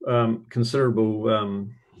 Considerable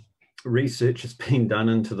research has been done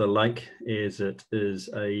into the lake, as it is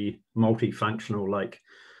a multifunctional lake.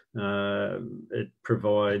 It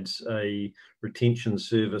provides a retention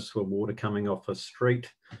service for water coming off a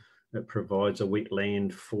street. It provides a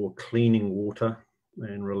wetland for cleaning water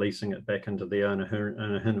and releasing it back into the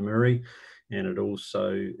Onehunamuri, and it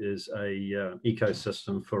also is a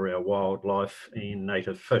ecosystem for our wildlife and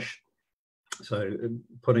native fish. So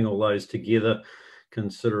putting all those together,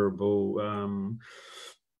 considerable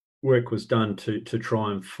work was done to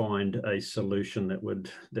try and find a solution that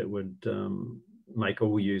would make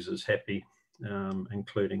all users happy,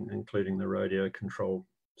 including the radio control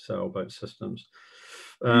sailboat systems.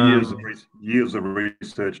 Years of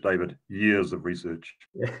research, David. Years of research.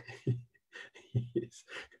 Yeah. Yes.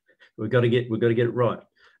 We've got to get it right.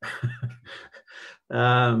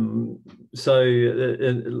 So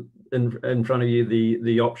in front of you,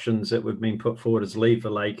 the options that we've been put forward is leave the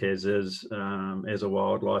lake as is, as a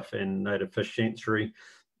wildlife and native fish sanctuary,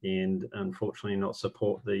 and unfortunately not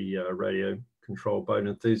support the radio control boat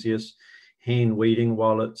enthusiasts. Hand weeding,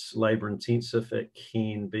 while it's labour intensive, it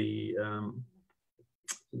can be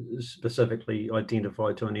specifically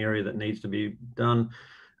identified to an area that needs to be done.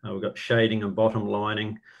 We've got shading and bottom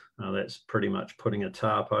lining. That's pretty much putting a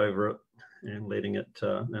tarp over it and letting it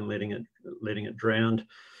drown.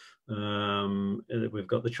 We've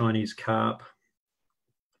got the Chinese carp.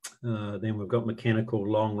 Then we've got mechanical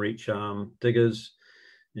long reach arm diggers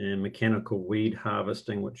and mechanical weed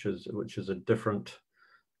harvesting, which is a different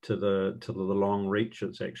to the long reach.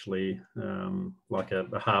 It's actually like a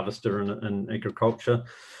harvester in agriculture.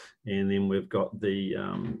 And then we've got the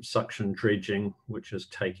suction dredging, which is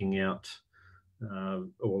taking out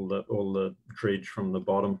all the dredge from the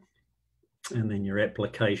bottom. And then your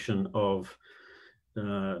application of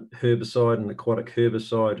herbicide and aquatic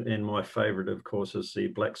herbicide, and my favorite, of course, is the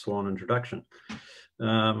black swan introduction.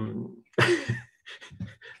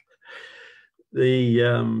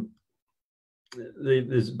 There's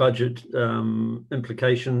budget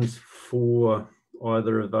implications for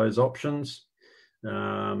either of those options.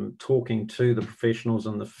 Talking to the professionals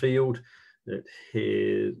in the field,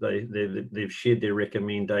 they've shared their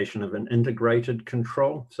recommendation of an integrated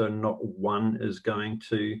control. So not one is going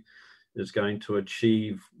to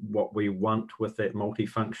achieve what we want with that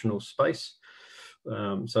multifunctional space.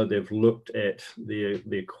 So they've looked at the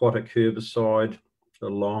aquatic herbicide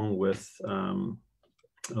along with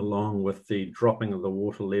the dropping of the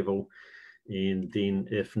water level, and then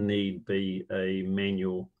if need be a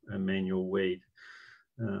manual weed.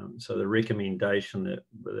 So the recommendation that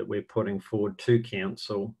we're putting forward to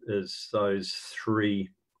council is those three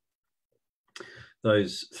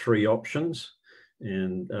options,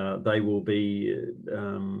 and they will be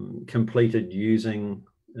completed using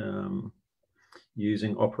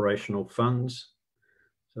operational funds.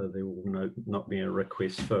 So there will not be a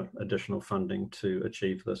request for additional funding to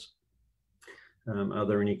achieve this. Are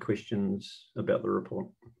there any questions about the report?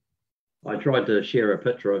 I tried to share a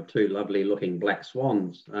picture of two lovely looking black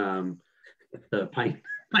swans to paint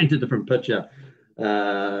a different picture,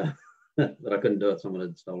 but I couldn't do it. Someone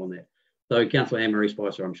had stolen that. So Councillor Anne-Marie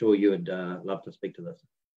Spicer, I'm sure you would love to speak to this.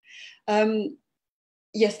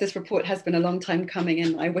 Yes, this report has been a long time coming,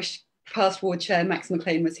 and I wish past ward chair Max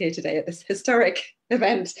McLean was here today at this historic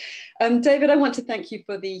event. David, I want to thank you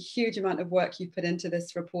for the huge amount of work you put into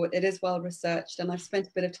this report. It is well researched, and I've spent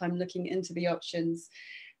a bit of time looking into the options,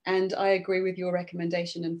 and I agree with your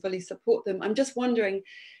recommendation and fully support them. I'm just wondering,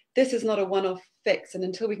 this is not a one-off fix, and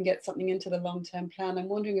until we can get something into the long-term plan, I'm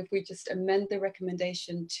wondering if we just amend the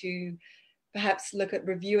recommendation to perhaps look at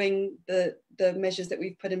reviewing the measures that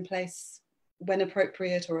we've put in place when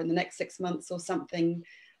appropriate, or in the next 6 months or something,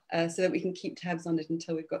 so that we can keep tabs on it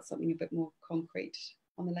until we've got something a bit more concrete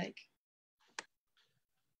on the lake.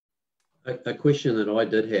 A question that I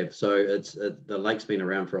did have, so it's the lake's been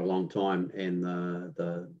around for a long time, and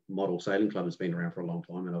the model sailing club has been around for a long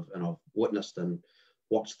time, and I've witnessed and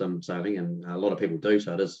watched them sailing, and a lot of people do,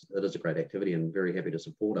 so it is a great activity, and very happy to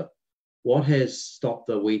support it. What has stopped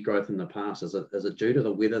the weed growth in the past? Is it due to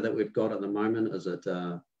the weather that we've got at the moment? Is it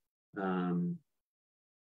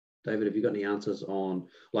David, have you got any answers on,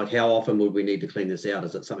 like, how often would we need to clean this out?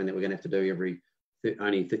 Is it something that we're going to have to do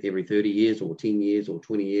only every 30 years or 10 years or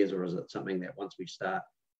 20 years, or is it something that once we start,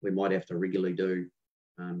 we might have to regularly do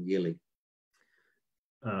yearly?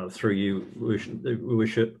 Through you,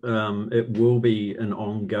 Worship, it will be an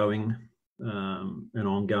ongoing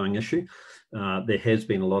issue. There has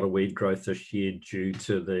been a lot of weed growth this year due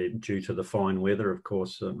to the fine weather. Of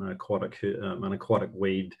course, an aquatic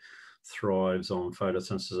weed thrives on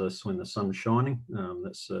photosynthesis when the sun's shining.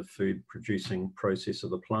 That's a food producing process of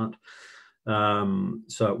the plant.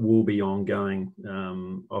 So it will be ongoing.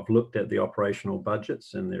 I've looked at the operational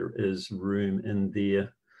budgets, and there is room in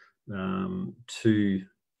there to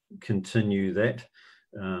continue that.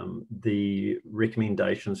 The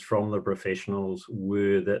recommendations from the professionals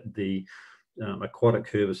were that the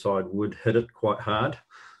aquatic herbicide would hit it quite hard.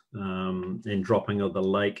 and dropping of the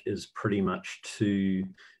lake is pretty much to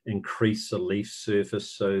increase the leaf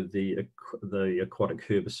surface so the aquatic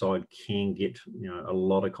herbicide can get a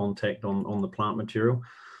lot of contact on the plant material.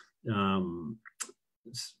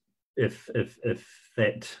 If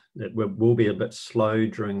that will be a bit slow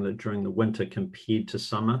during the winter compared to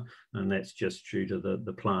summer, and that's just due to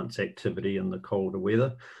the plant's activity and the colder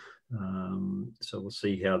weather. So we'll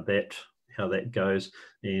see how that goes,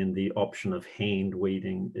 and the option of hand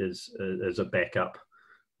weeding is a backup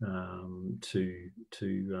to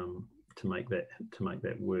make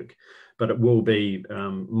that work, but it will be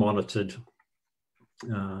monitored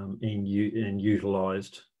and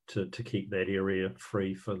utilised to keep that area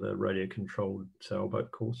free for the radio controlled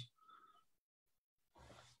sailboat course.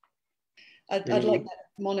 I'd like that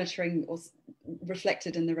monitoring or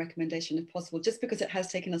reflected in the recommendation if possible, just because it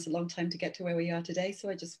has taken us a long time to get to where we are today. So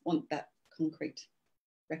I just want that concrete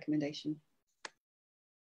recommendation.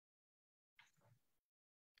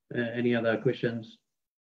 Any other questions?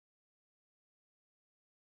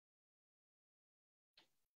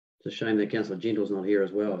 It's a shame that Councillor Gentle's not here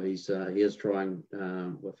as well. He is trying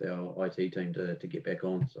with our IT team to get back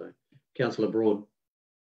on. So, Councillor Broad.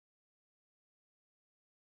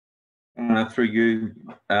 Through you,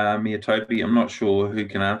 Mayor Toby, I'm not sure who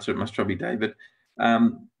can answer it. Must probably David.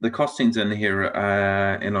 The costings in here,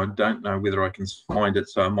 and I don't know whether I can find it,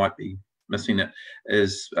 so I might be missing it,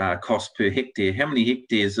 is cost per hectare. How many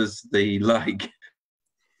hectares is the lake?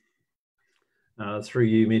 Through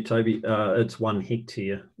you, Mayor Toby, it's 1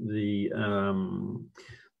 hectare. The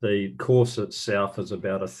course itself is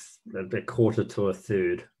about a quarter to a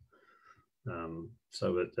third.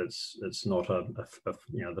 So it's not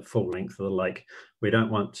the full length of the lake. We don't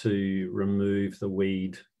want to remove the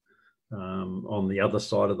weed on the other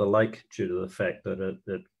side of the lake due to the fact that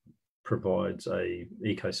it provides a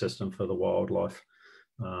ecosystem for the wildlife.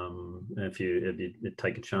 If you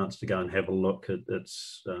take a chance to go and have a look,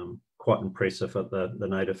 it's quite impressive at the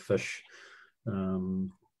native fish,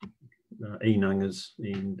 e-nungas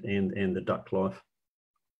and the duck life.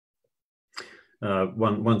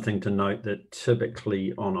 One thing to note, that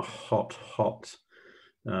typically on a hot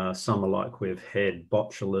summer like we've had,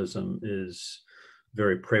 botulism is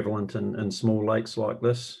very prevalent in small lakes like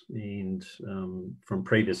this, and from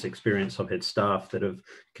previous experience I've had staff that have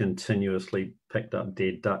continuously picked up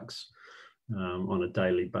dead ducks on a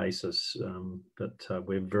daily basis, but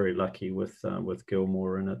we're very lucky with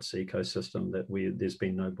Gilmore and its ecosystem that there's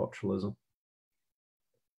been no botulism.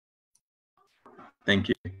 Thank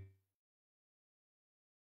you.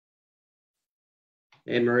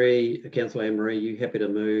 Anne-Marie, Councillor Anne-Marie, you happy to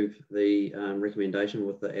move the recommendation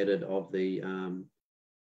with the added of the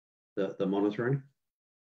monitoring?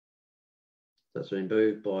 That's been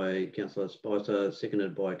moved by Councillor Spicer,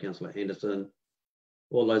 seconded by Councillor Anderson.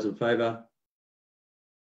 All those in favour?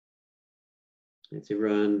 That's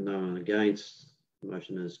everyone. No one against. The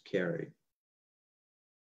motion is carried.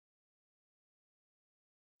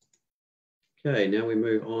 Okay, now we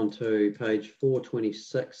move on to page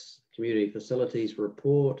 426. Community Facilities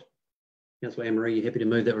Report. Councillor Anne-Marie, you happy to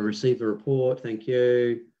move that we receive the report? Thank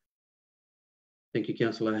you. Thank you,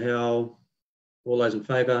 Councillor Howell. All those in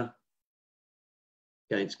favour?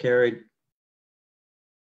 Against, carried.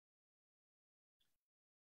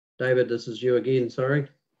 David, this is you again, sorry.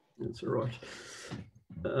 That's all right.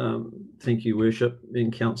 Thank you, Worship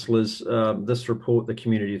and Councillors. This report, the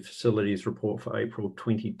Community Facilities Report for April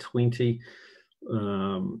 2020,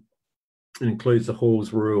 includes the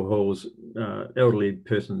halls, rural halls, elderly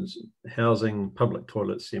persons housing, public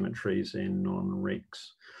toilets, cemeteries and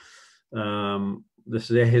non-recs. This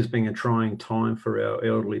has been a trying time for our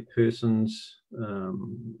elderly persons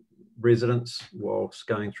residents whilst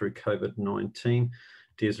going through COVID-19.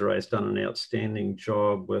 Desiree has done an outstanding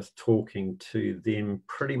job with talking to them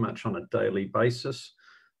pretty much on a daily basis,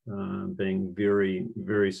 being very,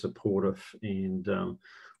 very supportive and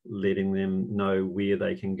letting them know where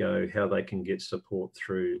they can go, how they can get support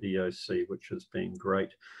through EOC, which has been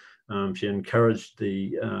great. She encouraged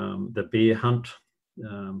the bear hunt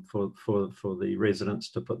for the residents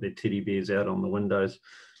to put their teddy bears out on the windows.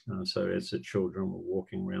 So as the children were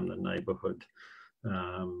walking around the neighbourhood.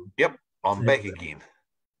 Yep, I'm back again.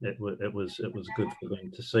 It was good for them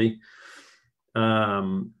to see.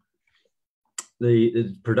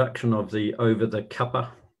 The production of the Over the Cuppa,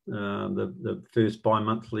 the first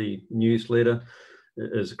bi-monthly newsletter,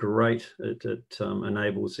 is great. It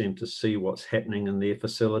enables them to see what's happening in their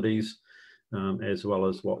facilities, as well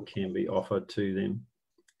as what can be offered to them.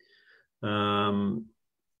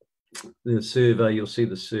 The survey, you'll see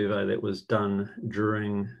the survey that was done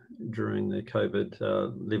during the COVID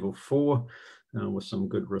level 4. with some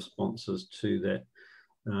good responses to that.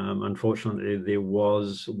 Unfortunately, there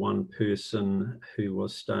was one person who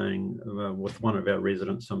was staying with one of our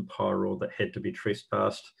residents in Paeroa that had to be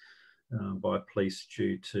trespassed by police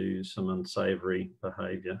due to some unsavoury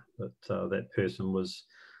behaviour, but that person was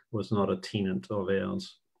not a tenant of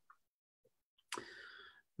ours.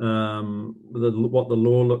 What the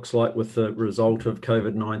law looks like with the result of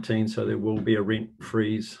COVID-19, so there will be a rent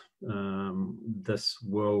freeze. This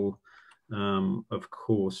will, of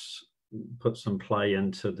course, put some play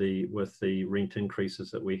into with the rent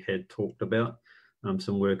increases that we had talked about.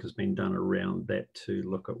 Some work has been done around that to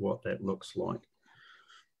look at what that looks like.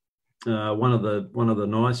 One of the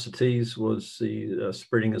niceties was the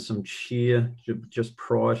spreading of some cheer just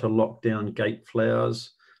prior to lockdown. Gate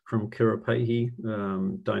Flowers from Kirapehi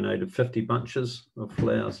donated 50 bunches of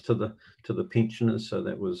flowers to the pensioners, so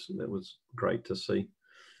that was great to see.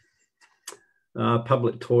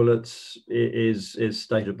 Public toilets, as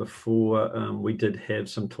stated before, we did have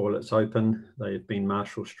some toilets open. They have been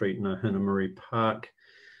Marshall Street and Ohinamuri Park.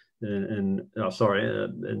 And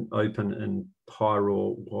open in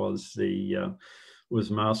Paeroa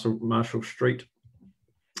was Marshall Street.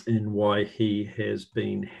 In Waihi has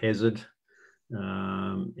been Hazard,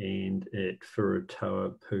 and at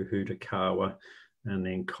Furatoa, Puhutakawa, and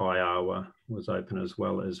then Kaiawa was open, as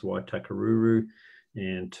well as Waitakaruru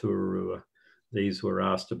and Tuarua. These were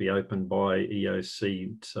asked to be opened by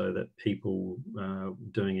EOC so that people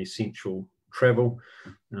doing essential travel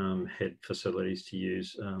had facilities to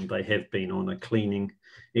use. They have been on a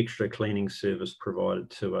extra cleaning service provided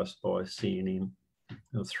to us by CNM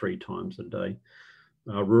 3 times a day.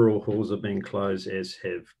 Rural halls have been closed, as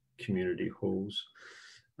have community halls.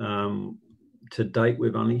 To date,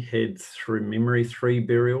 we've only had, through memory, 3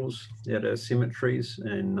 burials at our cemeteries,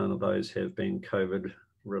 and none of those have been COVID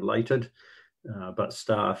related. But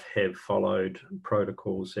staff have followed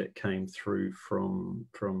protocols that came through from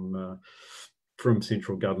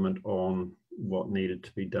central government on what needed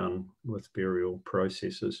to be done with burial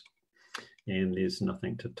processes, and there's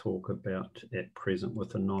nothing to talk about at present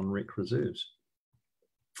with the non-rec reserves.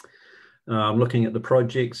 Looking at the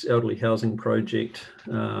projects, elderly housing project,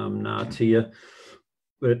 Ngatea,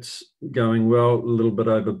 it's going well, a little bit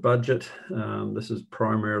over budget. This is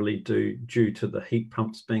primarily due to the heat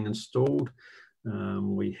pumps being installed.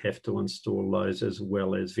 We have to install those, as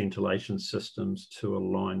well as ventilation systems to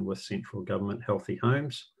align with central government healthy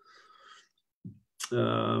homes.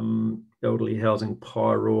 Elderly housing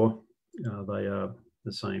Paeroa, they are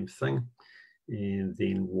the same thing. And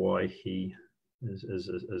then Waihi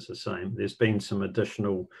is the same. There's been some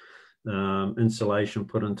additional insulation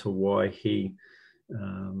put into Waihi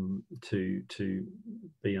to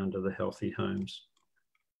be under the healthy homes.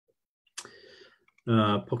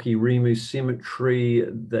 Pukirimu Cemetery,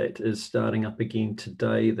 that is starting up again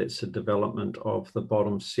today. That's a development of the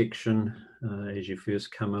bottom section as you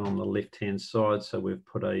first come in on the left-hand side. So we've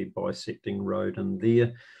put a bisecting road in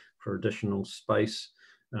there for additional space.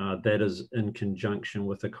 That is in conjunction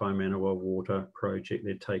with the Kaimanawa Water project.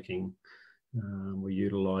 They're taking, we're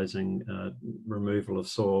utilising removal of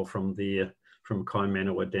soil from there, from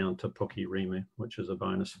Kaimanawa down to Pukirimu, which is a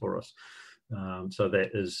bonus for us. So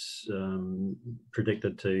that is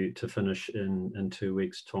predicted to finish in 2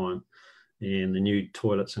 weeks' time. And the new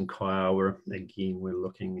toilets in Kaiawa, again, we're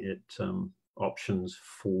looking at options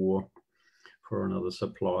for another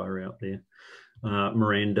supplier out there.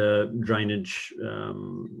 Miranda drainage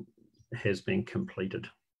has been completed.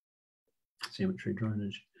 Cemetery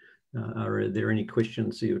drainage. Are there any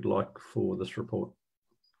questions you would like for this report?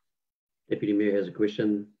 Deputy Mayor has a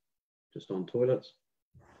question just on toilets.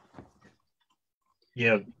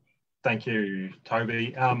 Yeah, thank you,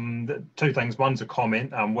 Toby. 2 things. One's a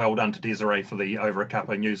comment. Well done to Desiree for the Over a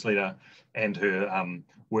Cuppa newsletter and her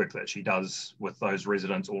work that she does with those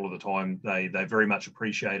residents all of the time. They very much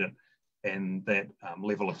appreciate it, and that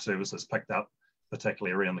level of service is picked up,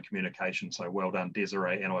 particularly around the communication. So well done,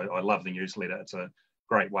 Desiree. And I love the newsletter. It's a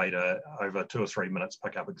great way to, over 2 or 3 minutes,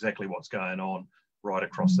 pick up exactly what's going on right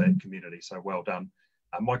across that community. So well done.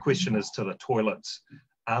 My question is to the toilets.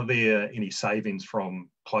 Are there any savings from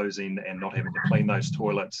closing and not having to clean those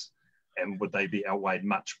toilets? And would they be outweighed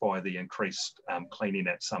much by the increased cleaning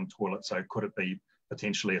at some toilets? So could it be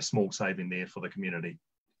potentially a small saving there for the community?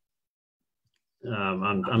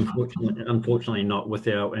 Unfortunately not, with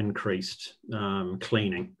our increased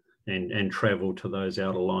cleaning and travel to those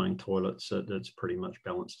outer-lying toilets. It's pretty much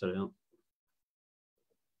balanced it out.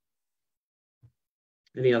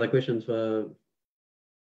 Any other questions for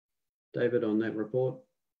David on that report?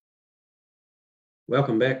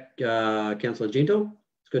 Welcome back, Councillor Gentle.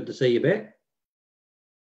 It's good to see you back.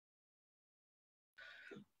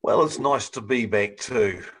 Well, it's nice to be back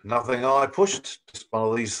too. Nothing I pushed, just one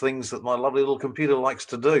of these things that my lovely little computer likes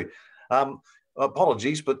to do.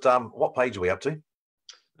 Apologies, but what page are we up to?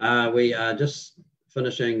 We are just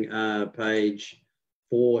finishing page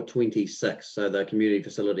 426, so the Community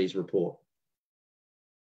Facilities Report.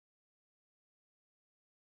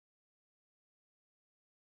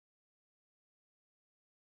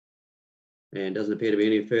 And doesn't appear to be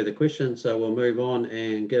any further questions, so we'll move on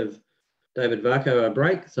and give David Varco a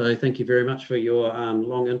break. So thank you very much for your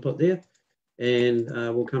long input there. And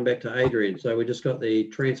we'll come back to Adrian. So we just got the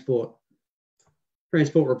transport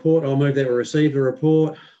report. I'll move that we receive the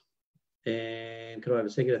report. And could I have a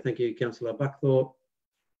second? Thank you, Councillor Buckthorpe.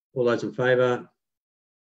 All those in favour?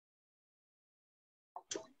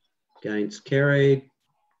 Against, carried.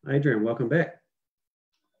 Adrian, welcome back.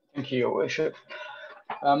 Thank you, Your Worship.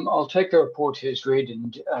 I'll take the report as read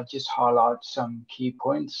and just highlight some key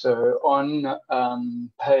points. So on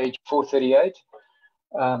page 438,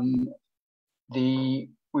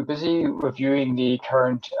 we're busy reviewing the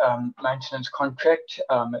current maintenance contract.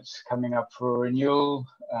 It's coming up for renewal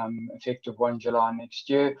effective 1 July next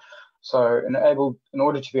year. So in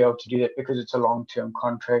order to be able to do that, because it's a long-term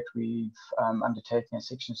contract, we've undertaken a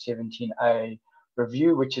Section 17A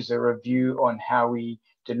review, which is a review on how we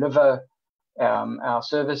deliver our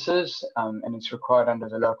services, and it's required under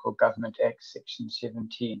the Local Government Act, Section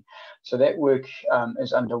 17. So that work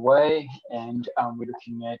is underway, and we're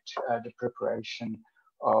looking at the preparation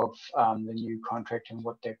of the new contract and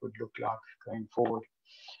what that would look like going forward.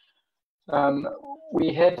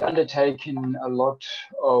 We had undertaken a lot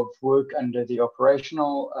of work under the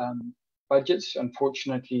operational budgets.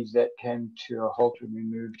 Unfortunately, that came to a halt when we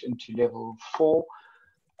moved into level 4.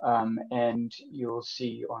 And you'll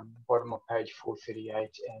see on the bottom of page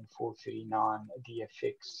 438 and 439 the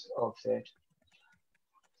effects of that.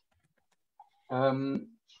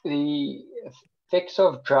 The effects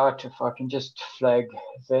of drought, if I can just flag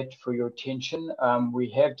that for your attention. We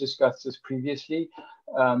have discussed this previously.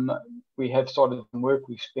 We have started some work.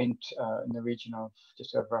 We've spent in the region of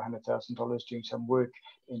just over $100,000 doing some work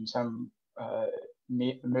in some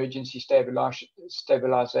emergency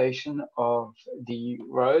stabilization of the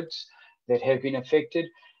roads that have been affected.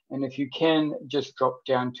 And if you can just drop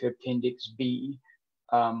down to Appendix B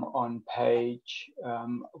on page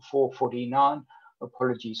 449.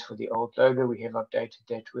 Apologies for the old logo. We have updated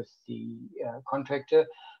that with the contractor.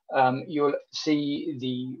 You'll see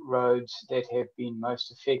the roads that have been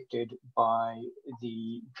most affected by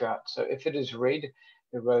the drought. So if it is red,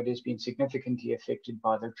 the road has been significantly affected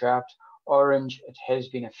by the drought. Orange, it has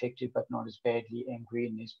been affected, but not as badly, and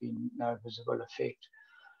green, there's been no visible effect.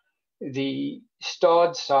 The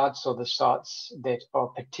starred sites are the sites that are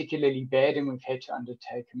particularly bad, and we've had to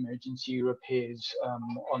undertake emergency repairs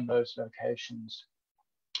on those locations.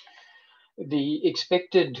 The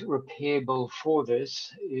expected repair bill for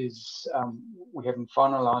this is, we haven't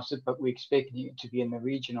finalised it, but we're expecting it to be in the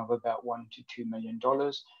region of about $1 to $2 million,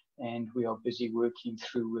 and we are busy working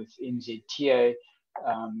through with NZTA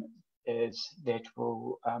as that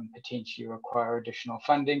will potentially require additional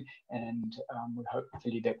funding, and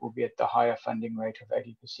hopefully that will be at the higher funding rate of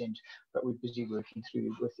 80%, but we're busy working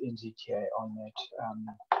through with NZTA on that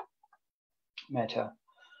matter.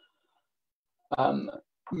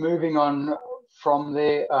 Moving on from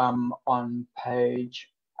there, on page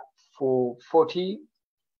 440,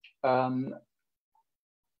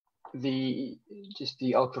 just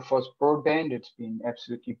the ultra-fast broadband, it's been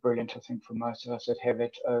absolutely brilliant, I think, for most of us that have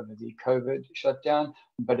it over the COVID shutdown,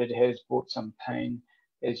 but it has brought some pain,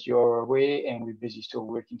 as you're aware, and we're busy still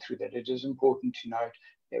working through that. It is important to note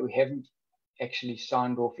that we haven't actually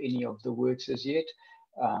signed off any of the works as yet,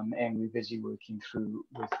 and we're busy working through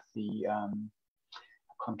with the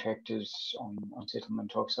contractors on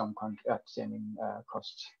settlement of some outstanding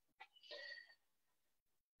costs.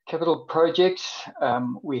 Capital projects,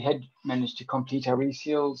 we had managed to complete our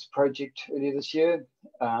reseals project earlier this year,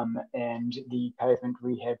 and the pavement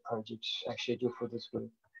rehab projects are scheduled for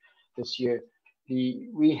this year. The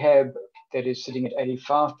rehab that is sitting at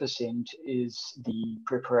 85% is the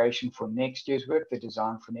preparation for next year's work, the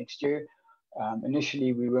design for next year.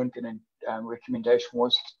 Initially, we weren't going to, recommendation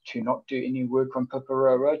was to not do any work on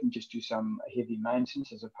Pipara Road and just do some heavy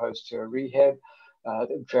maintenance as opposed to a rehab.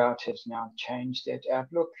 The drought has now changed that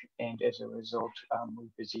outlook, and as a result, we're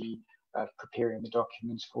busy preparing the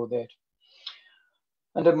documents for that.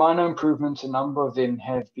 Under minor improvements, a number of them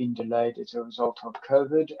have been delayed as a result of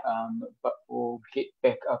COVID, but we'll get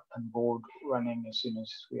back up and board running as soon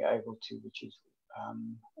as we are able to, which is,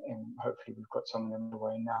 and hopefully we've got some of them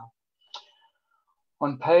away now.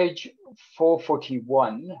 On page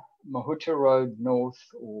 441, Mahuta Road North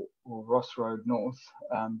or Ross Road North,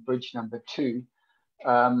 bridge number 2.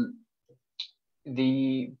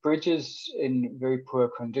 The bridge is in very poor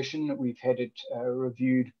condition. We've had it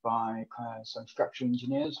reviewed by some structural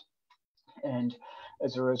engineers, and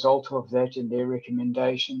as a result of that and their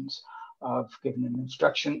recommendations, I've given an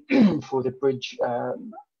instruction for the bridge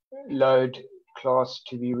load class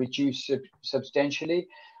to be reduced substantially.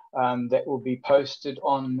 That will be posted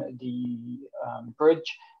on the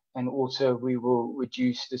bridge, and also we will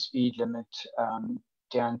reduce the speed limit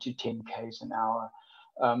down to 10 k's an hour.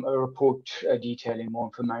 A report detailing more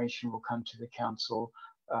information will come to the council,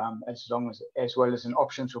 as well as an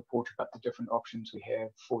options report about the different options we have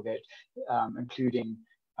for that, including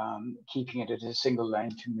keeping it at a single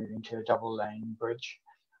lane to moving to a double lane bridge.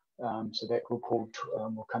 So that report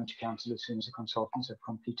will come to council as soon as the consultants have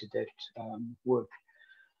completed that work.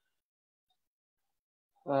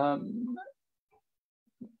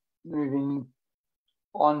 Moving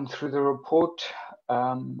on through the report,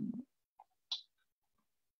 on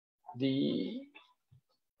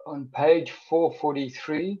page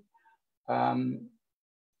 443,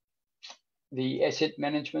 the asset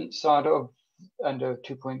management side of under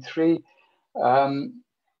 2.3,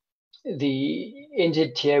 the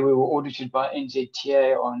NZTA, we were audited by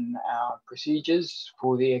NZTA on our procedures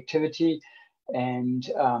for the activity, and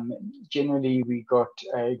generally we got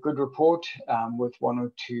a good report with 1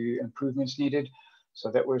 or 2 improvements needed. So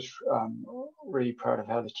that was really proud of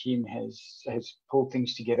how the team has pulled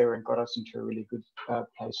things together and got us into a really good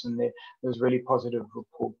place. And there was a really positive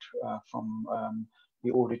report from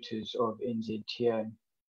the auditors of NZTA.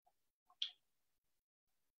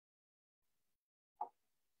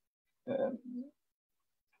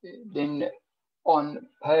 Then on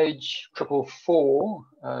page 444,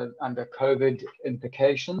 under COVID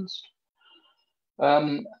implications,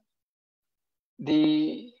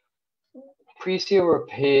 the pre-seal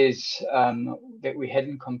repairs that we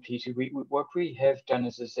hadn't completed, what we have done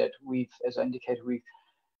is that we've, as I indicated, we've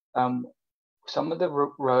some of the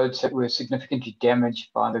roads that were significantly damaged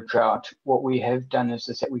by the drought, what we have done is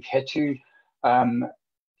that we've had to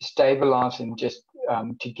stabilize and just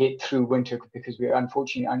to get through winter, because we're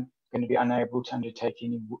unfortunately going to be unable to undertake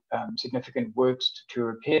any significant works to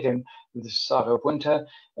repair them with the start of winter.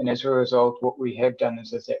 And as a result, what we have done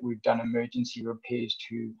is that we've done emergency repairs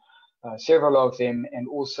to several of them, and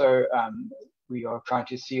also we are trying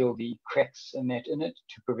to seal the cracks in it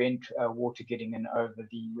to prevent water getting in over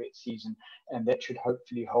the wet season, and that should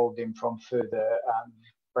hopefully hold them from further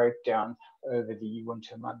breakdown over the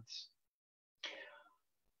winter months.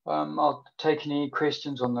 I'll take any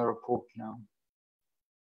questions on the report now.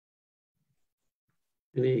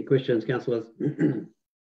 Any questions, councillors?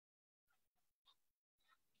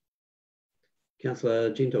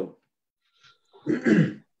 Councillor Gentle.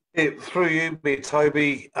 Yeah, through you,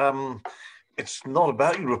 Toby. It's not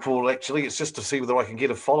about your report, actually. It's just to see whether I can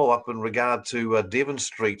get a follow-up in regard to Devon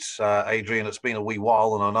Street, Adrian. It's been a wee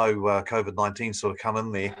while, and I know COVID-19 sort of come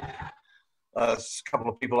in there. A couple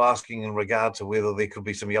of people asking in regard to whether there could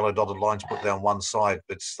be some yellow dotted lines put down one side.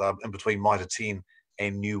 It's in between Mitre 10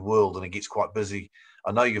 and New World, and it gets quite busy.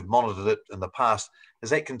 I know you've monitored it in the past. Has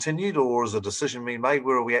that continued, or has a decision been made?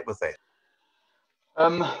 Where are we at with that?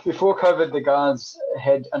 Before COVID, the guys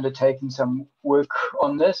had undertaken some work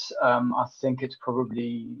on this. I think it's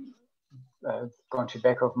probably gone to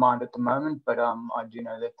back of mind at the moment, but I do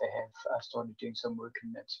know that they have started doing some work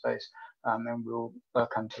in that space, and we'll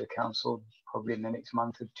come to the council probably in the next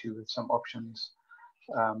month or 2 with some options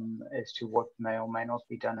as to what may or may not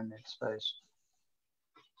be done in that space.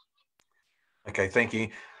 Okay, thank you.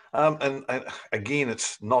 And again,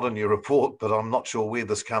 it's not in your report, but I'm not sure where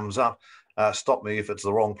this comes up. Stop me if it's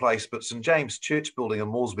the wrong place, but St James Church Building in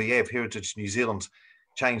Moresby Ave, Heritage New Zealand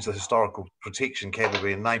changed the historical protection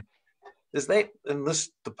category and name. Is that in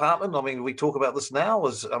this department? I mean, we talk about this now.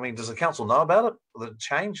 Does the council know about it, the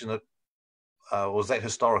change, and was that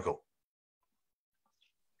historical?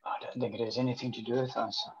 I don't think it has anything to do with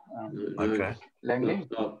us. Okay. Langley?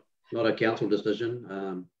 Not a council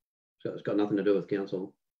decision. So it's got nothing to do with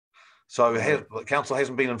council. So the council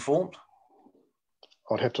hasn't been informed?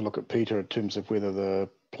 I'd have to look at Peter in terms of whether the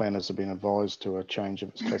planners have been advised to a change of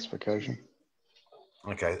its classification.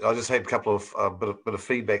 Okay, I just had a couple of bit of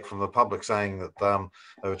feedback from the public saying that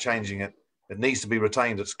they were changing it. It needs to be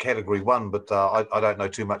retained. It's category 1, but I don't know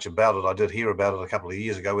too much about it. I did hear about it a couple of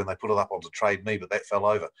years ago when they put it up onto Trade Me, but that fell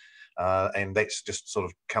over. And that's just sort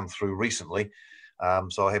of come through recently.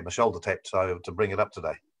 So I had my shoulder tapped to bring it up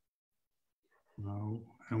today. No,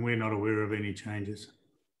 and we're not aware of any changes.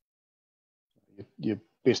 You're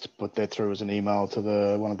best to put that through as an email to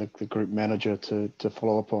one of the group manager to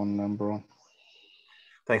follow up on, Brian.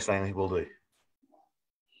 Thanks, Langley. Will do.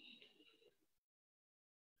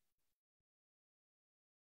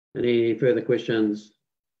 Any further questions?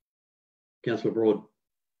 Councillor Broad.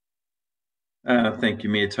 Thank you,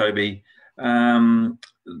 Mayor Toby.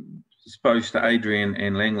 Suppose to Adrian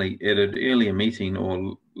and Langley, at an earlier meeting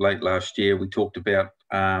or late last year, we talked about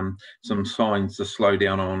some signs to slow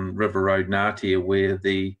down on River Road, Ngatea, where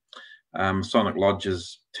the Sonic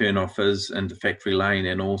Lodge's turn-off is into Factory Lane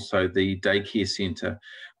and also the daycare centre.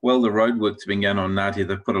 Well, the roadworks have been going on Ngatea.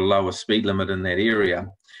 They've put a lower speed limit in that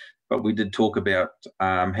area. But we did talk about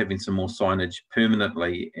having some more signage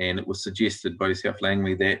permanently, and it was suggested by yourself,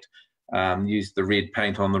 Langley, that use the red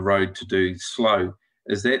paint on the road to do slow.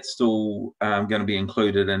 Is that still going to be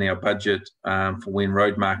included in our budget for when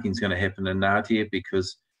road marking is going to happen in Ngatea?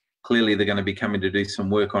 Because clearly they're going to be coming to do some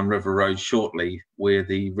work on River Road shortly where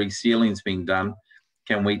the resealing's been done.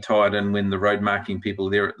 Can we tie it in when the road marking people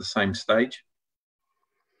are there at the same stage?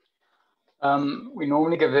 We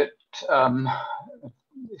normally give it a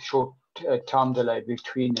short time delay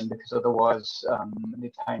between them, because otherwise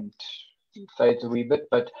the paint fades a wee bit.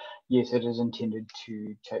 But yes, it is intended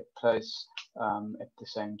to take place at the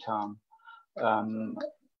same time.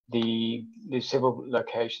 There's several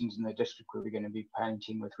locations in the district where we're going to be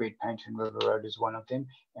painting with red paint, and River Road is one of them,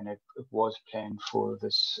 and it was planned for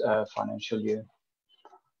this financial year.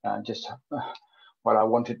 Just while I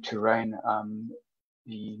wanted to rain,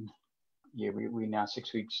 we're now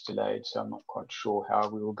 6 weeks delayed, so I'm not quite sure how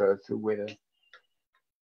we will go through weather.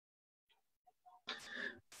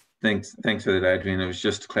 Thanks for that, Adrian. It was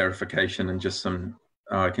just clarification and just some,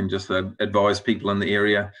 I can just advise people in the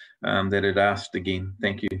area that had asked again.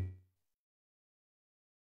 Thank you.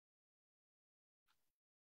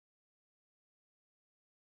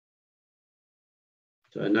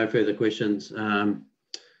 So no further questions.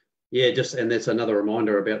 Yeah, and that's another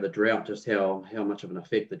reminder about the drought, just how much of an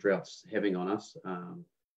effect the drought's having on us.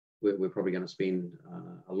 We're probably going to spend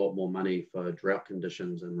a lot more money for drought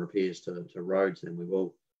conditions and repairs to roads than we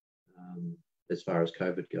will as far as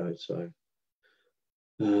COVID goes. So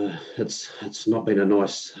it's not been a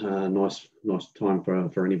nice time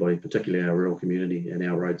for anybody, particularly our rural community, and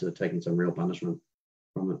our roads are taking some real punishment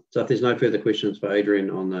from it. So if there's no further questions for Adrian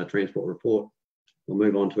on the transport report, we'll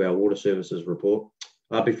move on to our water services report.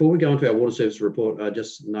 Before we go into our water service report,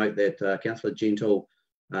 just note that Councillor Gentle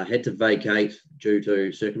had to vacate due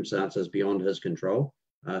to circumstances beyond his control.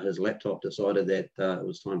 His laptop decided that it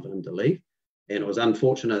was time for him to leave. And it was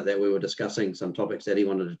unfortunate that we were discussing some topics that he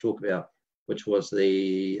wanted to talk about, which was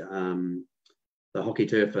the hockey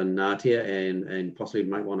turf in Ngatea, and possibly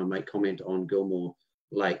might want to make comment on Gilmore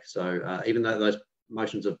Lake. So even though those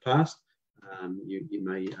motions have passed, you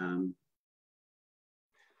may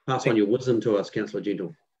pass on your wisdom to us, Councillor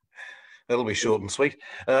Gentle. That'll be short and sweet.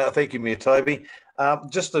 Thank you, Mayor Toby.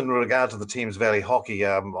 Just in regard to the Thames Valley Hockey,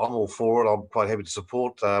 I'm all for it. I'm quite happy to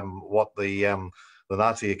support what the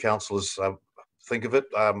Ngatea councillors think of it.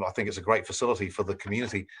 I think it's a great facility for the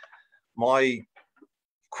community. My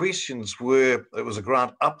questions were, it was a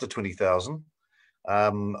grant up to 20,000.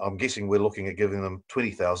 I'm guessing we're looking at giving them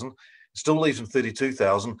 20,000. Still leaves them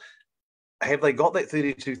 32,000. Have they got that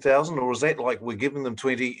 32,000, or is that like we're giving them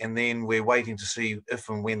 20 and then we're waiting to see if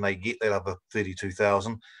and when they get that other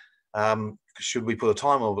 32,000? Should we put a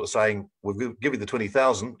time on it saying we'll give you the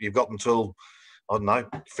 20,000, you've got until, I don't know,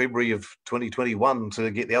 February of 2021 to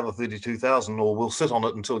get the other 32,000, or we'll sit on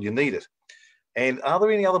it until you need it? And are there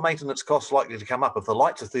any other maintenance costs likely to come up? If the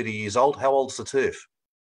lights are 30 years old, how old's the turf?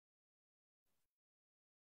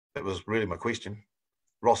 That was really my question.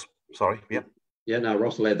 Ross, sorry, yep. Yeah, no,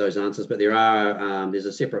 Ross will add those answers, but there's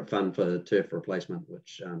a separate fund for turf replacement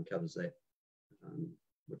which covers that,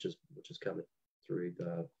 which is covered through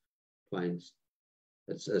the Plains.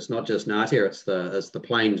 It's not just Ngatea, it's the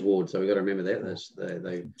Plains ward. So we've got to remember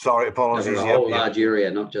that. Sorry, apologies. A whole large area,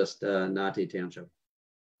 not just Ngatea Township.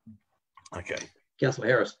 Okay. Councillor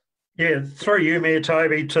Harris. Yeah, through you, Mayor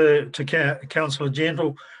Toby, to Councillor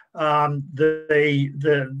Gentle. The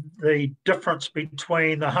difference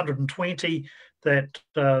between the 120 that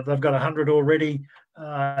they've got 100 already,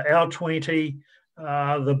 our 20,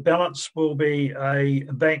 the balance will be a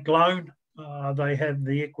bank loan. They have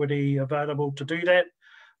the equity available to do that.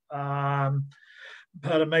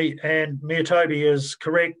 Pardon me, and Mayor Toby is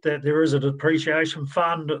correct that there is a depreciation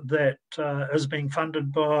fund that is being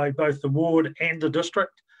funded by both the ward and the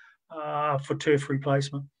district for turf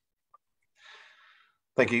replacement.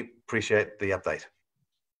 Thank you. Appreciate the update.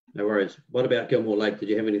 No worries. What about Gilmore Lake? Did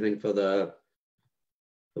you have anything for the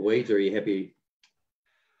weeds, or are you happy?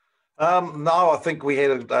 No, I think we had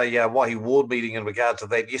a Waihi Ward meeting in regard to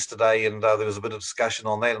that yesterday, and there was a bit of discussion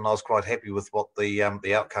on that, and I was quite happy with what the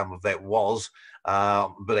outcome of that was. A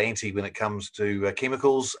bit anti when it comes to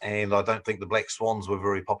chemicals, and I don't think the black swans were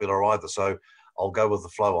very popular either. So I'll go with the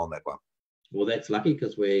flow on that one. Well, that's lucky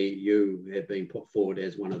because you have been put forward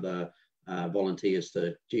as one of the volunteers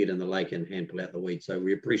to get in the lake and hand pull out the weeds. So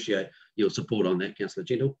we appreciate your support on that, Councillor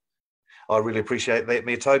Gentle. I really appreciate that,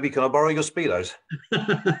 Mayor Toby. Can I borrow your Speedos?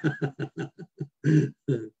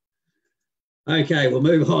 Okay, we'll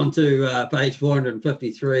move on to page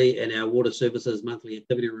 453 in our Water Services Monthly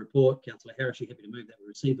Activity Report. Councillor Harris, you happy to move that we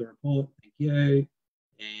receive the report? Thank you.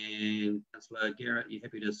 And Councillor Garrett, you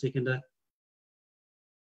happy to second it?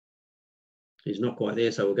 He's not quite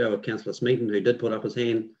there, so we'll go with Councillor Smeaton, who did put up his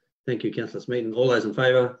hand. Thank you, Councillor Smeaton. All those in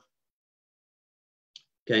favour?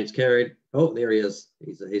 Against, carried. Oh, there he is.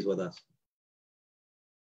 He's with us.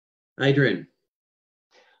 Adrian.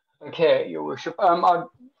 Okay, Your Worship. I'd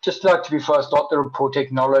just like to, before I start the report,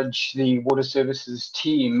 acknowledge the Water Services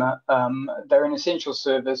team. They're an essential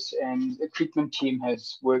service, and the treatment team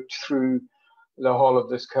has worked through the whole of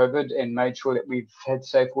this COVID and made sure that we've had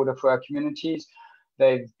safe water for our communities.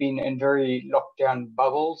 They've been in very lockdown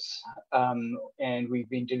bubbles, and we've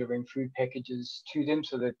been delivering food packages to them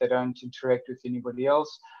so that they don't interact with anybody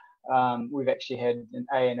else. We've actually had an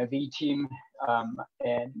A and a V team,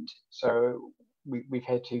 and so we've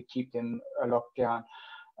had to keep them locked down.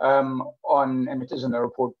 And it is in the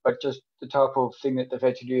report, but just the type of thing that they've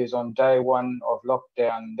had to do is on day one of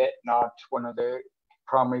lockdown, that night, one of the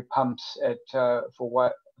primary pumps at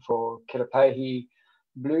for Kirapahi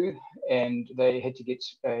blew, and they had to get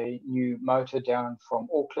a new motor down from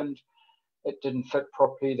Auckland. It didn't fit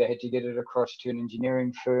properly. They had to get it across to an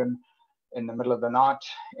engineering firm in the middle of the night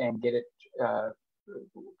and get it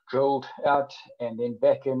drilled out and then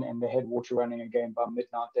back in, and they had water running again by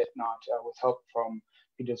midnight that night with help from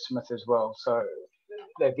Peter Smith as well. So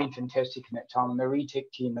they've been fantastic in that time. And the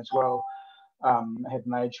RETEC team as well have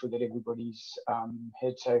made sure that everybody's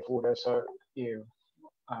had safe water. So yeah,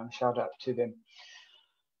 shout out to them.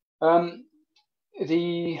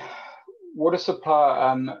 The water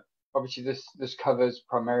supply, obviously this covers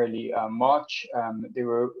primarily March. There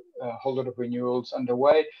were a whole lot of renewals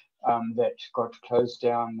underway that got closed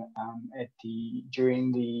down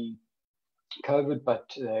during the COVID, but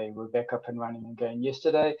they were back up and running again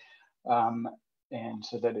yesterday, and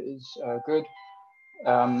so that is good.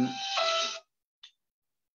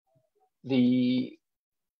 The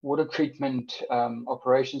water treatment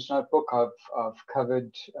operations notebook, I've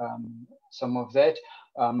covered some of that,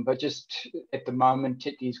 but just at the moment,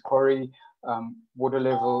 Titli's Quarry water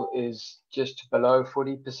level is just below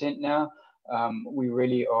 40% now. We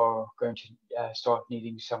really are going to start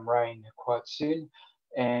needing some rain quite soon.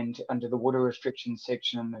 And under the water restrictions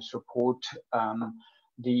section in this report,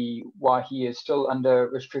 the Waihi is still under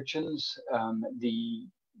restrictions. The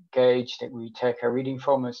gauge that we take our reading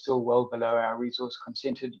from is still well below our resource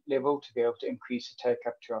consented level to be able to increase the take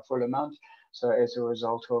up to our full amount. So as a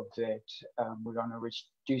result of that, we're on a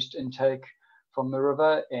reduced intake from the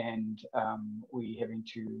river, and we're having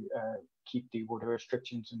to keep the water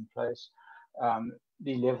restrictions in place.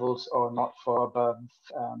 The levels are not far above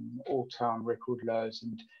all-time record lows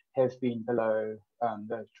and have been below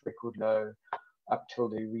those record low up till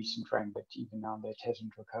the recent rain, but even now that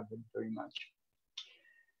hasn't recovered very much.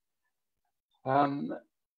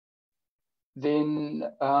 Then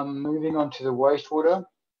moving on to the wastewater,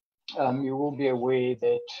 you will be aware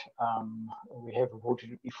that we have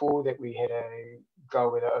reported it before that we had a dry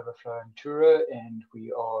weather overflow in Tura, and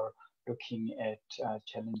we are looking at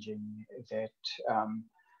challenging that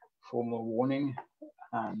formal warning,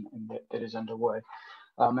 and that is underway.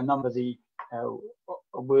 A number of the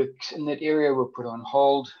works in that area were put on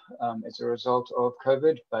hold as a result of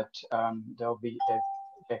COVID, but they're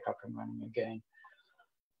back up and running again.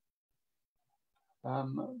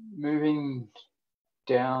 Moving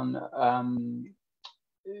down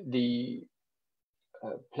the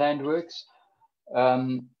planned works.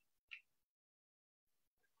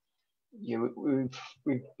 Yeah,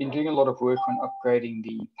 we've been doing a lot of work on upgrading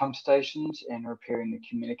the pump stations and repairing the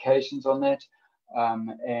communications on that,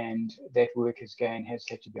 and that work has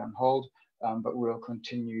had to be on hold, but we'll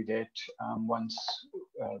continue that once,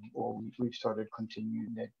 or we've started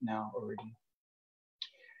continuing that now already.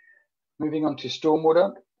 Moving on to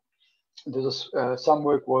stormwater, there's some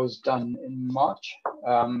work was done in March,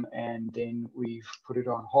 and then we've put it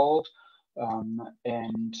on hold,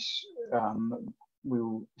 and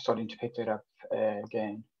we're starting to pick that up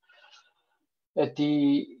again. At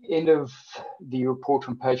the end of the report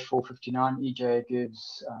on page 459, EJ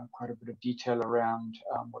gives quite a bit of detail around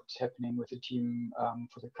what's happening with the team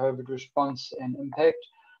for the COVID response and impact.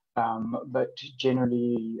 But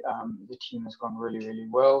generally, the team has gone really, really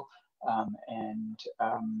well, and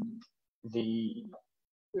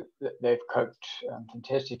they've coped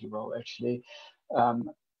fantastically well, actually.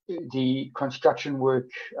 The construction work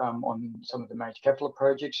on some of the major capital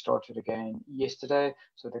projects started again yesterday.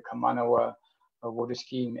 So the Kamanawa water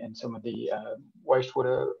scheme and some of the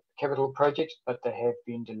wastewater capital projects, but they have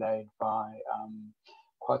been delayed by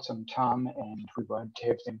quite some time, and we won't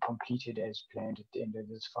have them completed as planned at the end of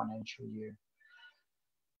this financial year.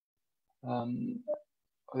 Are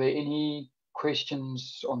there any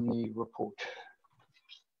questions on the report?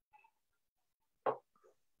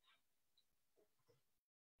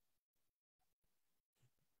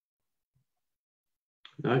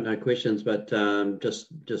 No questions, but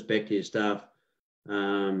just back to your staff.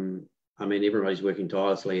 I mean, everybody's working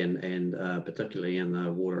tirelessly, and particularly in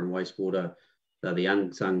the water and wastewater, they're the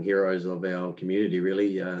unsung heroes of our community,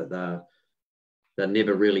 really. They're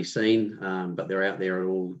never really seen, but they're out there at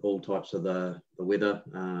all types of the weather,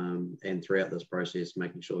 and throughout this process,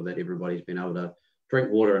 making sure that everybody's been able to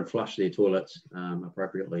drink water and flush their toilets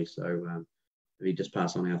appropriately. So if you just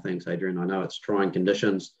pass on our thanks, Adrian. I know it's trying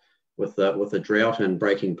conditions with the drought and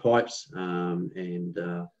breaking pipes, and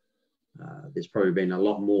there's probably been a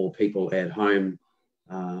lot more people at home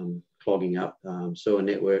clogging up sewer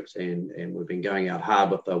networks, and we've been going out hard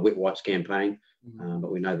with the Wet Wipes campaign,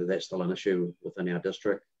 but we know that that's still an issue within our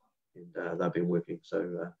district, and they've been working.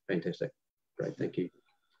 So fantastic, great, thank you.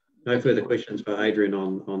 No further questions for Adrian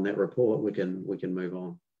on that report. We can move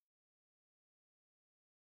on.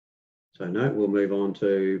 So no, we'll move on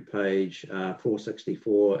to page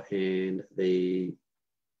 464 and the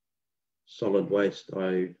solid waste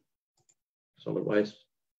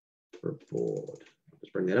report.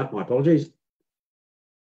 Let's bring that up. My apologies.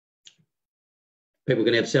 People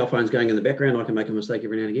can have cell phones going in the background. I can make a mistake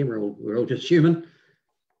every now and again. We're all just human.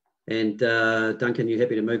 And Duncan, you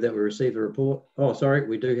happy to move that we receive the report? Oh, sorry,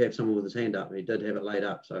 we do have someone with his hand up. He did have it laid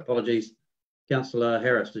up, so apologies. Councillor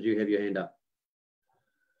Harris, did you have your hand up?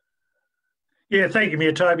 Yeah, thank you,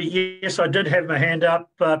 Mayor Toby. Yes, I did have my hand up,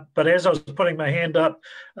 but as I was putting my hand up,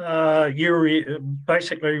 you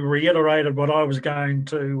basically reiterated what I was going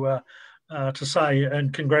to say,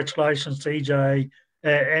 and congratulations to EJ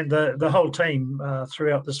and the whole team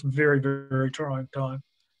throughout this very, very trying time.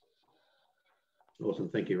 Awesome,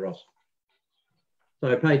 thank you, Ross.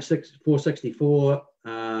 So page 464,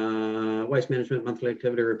 Waste Management Monthly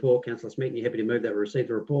Activity Report. Councillor Smeaton, you happy to move that we receive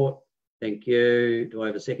the report? Thank you. Do I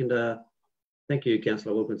have a seconder? Thank you,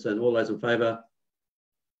 Councillor Wilkinson. All those in favour?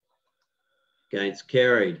 Against?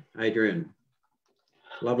 Carried. Adrian.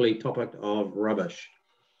 Lovely topic of rubbish.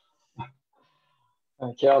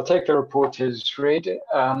 Okay, I'll take the report as read.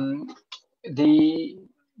 The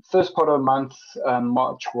first part of the month,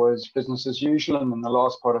 March, was business as usual, and then the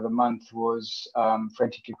last part of the month was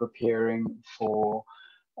frantically preparing for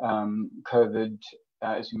COVID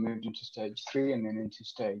as we moved into stage 3 and then into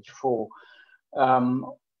stage 4.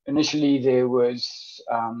 Initially, there was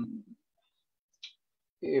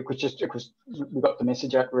we got the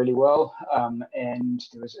message out really well, and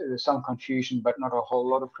there was some confusion, but not a whole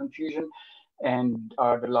lot of confusion. And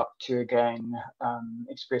I'd like to again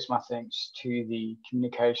express my thanks to the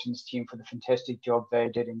communications team for the fantastic job they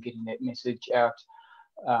did in getting that message out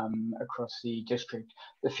across the district.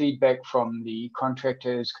 The feedback from the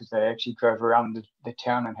contractors, because they actually drove around the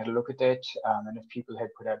town and had a look at that, and if people had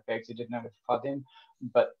put out bags, they did notify them.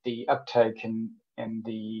 But the uptake and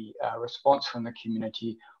the response from the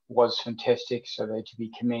community was fantastic, so they're to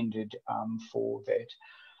be commended for that.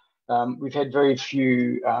 We've had very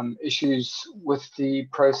few issues with the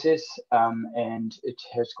process, and it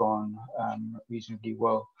has gone reasonably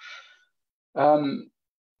well.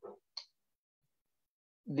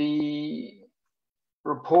 The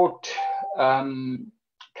report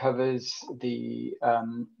covers the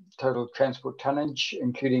total transport tonnage,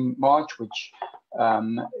 including March, which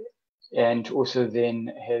and also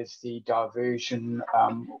then has the diversion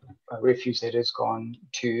refuse that has gone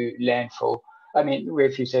to landfill. I mean,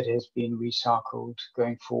 refuse that has been recycled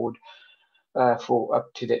going forward for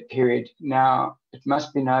up to that period. Now, it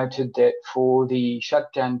must be noted that for the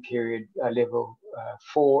shutdown period, level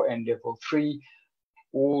 4 and level 3,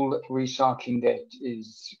 all recycling that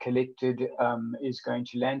is collected is going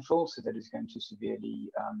to landfill, so that is going to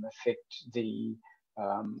severely affect the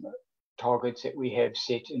targets that we have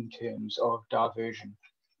set in terms of diversion.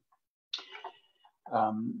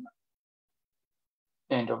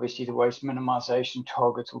 and obviously the waste minimisation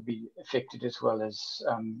targets will be affected as well, as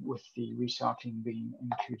with the recycling being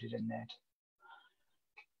included in that.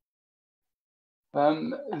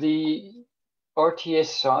 The RTS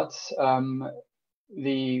sites,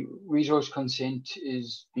 the resource consent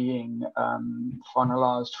is being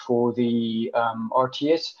finalised for the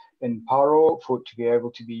RTS in Paro for it to be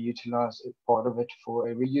able to be utilised as part of it for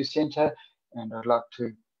a reuse centre. And I'd like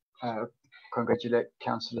to congratulate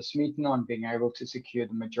Councillor Smeaton on being able to secure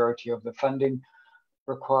the majority of the funding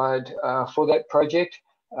required for that project.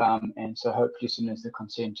 And so hopefully as soon as the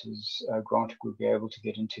consent is granted, we'll be able to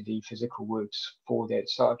get into the physical works for that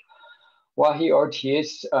site. Waihi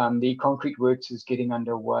RTS, the concrete works is getting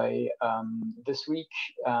underway this week,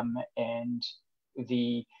 and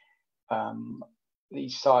the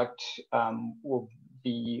site will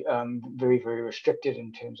be very, very restricted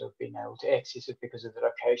in terms of being able to access it because of the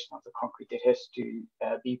location of the concrete that has to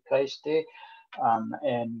be placed there.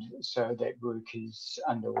 And so that work is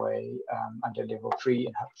underway under level 3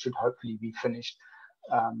 and should hopefully be finished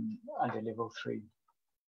under level 3.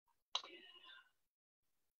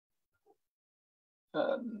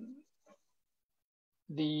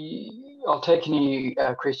 I'll take any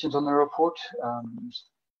questions on the report.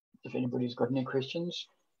 If anybody's got any questions.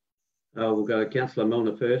 We'll go Councillor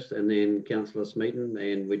Milner first and then Councillor Smeaton,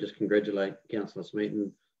 and we just congratulate Councillor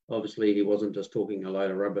Smeaton. Obviously, he wasn't just talking a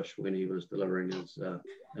load of rubbish when he was delivering his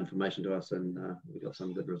information to us, and we got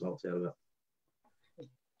some good results out of it.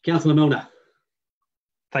 Councillor Milner.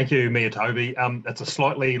 Thank you, Mayor Toby. It's a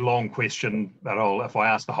slightly long question, but if I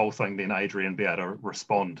ask the whole thing, then Adrian will be able to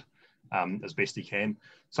respond as best he can.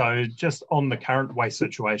 So just on the current waste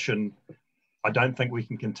situation, I don't think we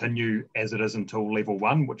can continue as it is until level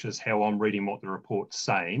 1, which is how I'm reading what the report's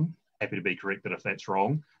saying. Happy to be corrected if that's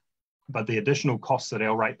wrong. But the additional costs that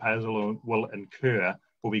our ratepayers will incur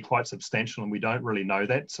will be quite substantial, and we don't really know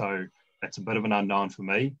that. So that's a bit of an unknown for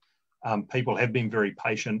me. People have been very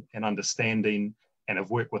patient and understanding and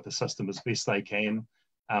have worked with the system as best they can.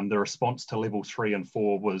 The response to level 3 and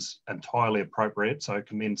 4 was entirely appropriate. So I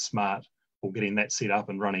commend Smart for getting that set up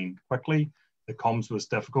and running quickly. The comms was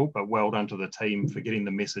difficult, but well done to the team for getting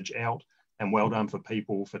the message out, and well done for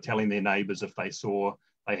people for telling their neighbours if they saw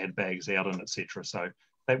they had bags out and etc. So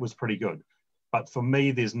that was pretty good. But for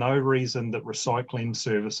me, there's no reason that recycling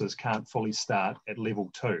services can't fully start at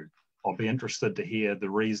level 2. I'll be interested to hear the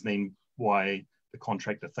reasoning why the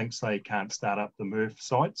contractor thinks they can't start up the MRF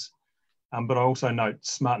sites. But I also note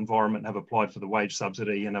Smart Environment have applied for the wage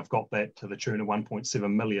subsidy and have got that to the tune of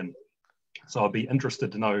 1.7 million. So I'd be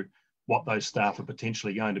interested to know what those staff are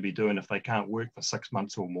potentially going to be doing if they can't work for 6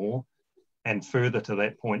 months or more. And further to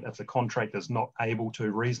that point, if the contractor is not able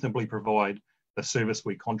to reasonably provide the service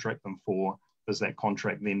we contract them for, does that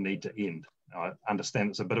contract then need to end? I understand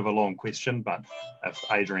it's a bit of a long question, but if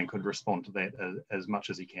Adrian could respond to that as much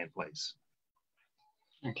as he can, please.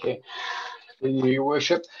 Okay, Your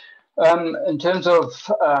Worship. In terms of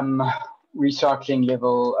recycling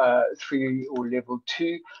level 3 or level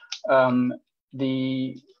 2,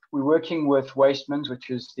 we're working with Wastemans, which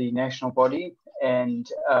is the national body, and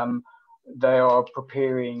they are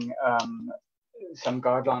preparing some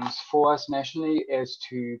guidelines for us nationally as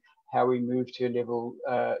to how we move to a level,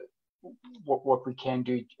 what we can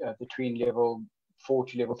do between level 4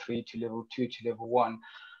 to level 3 to level 2 to level 1.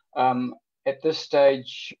 At this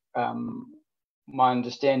stage, my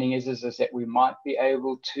understanding is that we might be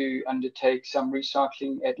able to undertake some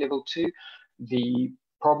recycling at level 2. The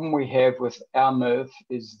problem we have with our MRF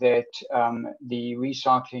is that the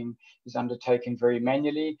recycling is undertaken very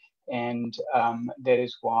manually, and that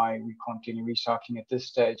is why we continue recycling at this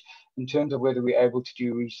stage. In terms of whether we're able to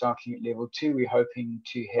do recycling at level 2, we're hoping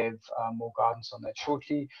to have more guidance on that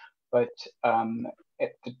shortly. But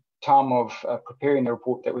at the time of preparing the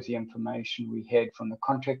report, that was the information we had from the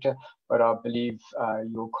contractor. But I believe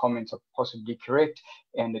your comments are possibly correct,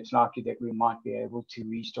 and it's likely that we might be able to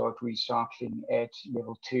restart recycling at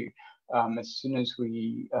level 2. As soon as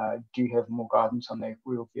we do have more guidance on that,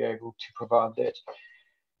 we'll be able to provide that.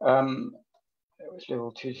 That was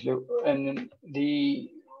level 2, and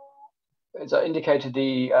as I indicated,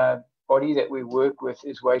 the body that we work with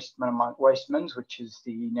is Wastemans, which is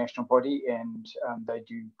the national body, and they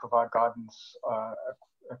do provide guidance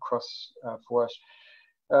across for us.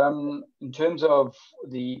 In terms of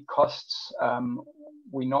the costs,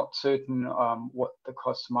 we're not certain what the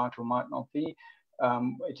costs might or might not be.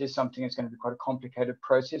 It is something that's going to be quite a complicated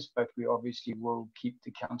process, but we obviously will keep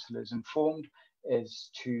the councillors informed as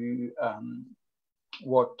to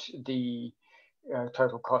what the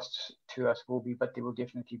total costs to us will be, but there will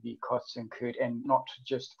definitely be costs incurred, and not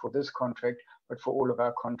just for this contract, but for all of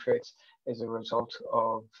our contracts as a result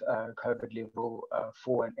of COVID level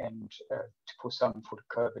 4 and for some for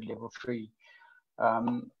COVID level 3.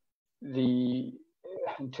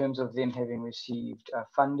 In terms of them having received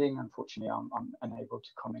funding, unfortunately, I'm unable to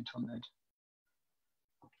comment on that.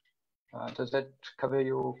 Does that cover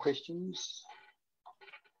your questions?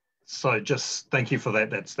 So just thank you for that.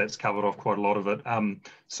 That's covered off quite a lot of it.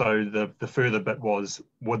 So the further bit was,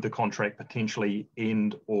 would the contract potentially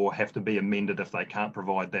end or have to be amended if they can't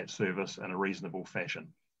provide that service in a reasonable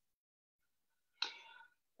fashion?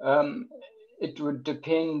 It would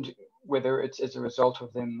depend whether it's as a result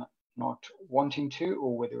of them not wanting to,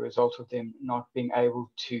 or whether a result of them not being able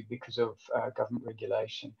to because of government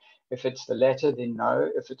regulation. If it's the latter, then no.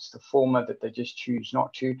 If it's the former, that they just choose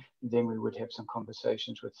not to, then we would have some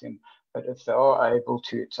conversations with them. But if they are able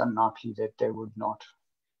to, it's unlikely that they would not.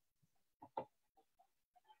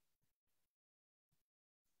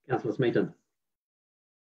 Councillor Smeaton.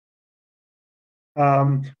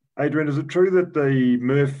 Adrian, is it true that the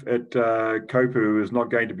MRF at Kopu is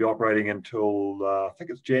not going to be operating until, I think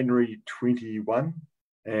it's January 21?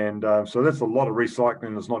 And so that's a lot of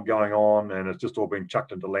recycling that's not going on, and it's just all being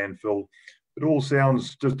chucked into landfill. It all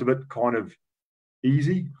sounds just a bit kind of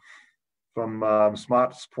easy from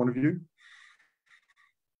Smart's point of view.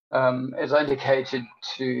 As I indicated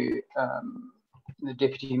to the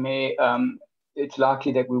Deputy Mayor, it's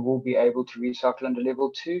likely that we will be able to recycle under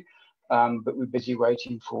level 2. But we're busy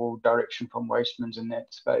waiting for direction from Wastemans in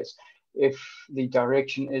that space. If the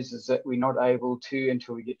direction is that we're not able to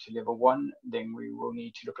until we get to level 1, then we will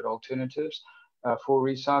need to look at alternatives for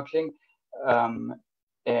recycling.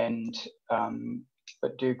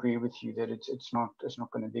 But do agree with you that it's not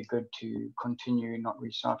going to be good to continue not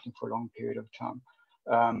recycling for a long period of time.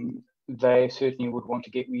 They certainly would want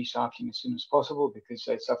to get recycling as soon as possible because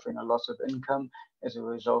they're suffering a loss of income as a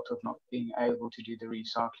result of not being able to do the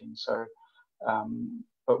recycling. So,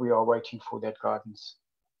 but we are waiting for that guidance.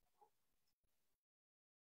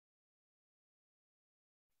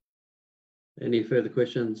 Any further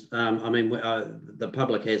questions? I mean, the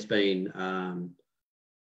public has been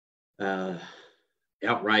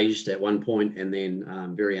outraged at one point and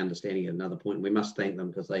then very understanding at another point. We must thank them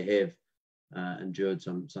because they have endured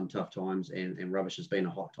some tough times, and rubbish has been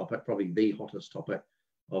a hot topic, probably the hottest topic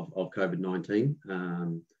of COVID-19,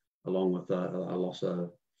 along with a loss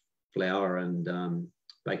of flour and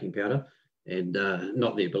baking powder, and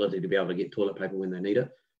not the ability to be able to get toilet paper when they need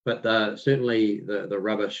it. But certainly the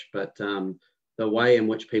rubbish, but the way in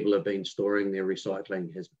which people have been storing their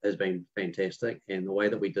recycling has been fantastic, and the way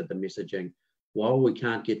that we did the messaging, while we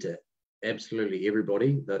can't get to absolutely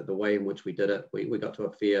everybody, the way in which we did it, we got to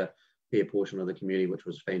a fair portion of the community, which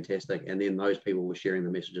was fantastic. And then those people were sharing the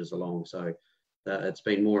messages along. So it's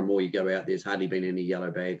been more and more you go out, there's hardly been any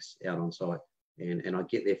yellow bags out on site. And I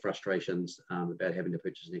get their frustrations about having to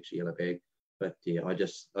purchase an extra yellow bag. But yeah, I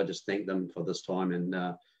just thank them for this time. And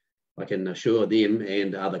I can assure them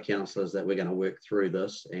and other councillors that we're going to work through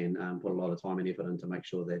this and put a lot of time and effort in to make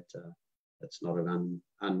sure that it's not an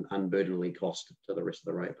unburdenly cost to the rest of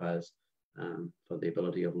the ratepayers for the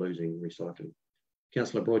ability of losing recycling.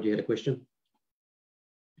 Councillor Broad, you had a question?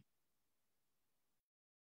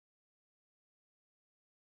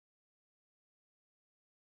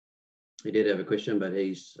 He did have a question, but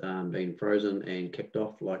he's been frozen and kicked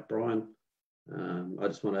off like Brian. I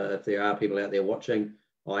just want to, if there are people out there watching,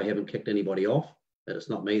 I haven't kicked anybody off. It's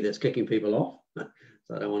not me that's kicking people off.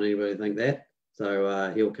 So I don't want anybody to think that.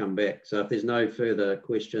 So he'll come back. So if there's no further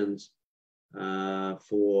questions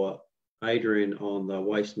for Adrian on the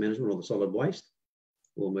waste management or the solid waste,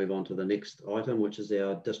 we'll move on to the next item, which is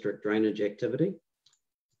our district drainage activity.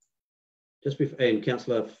 Just before, and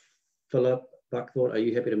Councillor Philip Buckthorpe, are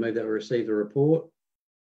you happy to move that we receive the report?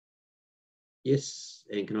 Yes,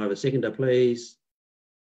 and can I have a seconder, please?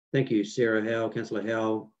 Thank you, Sarah Howell, Councillor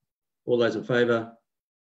Howell. All those in favour?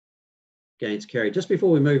 Against, carried. Just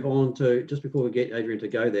before we move on to, just before we get Adrian to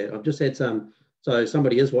go there, I've just had some, so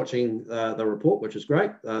somebody is watching the report, which is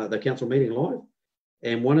great, the council meeting live.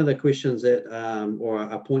 And one of the questions that, or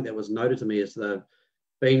a point that was noted to me is they've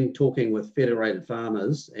been talking with Federated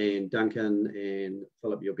Farmers, and Duncan and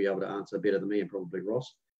Philip, you'll be able to answer better than me, and probably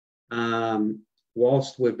Ross.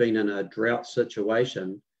 Whilst we've been in a drought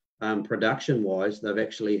situation, production-wise, they've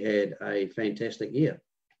actually had a fantastic year.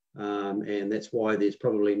 And that's why there's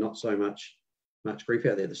probably not so much grief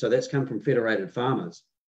out there. So that's come from Federated Farmers,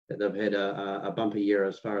 that they've had a bumper year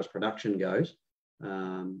as far as production goes.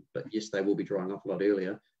 But yes, they will be drying off a lot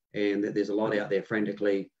earlier, and that there's a lot out there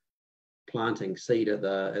frantically planting seed at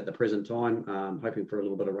the present time, hoping for a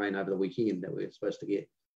little bit of rain over the weekend that we're supposed to get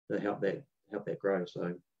to help that grow.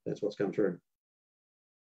 So that's what's come through.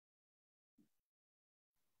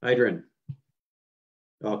 Adrian.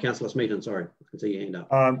 Oh, Councillor Smeaton, sorry, I can see your hand up.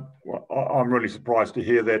 Well, I'm really surprised to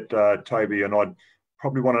hear that, Toby, and I'd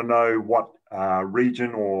probably want to know what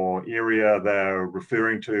region or area they're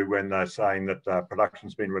referring to when they're saying that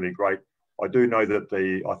production's been really great. I do know that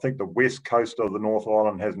I think the west coast of the North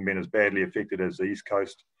Island hasn't been as badly affected as the east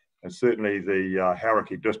coast, and certainly the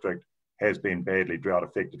Hauraki district has been badly drought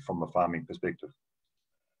affected from a farming perspective.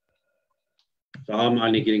 So I'm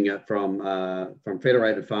only getting it from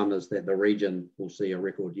Federated Farmers that the region will see a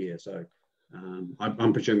record year. So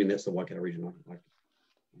I'm presuming that's the Waikato region. I'm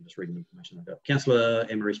just reading the information I got. Councillor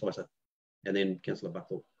Anne-Marie Spicer, and then Councillor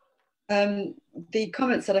Buckthorpe. The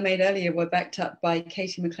comments that I made earlier were backed up by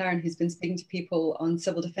Katie McLaren, who's been speaking to people on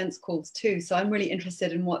civil defence calls too. So I'm really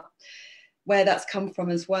interested in where that's come from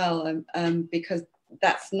as well, because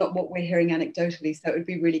that's not what we're hearing anecdotally. So it would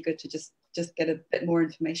be really good to just get a bit more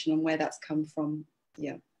information on where that's come from.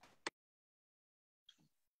 Yeah.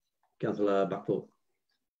 Councillor Buckthorpe.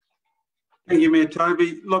 Thank you, Mayor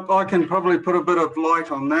Toby. Look, I can probably put a bit of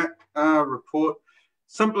light on that report,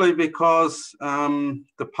 simply because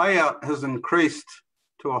the payout has increased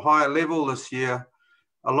to a higher level this year.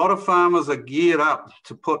 A lot of farmers are geared up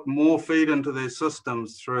to put more feed into their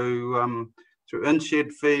systems through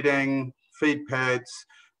in-shed feeding, feed pads.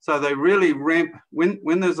 So they really ramp, when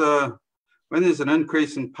there's an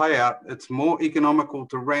increase in payout, it's more economical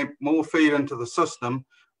to ramp more feed into the system,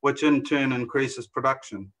 which in turn increases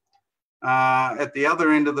production. At the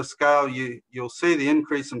other end of the scale, you'll see the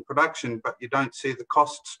increase in production, but you don't see the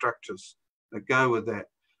cost structures that go with that.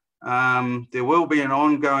 There will be an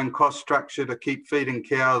ongoing cost structure to keep feeding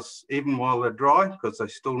cows even while they're dry, because they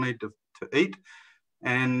still need to eat.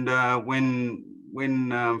 And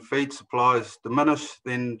when feed supplies diminish,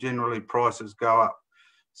 then generally prices go up.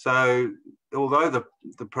 So although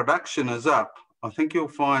the production is up, I think you'll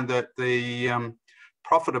find that the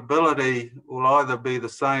profitability will either be the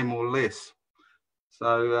same or less.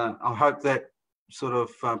 So I hope that sort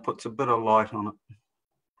of puts a bit of light on it.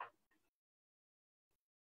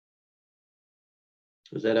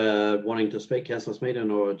 Was that wanting to speak, Councillor Smeaton,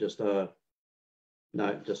 or just no,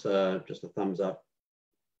 just a thumbs up?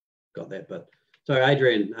 Got that, but so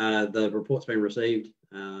Adrian, the report's been received.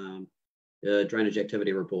 Drainage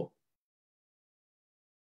activity report.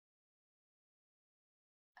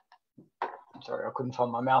 Sorry, I couldn't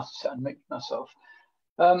find my mouse to unmute myself.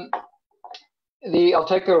 The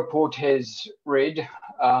Alteka report has read,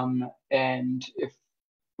 and if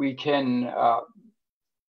we can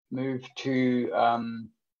move to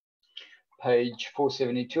page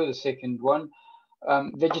 472, the second one,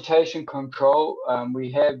 vegetation control.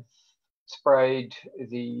 We have sprayed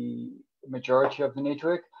the majority of the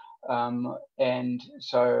network, and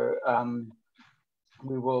so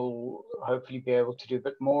we will hopefully be able to do a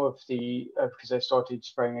bit more of the, because they started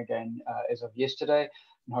spraying again as of yesterday,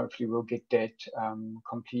 and hopefully we'll get that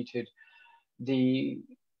completed. The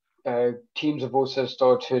teams have also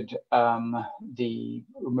started the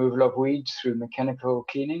removal of weeds through mechanical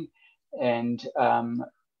cleaning, and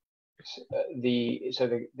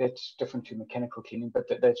that's different to mechanical cleaning, but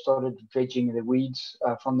they've started dredging the weeds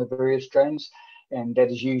from the various drains, and that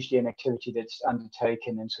is usually an activity that's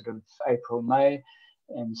undertaken in sort of April, May.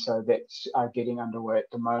 And so that's getting underway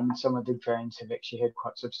at the moment. Some of the drains have actually had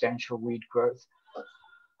quite substantial weed growth.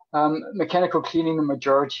 Mechanical cleaning, the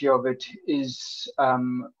majority of it has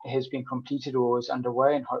been completed or is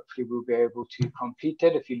underway, and hopefully we'll be able to complete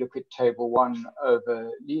that. If you look at table 1 over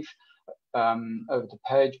the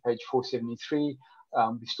page 473,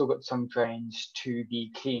 we've still got some drains to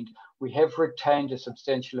be cleaned. We have retained a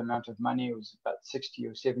substantial amount of money. It was about $60,000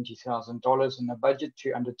 or $70,000 in the budget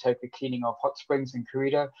to undertake the cleaning of Hot Springs and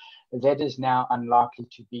Kurita. That is now unlikely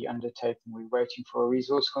to be undertaken. We're waiting for a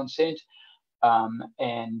resource consent,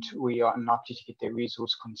 and we are unlikely to get the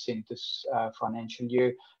resource consent this financial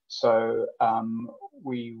year. So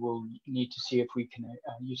we will need to see if we can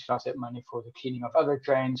utilize that money for the cleaning of other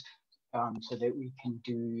drains, so that we can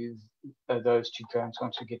do those 2 drains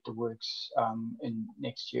once we get the works in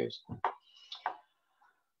next year's.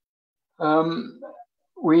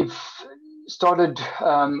 We've started,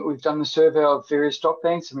 we've done the survey of various stop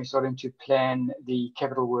banks, and we're starting to plan the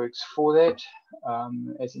capital works for that,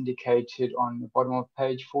 as indicated on the bottom of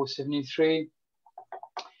page 473.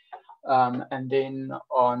 And then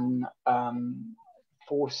on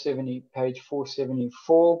page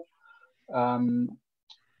 474,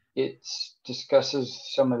 it discusses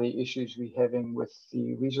some of the issues we're having with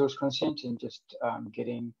the resource consent and just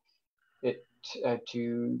getting it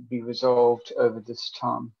to be resolved over this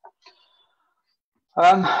time.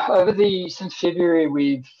 Since February,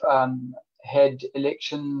 we've had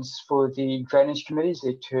elections for the drainage committees.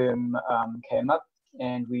 Their term came up,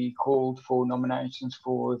 and we called for nominations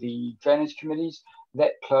for the drainage committees.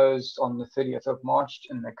 That closed on the 30th of March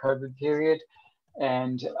in the COVID period,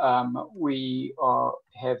 and we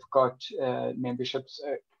have got memberships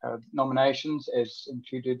nominations as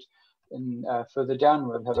included in further down.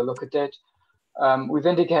 We'll have a look at that. We've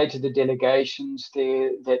indicated the delegations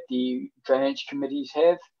there that the drainage committees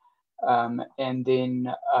have, and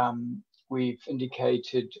then we've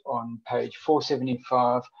indicated on page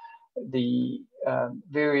 475 the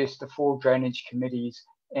four drainage committees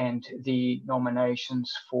and the nominations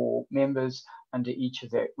for members under each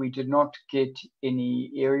of that. We did not get any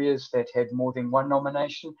areas that had more than one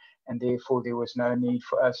nomination, and therefore there was no need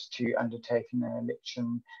for us to undertake an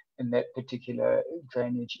election in that particular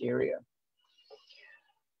drainage area.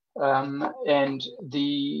 And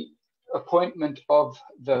the appointment of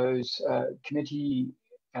those committee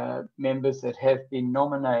members that have been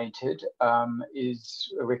nominated is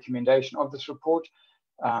a recommendation of this report,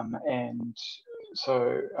 and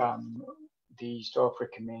so the staff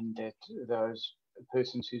recommend that those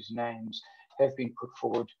persons whose names have been put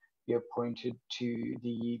forward be appointed to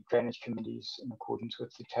the drainage committees in accordance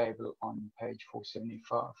with the table on page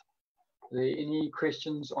 475. Are there any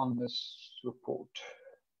questions on this report?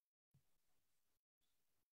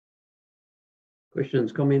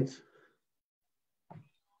 Questions, comments?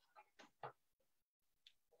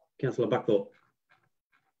 Councillor Buckthorpe.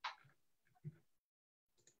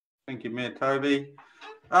 Thank you, Mayor Toby.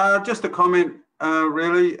 Just a comment,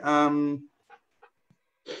 really, around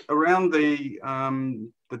the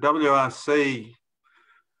WRC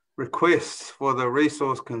requests for the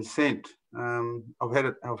resource consent.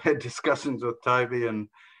 I've had discussions with Toby and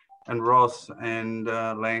Ross and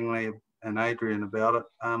Langley and Adrian about it.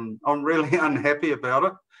 I'm really unhappy about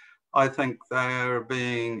it. I think they are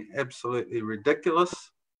being absolutely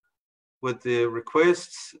ridiculous with their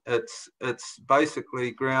requests. It's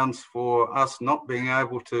basically grounds for us not being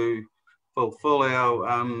able to fulfill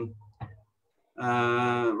our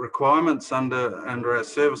requirements under our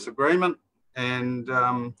service agreement, and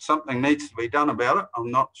something needs to be done about it.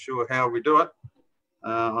 I'm not sure how we do it.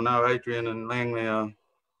 I know Adrian and Langley are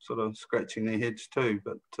sort of scratching their heads too,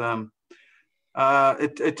 but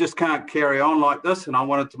it just can't carry on like this, and I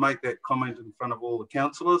wanted to make that comment in front of all the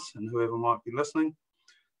councillors and whoever might be listening.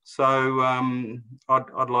 So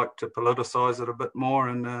I'd like to politicise it a bit more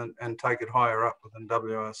and take it higher up within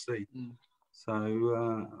WRC.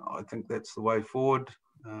 So I think that's the way forward.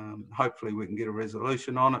 Hopefully we can get a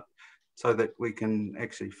resolution on it so that we can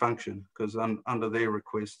actually function, because under their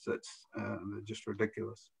requests, they're just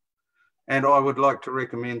ridiculous. And I would like to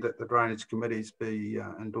recommend that the drainage committees be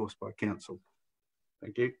endorsed by council.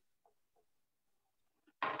 Thank you.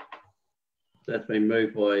 That's been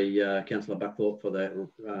moved by Councillor Buckthorpe for that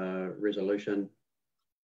resolution.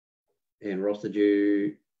 And Ross, did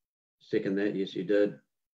you second that? Yes, you did.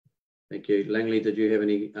 Thank you. Langley, did you have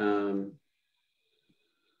any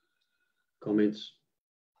comments?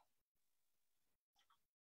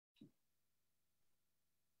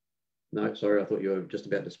 No, sorry, I thought you were just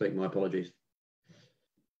about to speak. My apologies.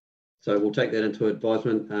 So we'll take that into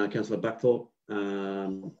advisement, Councillor Buckthorpe.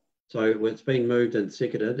 So it's been moved and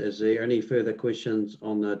seconded. Is there any further questions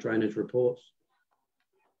on the drainage reports?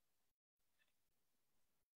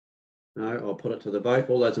 No, I'll put it to the vote.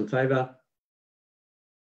 All those in favour?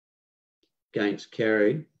 Against,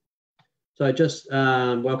 carried. So just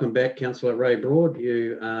welcome back, Councillor Ray Broad.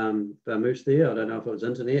 You vamoosed there. I don't know if it was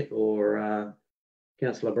internet or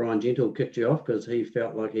Councillor Brian Gentle kicked you off because he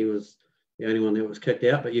felt like he was the only one that was kicked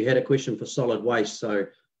out, but you had a question for solid waste. So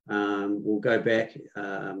we'll go back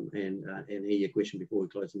and hear your question before we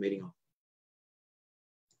close the meeting off.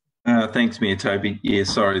 Thanks, Mayor Toby. Yeah,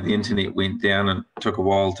 sorry, the internet went down and took a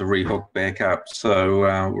while to rehook back up. So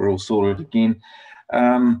we're all sorted again.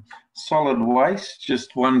 Solid waste,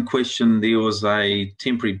 just one question. There was a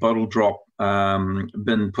temporary bottle drop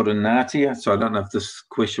bin put in Ngatea. So I don't know if this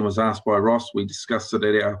question was asked by Ross. We discussed it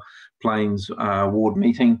at our Plains ward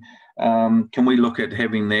meeting. Can we look at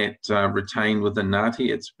having that retained within Ngatea?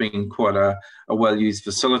 It's been quite a well-used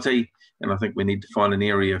facility, and I think we need to find an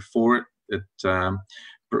area for it. It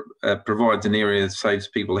provides an area that saves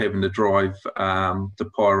people having to drive to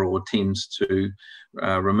Pyro or Thames to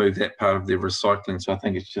remove that part of their recycling. So I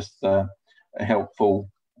think it's just a helpful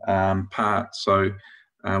part. So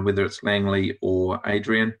whether it's Langley or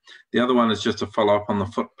Adrian. The other one is just a follow-up on the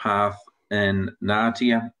footpath in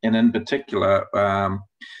Ngatea, and in particular,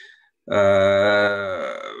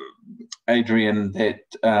 Adrian, that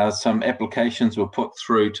some applications were put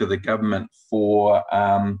through to the government for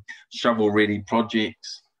shovel-ready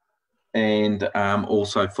projects and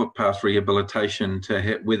also footpath rehabilitation,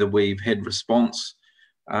 to whether we've had response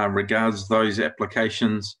regards those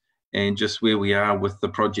applications, and just where we are with the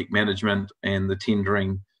project management and the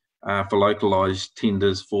tendering for localised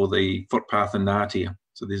tenders for the footpath in Ngatea.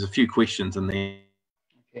 So there's a few questions in there.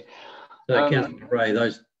 Okay. So Councillor Ray,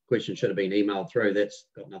 those questions should have been emailed through. That's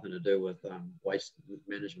got nothing to do with waste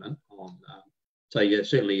management. So yeah,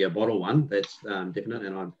 certainly your bottle one, that's definite.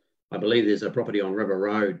 And I believe there's a property on River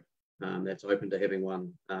Road that's open to having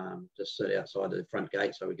one just sit outside the front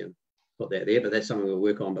gate, so we can put that there. But that's something we'll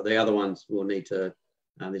work on. But the other ones will need to,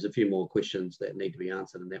 there's a few more questions that need to be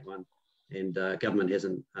answered in that one. And government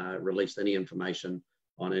hasn't released any information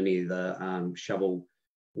on any of the shovel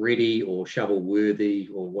ready or shovel worthy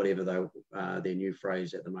or whatever their new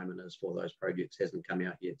phrase at the moment is for those projects. Hasn't come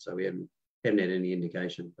out yet, so we haven't had any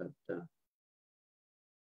indication, but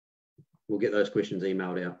we'll get those questions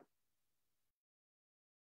emailed out.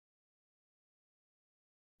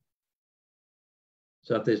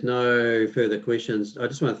 So if there's no further questions, I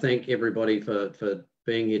just want to thank everybody for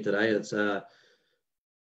being here today. It's a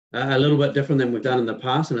little bit different than we've done in the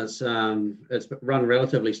past, and it's run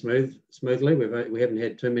relatively smoothly. We haven't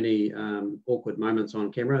had too many awkward moments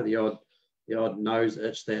on camera. The odd nose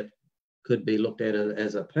itch that could be looked at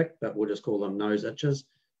as a pick, but we'll just call them nose itches,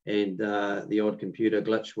 and the odd computer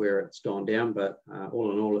glitch where it's gone down. But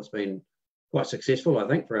all in all, it's been quite successful, I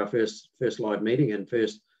think, for our first live meeting and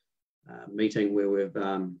first meeting where we've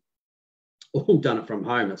all done it from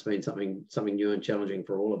home. It's been something new and challenging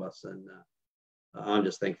for all of us, and I'm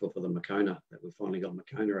just thankful for the Mokoena, that we finally got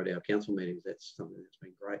Mokoena at our council meetings. That's something that's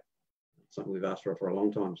been great. It's something we've asked for a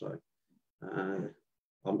long time. So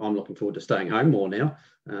I'm looking forward to staying home more now,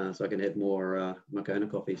 so I can have more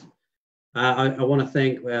Mokoena coffees. I want to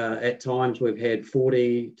thank, at times we've had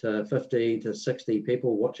 40 to 50 to 60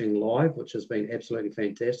 people watching live, which has been absolutely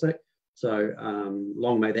fantastic. So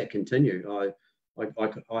long may that continue. I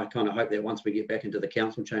kind of hope that once we get back into the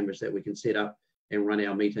council chambers that we can set up and run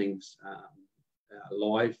our meetings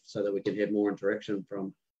live, so that we can have more interaction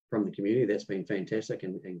from the community. That's been fantastic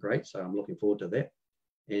and great. So I'm looking forward to that.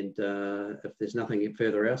 And if there's nothing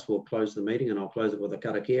further else, we'll close the meeting, and I'll close it with a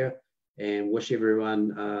karakia and wish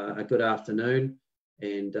everyone a good afternoon,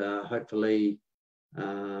 and hopefully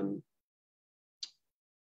everyone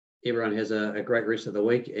has a great rest of the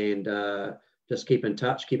week, and just keep in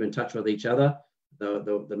touch with each other.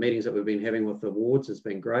 The meetings that we've been having with the wards has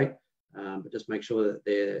been great, but just make sure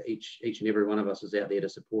that each and every one of us is out there to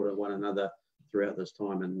support one another throughout this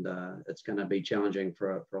time, and it's going to be challenging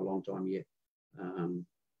for a long time yet, and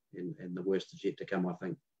the worst is yet to come, I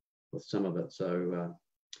think, with some of it. So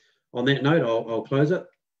on that note, I'll close it.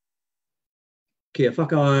 Kia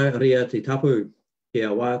whakaria te tapu, kia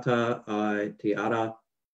wata ai te ara,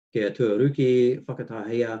 kia tuaruki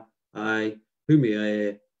whakatahia ai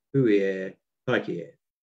humie huie taiki.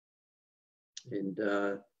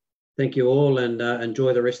 And thank you all, and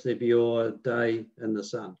enjoy the rest of your day in the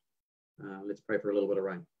sun. Let's pray for a little bit of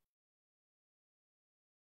rain.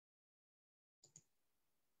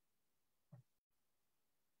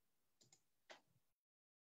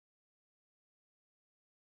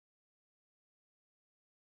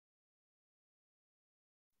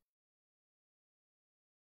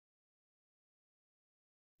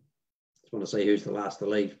 Just want to see who's the last to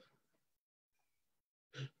leave.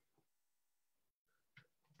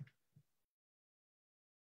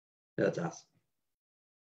 That's us.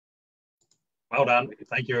 Well done.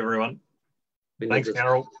 Thank you, everyone. Thanks,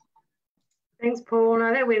 Carol. Thanks, Paul.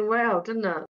 No, that went well, didn't it?